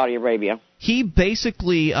from Saudi Arabia. He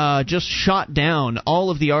basically just shot down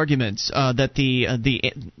all of the arguments that the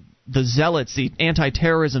zealots, the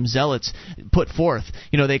anti-terrorism zealots, put forth.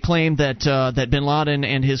 They claim that bin Laden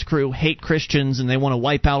and his crew hate Christians and they want to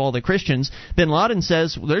wipe out all the Christians. Bin Laden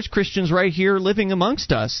says, there's Christians right here living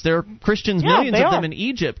amongst us. There are Christians, millions of them in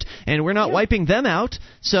Egypt, and we're not wiping them out.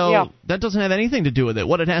 So that doesn't have anything to do with it.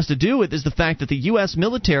 What it has to do with is the fact that the U.S.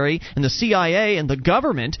 military and the CIA and the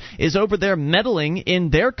government is over there meddling in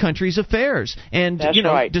their country's affairs and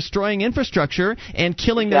destroying infrastructure and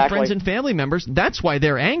killing their friends and family members. That's why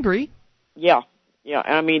they're angry. Yeah.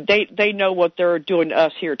 I mean, they know what they're doing to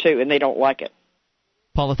us here, too, and they don't like it.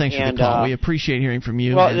 Paula, thanks for the call. We appreciate hearing from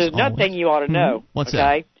you. Well, there's another thing you ought to know. What's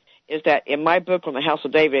that? Is that in my book on the House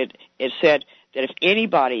of David, it said that if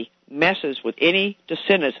anybody messes with any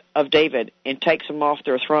descendants of David and takes them off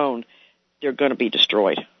their throne, they're going to be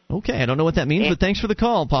destroyed. Okay, I don't know what that means, but thanks for the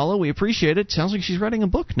call, Paula. We appreciate it. Sounds like she's writing a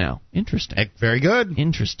book now. Interesting. Very good.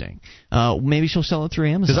 Interesting. Maybe she'll sell it through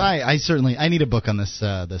Amazon. Because I need a book on this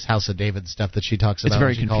House of David stuff that she talks about. It's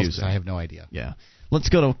very confusing. I have no idea. Yeah. Let's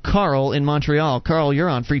go to Carl in Montreal. Carl, you're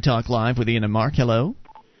on Free Talk Live with Ian and Mark. Hello.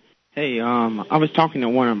 Hey, I was talking to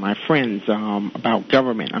one of my friends about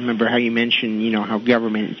government. I remember how you mentioned, how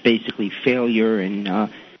government is basically failure and,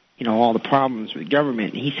 all the problems with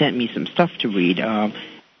government. He sent me some stuff to read.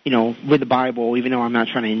 With the Bible, even though I'm not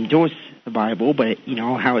trying to endorse the Bible, but,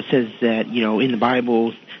 how it says that, in the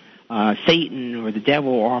Bible, Satan or the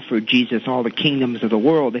devil offered Jesus all the kingdoms of the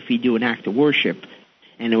world if he do an act of worship.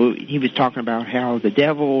 And he was talking about how the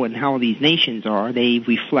devil and how these nations are, they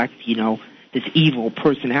reflect, this evil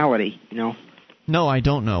personality, No, I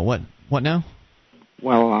don't know. What now?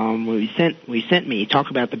 Well, we sent me, talk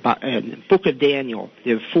about the book of Daniel.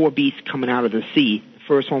 There are 4 beasts coming out of the sea.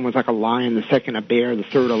 First one was like a lion, the second a bear, the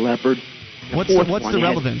third a leopard, What's the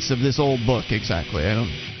relevance of this old book exactly?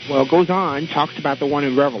 Well, it goes on, talks about the one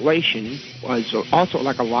in Revelation, was also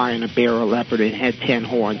like a lion, a bear, a leopard, and had 10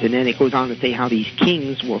 horns. And then it goes on to say how these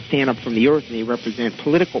kings will stand up from the earth and they represent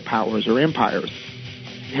political powers or empires.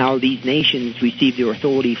 And how these nations receive their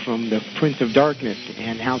authority from the Prince of Darkness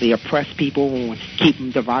and how they oppress people and keep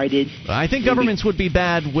them divided. I think governments would be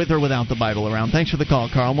bad with or without the Bible around. Thanks for the call,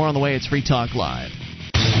 Carl. More on the way. It's Free Talk Live.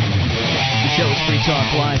 The show is Free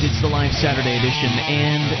Talk Live. It's the live Saturday edition,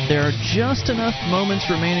 and there are just enough moments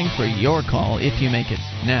remaining for your call if you make it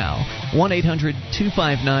now.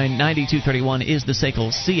 1-800-259-9231 is the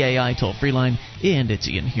SACL CAI toll-free line, and it's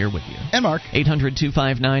Ian here with you. And Mark.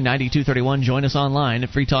 800-259-9231. Join us online at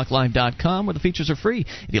freetalklive.com, where the features are free.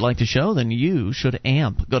 If you like the show, then you should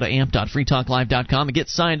AMP. Go to amp.freetalklive.com and get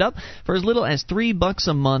signed up for as little as $3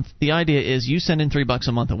 a month. The idea is you send in $3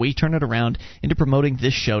 a month, and we turn it around into promoting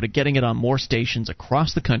this show, to getting it on more stations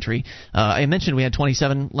across the country. I mentioned we had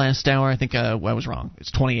 27 last hour. I think I was wrong.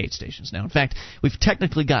 It's 28 stations now. In fact, we've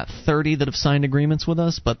technically got 30 that have signed agreements with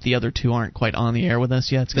us, but the other 2 aren't quite on the air with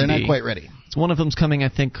us yet. They're not quite ready. One of them's coming, I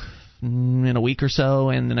think, in a week or so,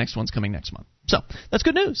 and the next one's coming next month. So that's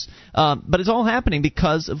good news. But it's all happening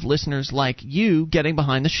because of listeners like you getting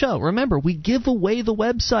behind the show. Remember, we give away the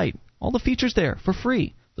website, all the features there for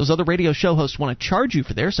free. Those other radio show hosts want to charge you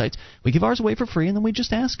for their sites. We give ours away for free, and then we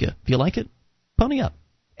just ask you. If you like it, pony up.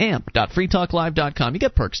 amp.freetalklive.com. You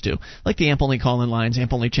get perks, too, like the AMP-only call-in lines,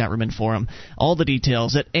 AMP-only chat room and forum. All the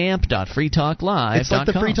details at amp.freetalklive.com. It's like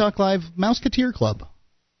the Free Talk Live Mouseketeer Club.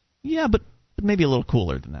 Yeah, but maybe a little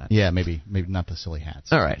cooler than that. Yeah, maybe not the silly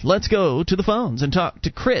hats. All right, let's go to the phones and talk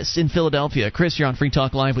to Chris in Philadelphia. Chris, you're on Free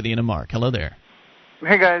Talk Live with Ian and Mark. Hello there.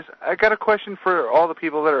 Hey, guys. I got a question for all the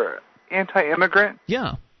people that are anti-immigrant.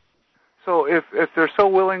 Yeah. So if they're so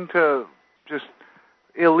willing to just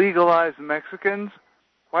illegalize the Mexicans,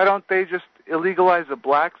 why don't they just illegalize the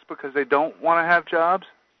blacks because they don't want to have jobs?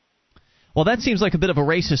 Well, that seems like a bit of a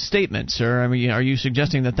racist statement, sir. I mean, are you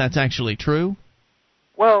suggesting that that's actually true?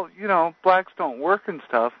 Well, blacks don't work and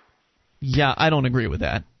stuff. Yeah, I don't agree with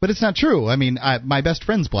that. But it's not true. I mean, my best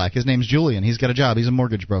friend's black. His name's Julian. He's got a job. He's a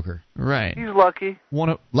mortgage broker. Right. He's lucky.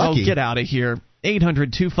 Lucky? Oh, get out of here.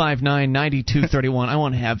 800-259-9231. I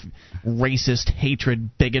want to have racist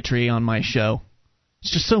hatred, bigotry on my show.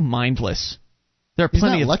 It's just so mindless. There are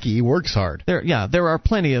plenty He's not lucky. He works hard. There are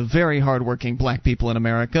plenty of very hardworking black people in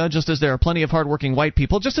America, just as there are plenty of hardworking white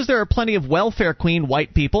people, just as there are plenty of welfare queen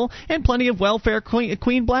white people and plenty of welfare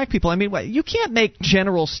queen black people. I mean, you can't make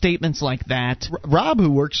general statements like that. Rob,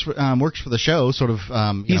 who works for the show, sort of.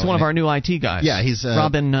 He's one of our new IT guys. Yeah, he's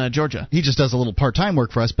Rob in Georgia. He just does a little part-time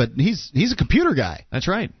work for us, but he's a computer guy. That's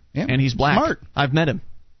right. Yeah. And he's black. Smart. I've met him.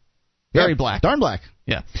 Very black. Darn black.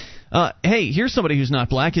 Yeah. Hey, here's somebody who's not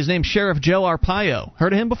black. His name's Sheriff Joe Arpaio.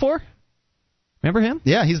 Heard of him before? Remember him?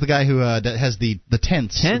 Yeah, he's the guy who has the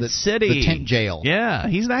tents. Tent City. The tent jail. Yeah,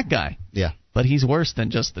 he's that guy. Yeah. But he's worse than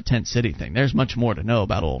just the Tent City thing. There's much more to know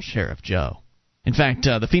about old Sheriff Joe. In fact,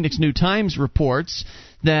 the Phoenix New-Times reports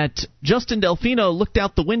that Justin Delfino looked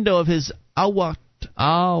out the window of his Ahwatukee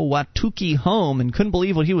home and couldn't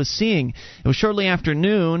believe what he was seeing. It was shortly after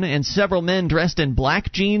noon, and several men dressed in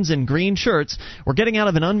black jeans and green shirts were getting out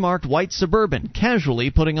of an unmarked white Suburban,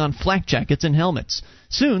 casually putting on flak jackets and helmets.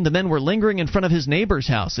 Soon, the men were lingering in front of his neighbor's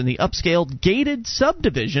house in the upscale gated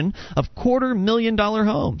subdivision of $250,000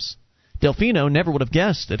 homes. Delfino never would have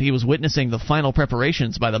guessed that he was witnessing the final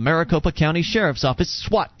preparations by the Maricopa County Sheriff's Office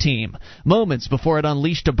SWAT team, moments before it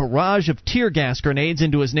unleashed a barrage of tear gas grenades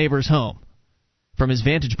into his neighbor's home. From his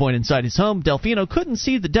vantage point inside his home, Delfino couldn't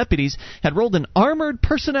see the deputies had rolled an armored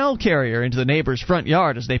personnel carrier into the neighbor's front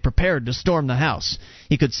yard as they prepared to storm the house.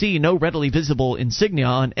 He could see no readily visible insignia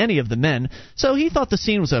on any of the men, so he thought the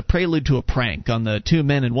scene was a prelude to a prank on the 2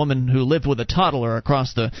 men and woman who lived with a toddler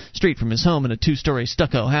across the street from his home in a 2-story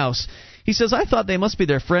stucco house. He says, "I thought they must be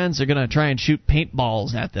their friends. They're going to try and shoot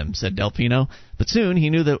paintballs at them," said Delfino. But soon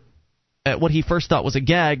he knew that what he first thought was a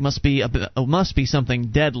gag must be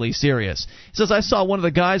something deadly serious. He says, "I saw one of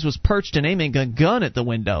the guys was perched and aiming a gun at the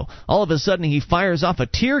window. All of a sudden, he fires off a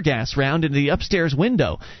tear gas round into the upstairs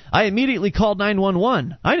window. I immediately called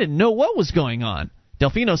 911. I didn't know what was going on."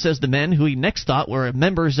 Delfino says the men, who he next thought were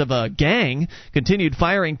members of a gang, continued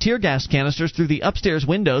firing tear gas canisters through the upstairs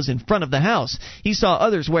windows in front of the house. He saw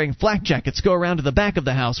others wearing flak jackets go around to the back of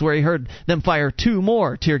the house, where he heard them fire 2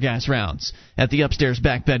 more tear gas rounds at the upstairs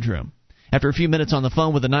back bedroom. After a few minutes on the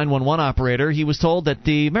phone with the 911 operator, he was told that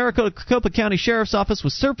the Maricopa County Sheriff's Office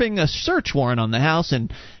was serving a search warrant on the house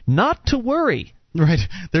and not to worry. Right.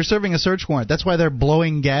 They're serving a search warrant. That's why they're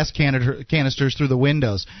blowing gas canisters through the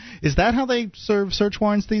windows. Is that how they serve search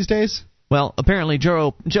warrants these days? Well, apparently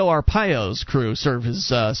Joe Arpaio's crew serve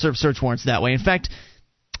search warrants that way. In fact,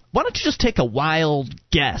 why don't you just take a wild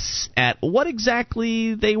guess at what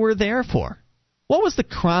exactly they were there for? What was the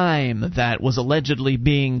crime that was allegedly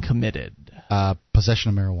being committed? Possession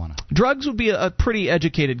of marijuana. Drugs would be a pretty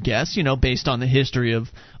educated guess, based on the history of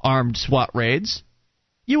armed SWAT raids.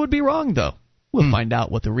 You would be wrong, though. We'll find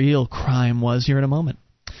out what the real crime was here in a moment.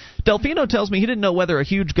 Delfino tells me he didn't know whether a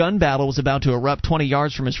huge gun battle was about to erupt 20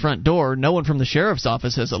 yards from his front door. No one from the sheriff's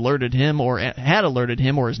office has alerted him or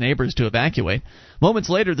his neighbors to evacuate. Moments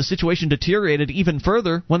later, the situation deteriorated even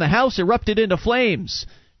further when the house erupted into flames.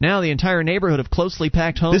 Now the entire neighborhood of closely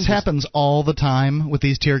packed homes... This happens all the time with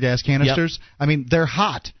these tear gas canisters. Yep. I mean, they're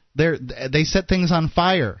hot. They set things on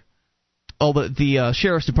fire. Oh, but the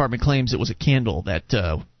sheriff's department claims it was a candle that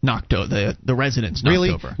knocked the residents knocked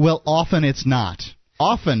over. Really? Well, often it's not.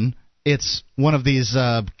 Often it's one of these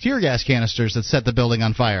tear gas canisters that set the building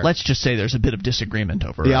on fire. Let's just say there's a bit of disagreement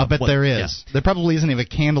over. Yeah, I'll bet there is. Yeah. There probably isn't even a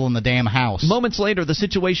candle in the damn house. Moments later, the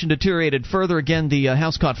situation deteriorated further. Again, the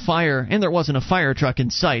house caught fire, and there wasn't a fire truck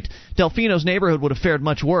in sight. Delfino's neighborhood would have fared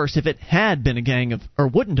much worse if it had been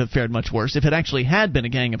wouldn't have fared much worse if it actually had been a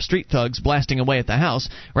gang of street thugs blasting away at the house,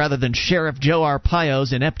 rather than Sheriff Joe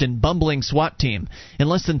Arpaio's inept and bumbling SWAT team. In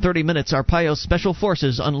less than 30 minutes, Arpaio's special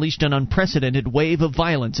forces unleashed an unprecedented wave of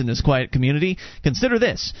violence in this quiet community. Consider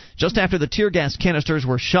this. Just after the tear gas canisters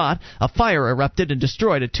were shot, a fire erupted and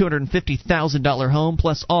destroyed a $250,000 home,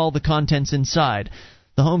 plus all the contents inside.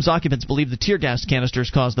 The home's occupants believe the tear gas canisters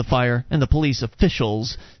caused the fire, and the police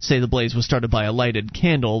officials say the blaze was started by a lighted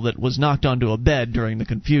candle that was knocked onto a bed during the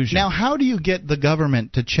confusion. Now, how do you get the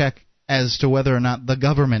government to check as to whether or not the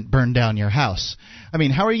government burned down your house? I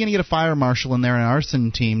mean, how are you going to get a fire marshal in there and an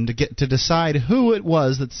arson team to decide who it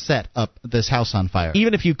was that set up this house on fire?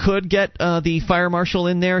 Even if you could get the fire marshal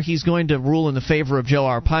in there, he's going to rule in the favor of Joe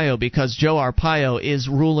Arpaio, because Joe Arpaio is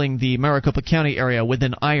ruling the Maricopa County area with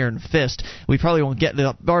an iron fist. We probably won't get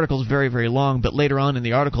the article's very, very long, but later on in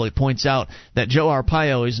the article it points out that Joe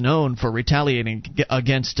Arpaio is known for retaliating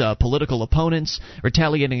against political opponents,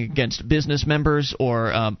 retaliating against business members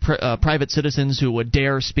or private citizens who would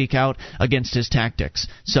dare speak out against his tactics.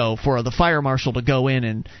 So for the fire marshal to go in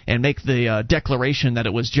and make the declaration that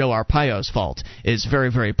it was Joe Arpaio's fault is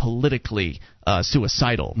very, very politically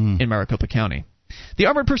suicidal in Maricopa County. The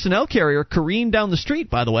armored personnel carrier careened down the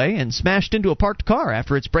street, by the way, and smashed into a parked car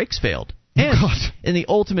after its brakes failed. And in the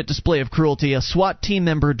ultimate display of cruelty, a SWAT team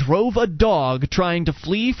member drove a dog trying to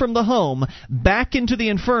flee from the home back into the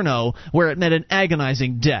inferno, where it met an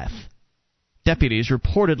agonizing death. Deputies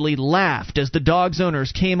reportedly laughed as the dog's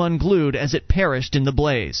owners came unglued as it perished in the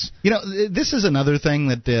blaze. You know, this is another thing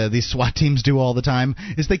that these SWAT teams do all the time,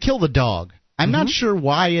 is they kill the dog. I'm not sure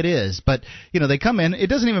why it is, but they come in. It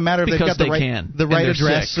doesn't even matter if they've got the right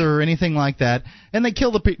address or anything like that, and they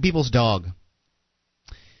kill the people's dog.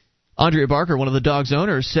 Andrea Barker, one of the dog's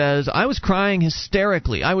owners, says, "I was crying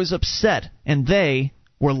hysterically. I was upset, and they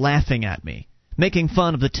were laughing at me." Making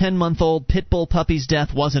fun of the 10-month-old pit bull puppy's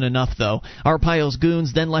death wasn't enough, though. Arpaio's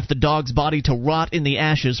goons then left the dog's body to rot in the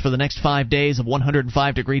ashes for the next 5 days of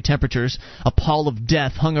 105-degree temperatures. A pall of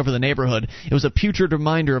death hung over the neighborhood. It was a putrid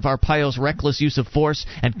reminder of Arpaio's reckless use of force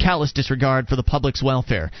and callous disregard for the public's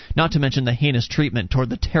welfare, not to mention the heinous treatment toward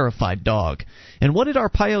the terrified dog. And what did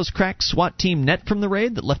Arpaio's crack SWAT team net from the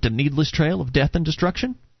raid that left a needless trail of death and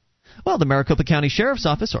destruction? Well, the Maricopa County Sheriff's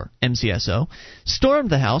Office, or MCSO, stormed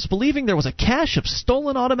the house believing there was a cache of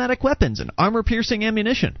stolen automatic weapons and armor-piercing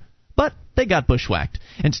ammunition. But they got bushwhacked.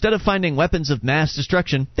 Instead of finding weapons of mass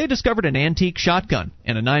destruction, they discovered an antique shotgun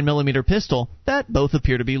and a 9mm pistol that both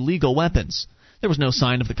appear to be legal weapons. There was no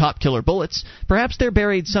sign of the cop-killer bullets. Perhaps they're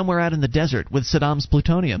buried somewhere out in the desert with Saddam's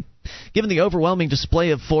plutonium. Given the overwhelming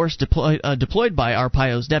display of force deployed by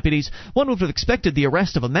Arpaio's deputies, one would have expected the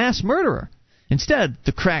arrest of a mass murderer. Instead,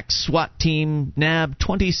 the crack SWAT team nabbed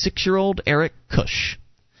 26-year-old Eric Cush.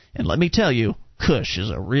 And let me tell you, Cush is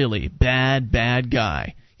a really bad, bad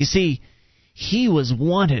guy. You see, he was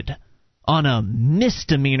wanted on a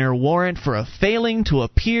misdemeanor warrant for a failing to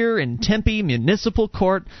appear in Tempe Municipal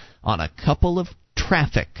Court on a couple of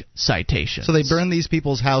traffic citations. So they burned these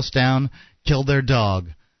people's house down, killed their dog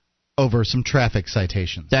over some traffic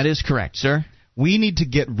citations. That is correct, sir. We need to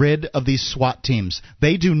get rid of these SWAT teams.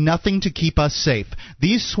 They do nothing to keep us safe.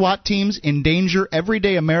 These SWAT teams endanger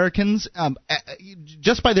everyday Americans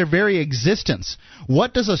just by their very existence.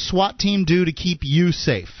 What does a SWAT team do to keep you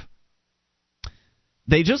safe?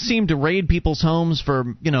 They just seem to raid people's homes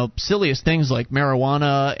for, silliest things like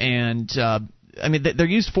marijuana and... they're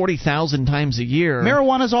used 40,000 times a year.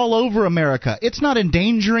 Marijuana's all over America. It's not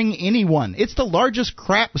endangering anyone. It's the largest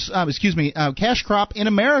cash crop in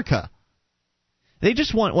America. They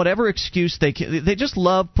just want whatever excuse they can. They just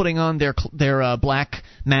love putting on their black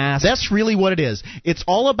masks. That's really what it is. It's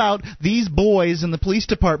all about these boys in the police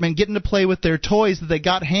department getting to play with their toys that they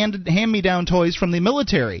got hand-me-down toys from the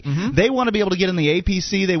military. Mm-hmm. They want to be able to get in the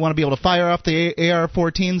APC. They want to be able to fire off the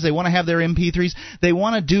AR-14s. They want to have their MP3s. They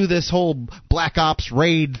want to do this whole Black Ops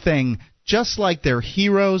raid thing just like they're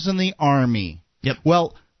heroes in the Army. Yep.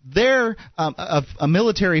 Well, they're a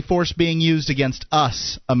military force being used against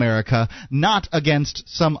us, America, not against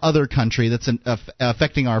some other country that's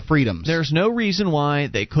affecting our freedoms. There's no reason why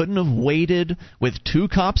they couldn't have waited with 2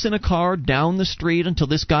 cops in a car down the street until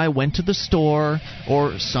this guy went to the store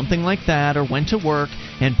or something like that, or went to work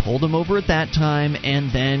and pulled him over at that time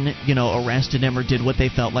and then, arrested him or did what they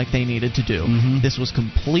felt like they needed to do. Mm-hmm. This was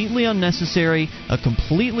completely unnecessary, a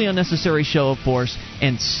completely unnecessary show of force,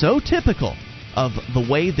 and so typical of the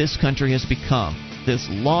way this country has become. This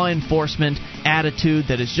law enforcement attitude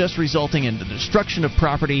that is just resulting in the destruction of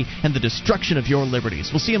property and the destruction of your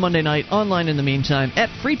liberties. We'll see you Monday night, online in the meantime, at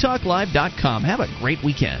freetalklive.com. Have a great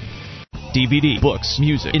weekend. DVD, books,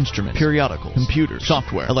 music, instruments, periodicals, computers,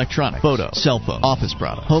 software, electronic, photo, cell phone, office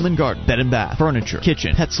product, home and garden, bed and bath, furniture,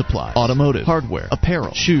 kitchen, pet supply, automotive, hardware,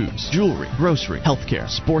 apparel, shoes, jewelry, grocery, healthcare,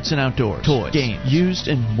 sports and outdoors, toys, games, used,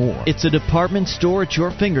 and more. It's a department store at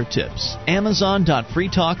your fingertips.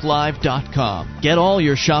 Amazon.freetalklive.com. Get all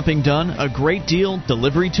your shopping done, a great deal,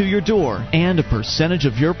 delivery to your door, and a percentage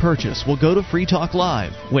of your purchase will go to Free Talk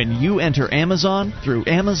Live when you enter Amazon through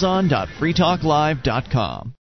Amazon.freetalklive.com.